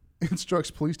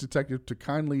police detective to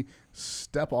kindly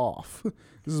step off.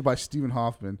 This is by Stephen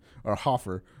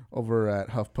Hoffer over at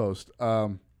HuffPost.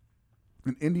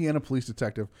 An Indiana police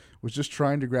detective was just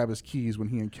trying to grab his keys when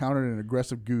he encountered an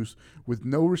aggressive goose with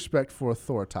no respect for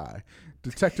authority.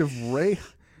 Detective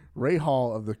Ray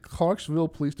Hall of the Clarksville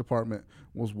Police Department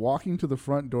was walking to the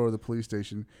front door of the police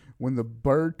station when the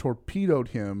bird torpedoed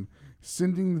him,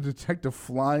 sending the detective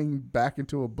flying back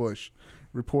into a bush,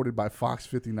 reported by Fox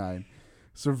 59.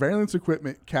 Surveillance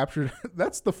equipment captured.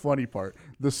 That's the funny part.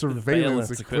 The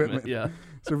surveillance equipment. Yeah.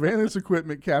 Surveillance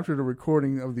equipment captured a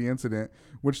recording of the incident,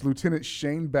 which Lieutenant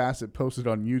Shane Bassett posted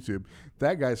on YouTube.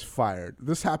 That guy's fired.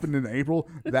 This happened in April.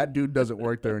 That dude doesn't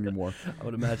work there anymore. I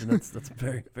would imagine that's a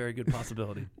very, very good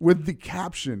possibility. With the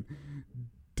caption,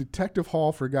 Detective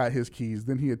Hall forgot his keys.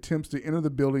 Then he attempts to enter the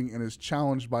building and is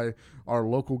challenged by our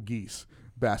local geese.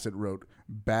 Bassett wrote,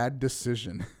 "Bad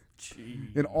decision."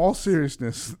 In all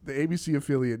seriousness, the ABC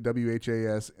affiliate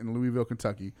WHAS in Louisville,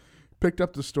 Kentucky, picked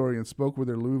up the story and spoke with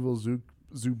their Louisville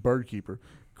zoo bird keeper,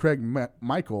 Craig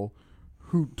Michael,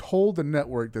 who told the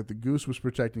network that the goose was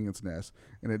protecting its nest,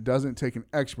 and it doesn't take an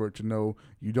expert to know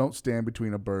you don't stand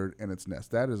between a bird and its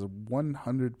nest. That is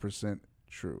 100%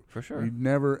 true. For sure. You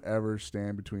never, ever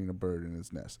stand between a bird and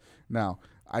its nest. Now,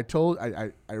 I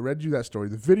read you that story.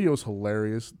 The video's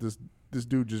hilarious. This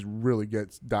dude just really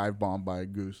gets dive bombed by a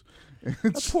goose.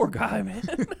 That poor guy, man.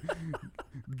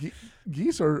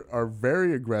 Geese are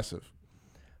very aggressive.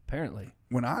 Apparently.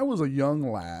 When I was a young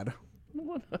lad.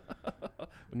 When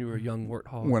you were a young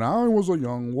warthog. When I was a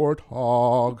young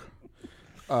warthog.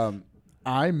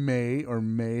 I may or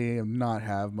may not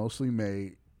have, mostly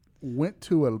may, went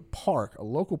to a park, a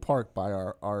local park by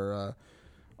our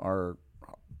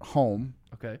home.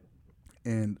 Okay.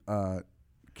 And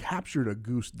captured a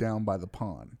goose down by the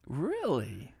pond.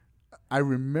 Really? I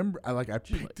remember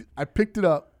I picked it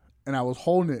up and I was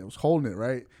holding it. It was holding it,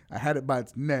 right? I had it by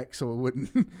its neck so it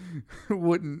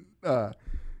wouldn't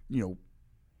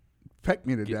peck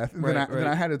me to death. And then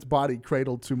I had its body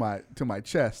cradled to my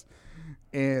chest.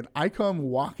 And I come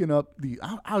walking up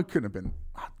I couldn't have been,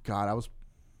 God, I was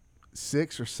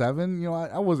 6 or 7,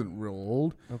 I wasn't real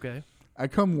old. Okay. I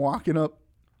come walking up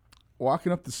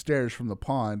the stairs from the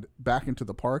pond back into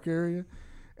the park area,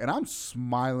 and I'm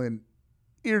smiling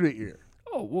ear to ear.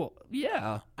 Oh, well,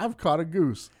 yeah. I've caught a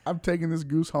goose. I'm taking this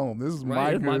goose home. This is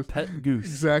my goose. My pet goose.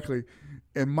 Exactly.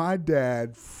 And my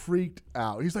dad freaked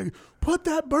out. He's like, put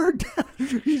that bird down.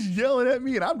 He's yelling at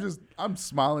me, and I'm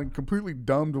smiling, completely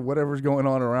dumb to whatever's going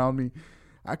on around me.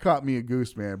 I caught me a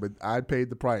goose, man, but I paid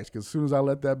the price because as soon as I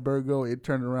let that bird go, it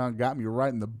turned around, got me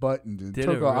right in the butt, and just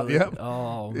took off. Really? Yep.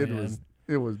 Oh, man.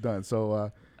 It was done.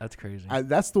 So that's crazy.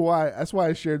 That's why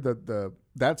I shared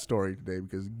that story today,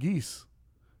 because geese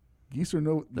are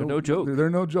they're no joke. They're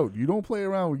no joke. You don't play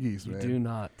around with geese, man. You do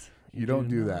not. You don't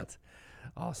do that.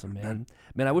 Awesome, man.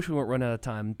 Man, I wish we weren't running out of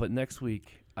time, but next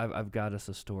week I've got us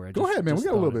a story. Go ahead, man. We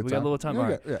got a little bit of time. We got a little time. Yeah, all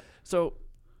right. yeah. So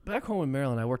back home in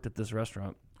Maryland, I worked at this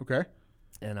restaurant. Okay.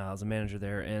 And I was a manager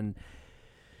there, and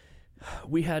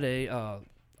we had a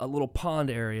little pond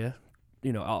area,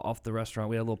 off the restaurant.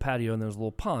 We had a little patio, and there was a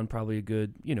little pond, probably a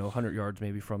good, 100 yards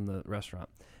maybe from the restaurant.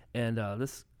 And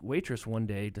this waitress one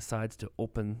day decides to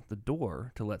open the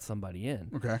door to let somebody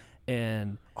in. Okay.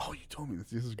 And you told me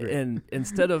this. This is great. And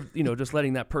instead of just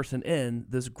letting that person in,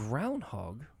 this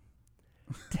groundhog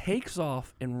takes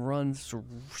off and runs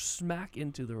smack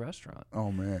into the restaurant.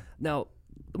 Oh man. Now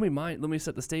let me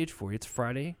set the stage for you. It's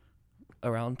Friday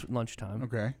around lunchtime.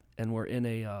 Okay. And we're in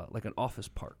a like an office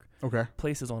park. Okay.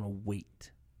 Place is on a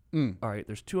wait. Mm. All right,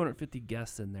 there's 250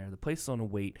 guests in there. The place is on a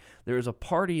wait. There is a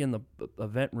party in the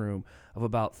event room of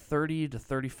about 30 to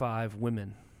 35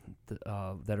 women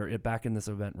that are back in this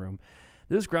event room.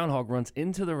 This groundhog runs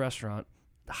into the restaurant,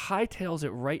 hightails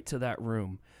it right to that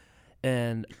room,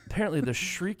 and apparently the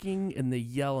shrieking and the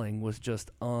yelling was just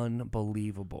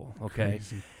unbelievable. Okay,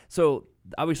 Crazy. So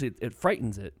obviously it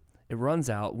frightens it. It runs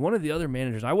out. One of the other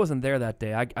managers, I wasn't there that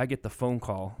day. I get the phone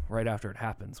call right after it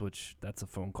happens, which that's a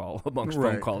phone call amongst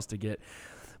phone calls to get.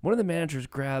 One of the managers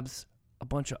grabs a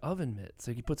bunch of oven mitts.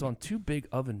 So he puts on 2 big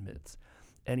oven mitts,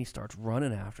 and he starts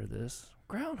running after this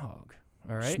groundhog.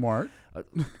 All right? Smart.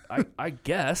 I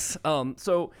guess.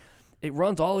 So it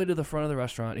runs all the way to the front of the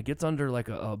restaurant. It gets under like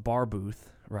a bar booth,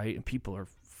 right? And people are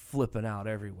flipping out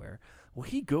everywhere. Well,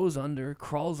 he crawls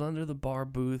under the bar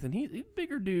booth, and he's a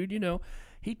bigger dude,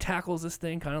 He tackles this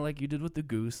thing kind of like you did with the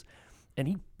goose, and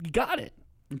he got it.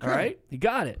 Okay. All right? He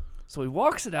got it. So he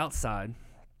walks it outside.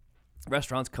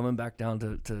 Restaurant's coming back down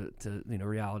to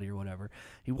reality or whatever.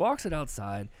 He walks it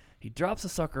outside. He drops the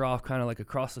sucker off kind of like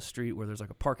across the street where there's like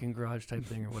a parking garage type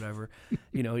thing or whatever.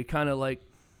 He kind of like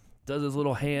does his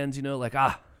little hands, like,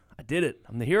 I did it.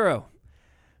 I'm the hero.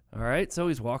 All right, so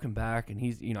he's walking back, and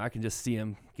he's, I can just see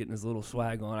him getting his little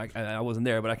swag on. I wasn't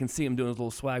there, but I can see him doing his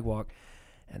little swag walk.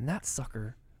 And that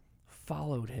sucker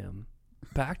followed him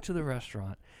back to the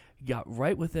restaurant. He got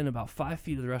right within about 5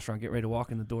 feet of the restaurant, getting ready to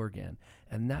walk in the door again.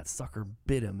 And that sucker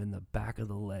bit him in the back of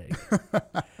the leg.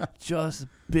 Just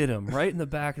bit him right in the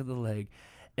back of the leg.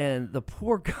 And the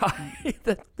poor guy,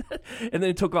 and then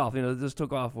he took off, just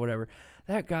took off, whatever.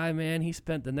 That guy, man, he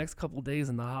spent the next couple of days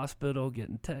in the hospital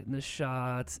getting tetanus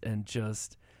shots and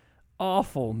just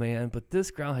awful, man. But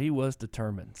this ground, he was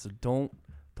determined. So don't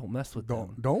mess with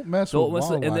them. Don't mess with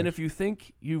wildlife. And then if you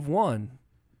think you've won,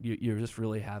 you just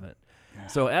really haven't. Yeah.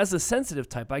 So as a sensitive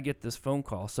type, I get this phone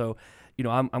call. So,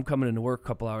 I'm coming into work a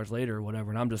couple hours later or whatever,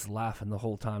 and I'm just laughing the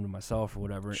whole time to myself or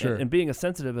whatever. Sure. And being as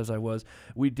sensitive as I was,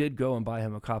 we did go and buy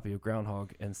him a copy of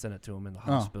Groundhog and send it to him in the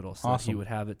hospital so that he would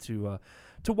have it to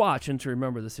watch and to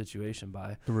remember the situation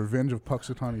by. The Revenge of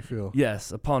Punxsutawney Phil.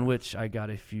 Yes, upon which I got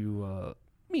a few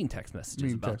mean text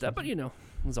messages about that, but it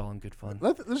was all in good fun.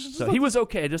 He was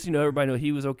okay. Just everybody know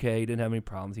he was okay. He didn't have any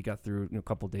problems. He got through a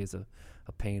couple of days of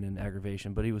pain and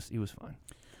aggravation, but he was fine.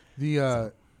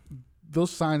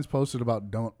 Those signs posted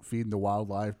about don't feed the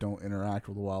wildlife, don't interact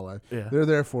with the wildlife. Yeah. They're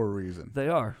there for a reason. They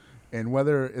are. And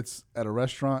whether it's at a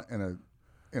restaurant in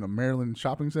a Maryland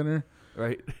shopping center,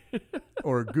 right,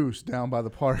 or a goose down by the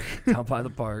park,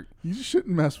 you just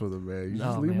shouldn't mess with them, man. You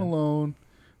just leave them alone.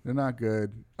 They're not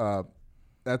good.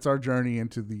 That's our journey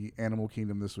into the animal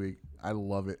kingdom this week. I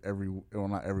love it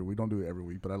not every week. We don't do it every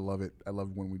week, but I love it. I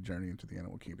love when we journey into the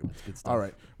animal kingdom. That's good stuff. All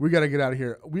right. We got to get out of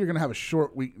here. We are going to have a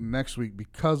short week next week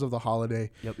because of the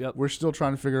holiday. Yep. We're still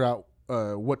trying to figure out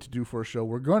what to do for a show.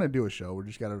 We're going to do a show. We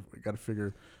just got to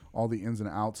figure all the ins and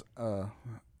outs out.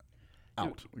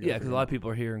 Yeah, because a lot of people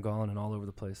are here and gone and all over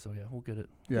the place. So, we'll get it.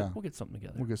 Yeah. We'll get something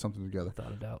together.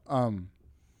 Without a doubt.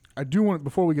 I do want,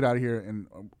 before we get out of here, and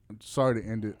I'm sorry to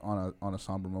end it on a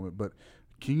somber moment, but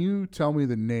can you tell me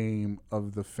the name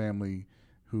of the family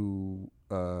who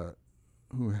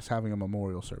is having a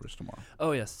memorial service tomorrow?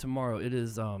 Oh yes, tomorrow it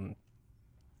is.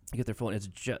 Get their phone. It's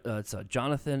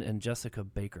Jonathan and Jessica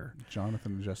Baker.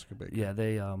 Jonathan and Jessica Baker. Yeah,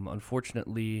 they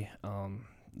unfortunately, and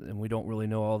we don't really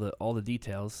know all the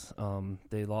details.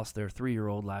 They lost their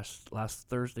 3-year-old last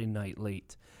Thursday night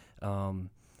late.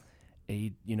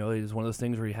 It was one of those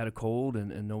things where he had a cold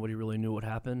and nobody really knew what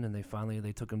happened, and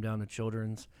they took him down to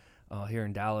Children's here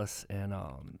in Dallas, and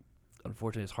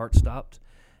unfortunately his heart stopped,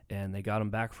 and they got him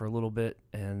back for a little bit,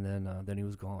 and then he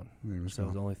was gone. He was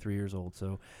only 3 years old.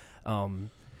 So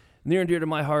near and dear to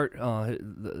my heart,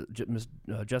 Miss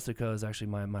Jessica is actually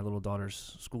my little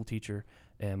daughter's school teacher,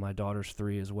 and my daughter's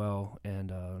 3 as well, and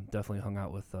definitely hung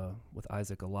out with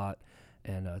Isaac a lot.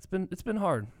 And it's been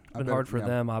hard. It's been hard for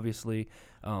them, obviously.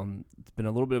 It's been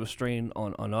a little bit of a strain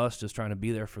on us, just trying to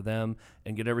be there for them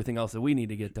and get everything else that we need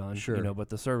to get done. Sure. But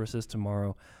the service is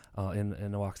tomorrow in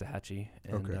Waxahachie,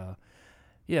 and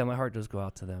okay. My heart does go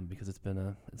out to them because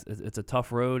it's a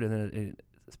tough road, and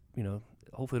then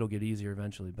hopefully it'll get easier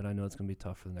eventually. But I know it's going to be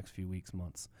tough for the next few weeks,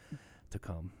 months to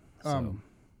come. So.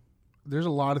 There's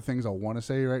a lot of things I want to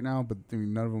say right now, but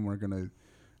none of them are going to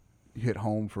hit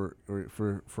home for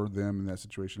them in that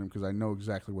situation, because I know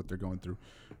exactly what they're going through.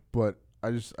 But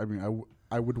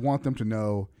I would want them to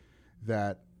know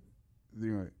that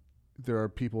there are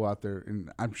people out there, and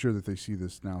I'm sure that they see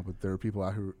this now, but there are people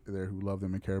out there who love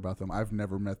them and care about them. I've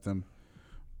never met them,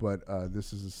 but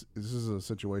this is a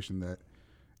situation that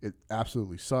it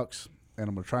absolutely sucks, and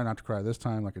I'm gonna try not to cry this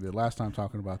time like I did last time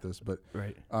talking about this. But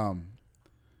right.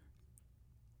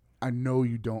 I know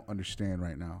you don't understand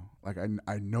right now. Like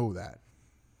I know that,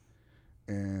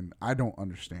 and I don't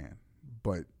understand.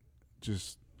 But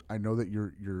just I know that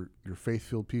you're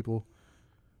faith-filled people.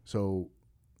 So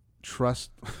trust.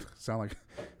 sound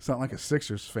like a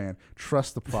Sixers fan.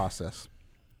 Trust the process.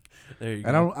 There you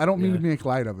and go. I don't mean to make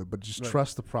light of it, but just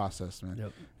trust the process, man.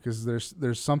 Yep. Because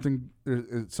there's something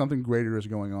greater is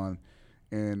going on,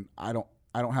 and I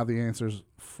don't have the answers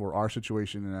for our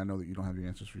situation, and I know that you don't have the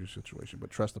answers for your situation, but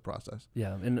trust the process.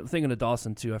 Yeah, and thinking of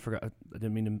Dawson too, I forgot. I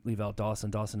didn't mean to leave out Dawson.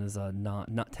 Dawson is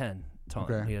not 10.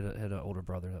 Okay. He had an older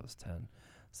brother that was 10.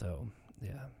 So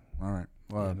yeah. All right.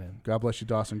 Well, yeah, man. God bless you,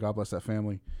 Dawson. God bless that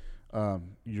family.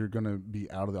 You're gonna be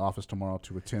out of the office tomorrow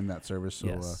to attend that service. So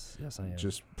yes, I am.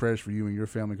 Just prayers for you and your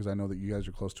family, because I know that you guys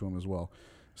are close to him as well.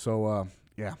 So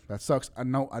yeah, that sucks. I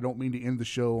know I don't mean to end the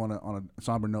show on a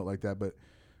somber note like that, but.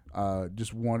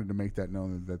 Just wanted to make that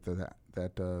known that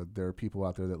there are people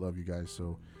out there that love you guys.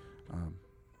 So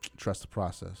trust the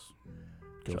process.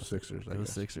 Go Sixers. Go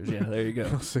Sixers. Yeah, there you go.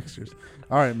 Go Sixers.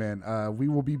 All right, man. We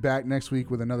will be back next week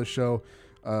with another show.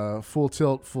 Full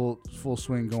tilt, full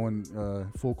swing, going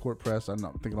full court press. I'm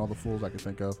not thinking all the fools I can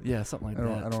think of. Yeah, something like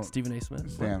that. I don't. Stephen A.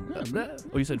 Smith. Damn.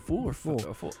 Oh, you said fool or fool?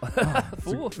 Fool.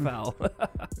 Fool or foul?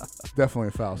 It's definitely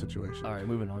a foul situation. All right,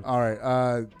 moving on. All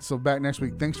right. So back next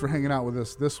week. Thanks for hanging out with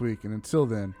us this week, and until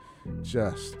then,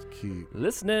 just keep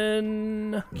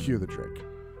listening. Cue the trick.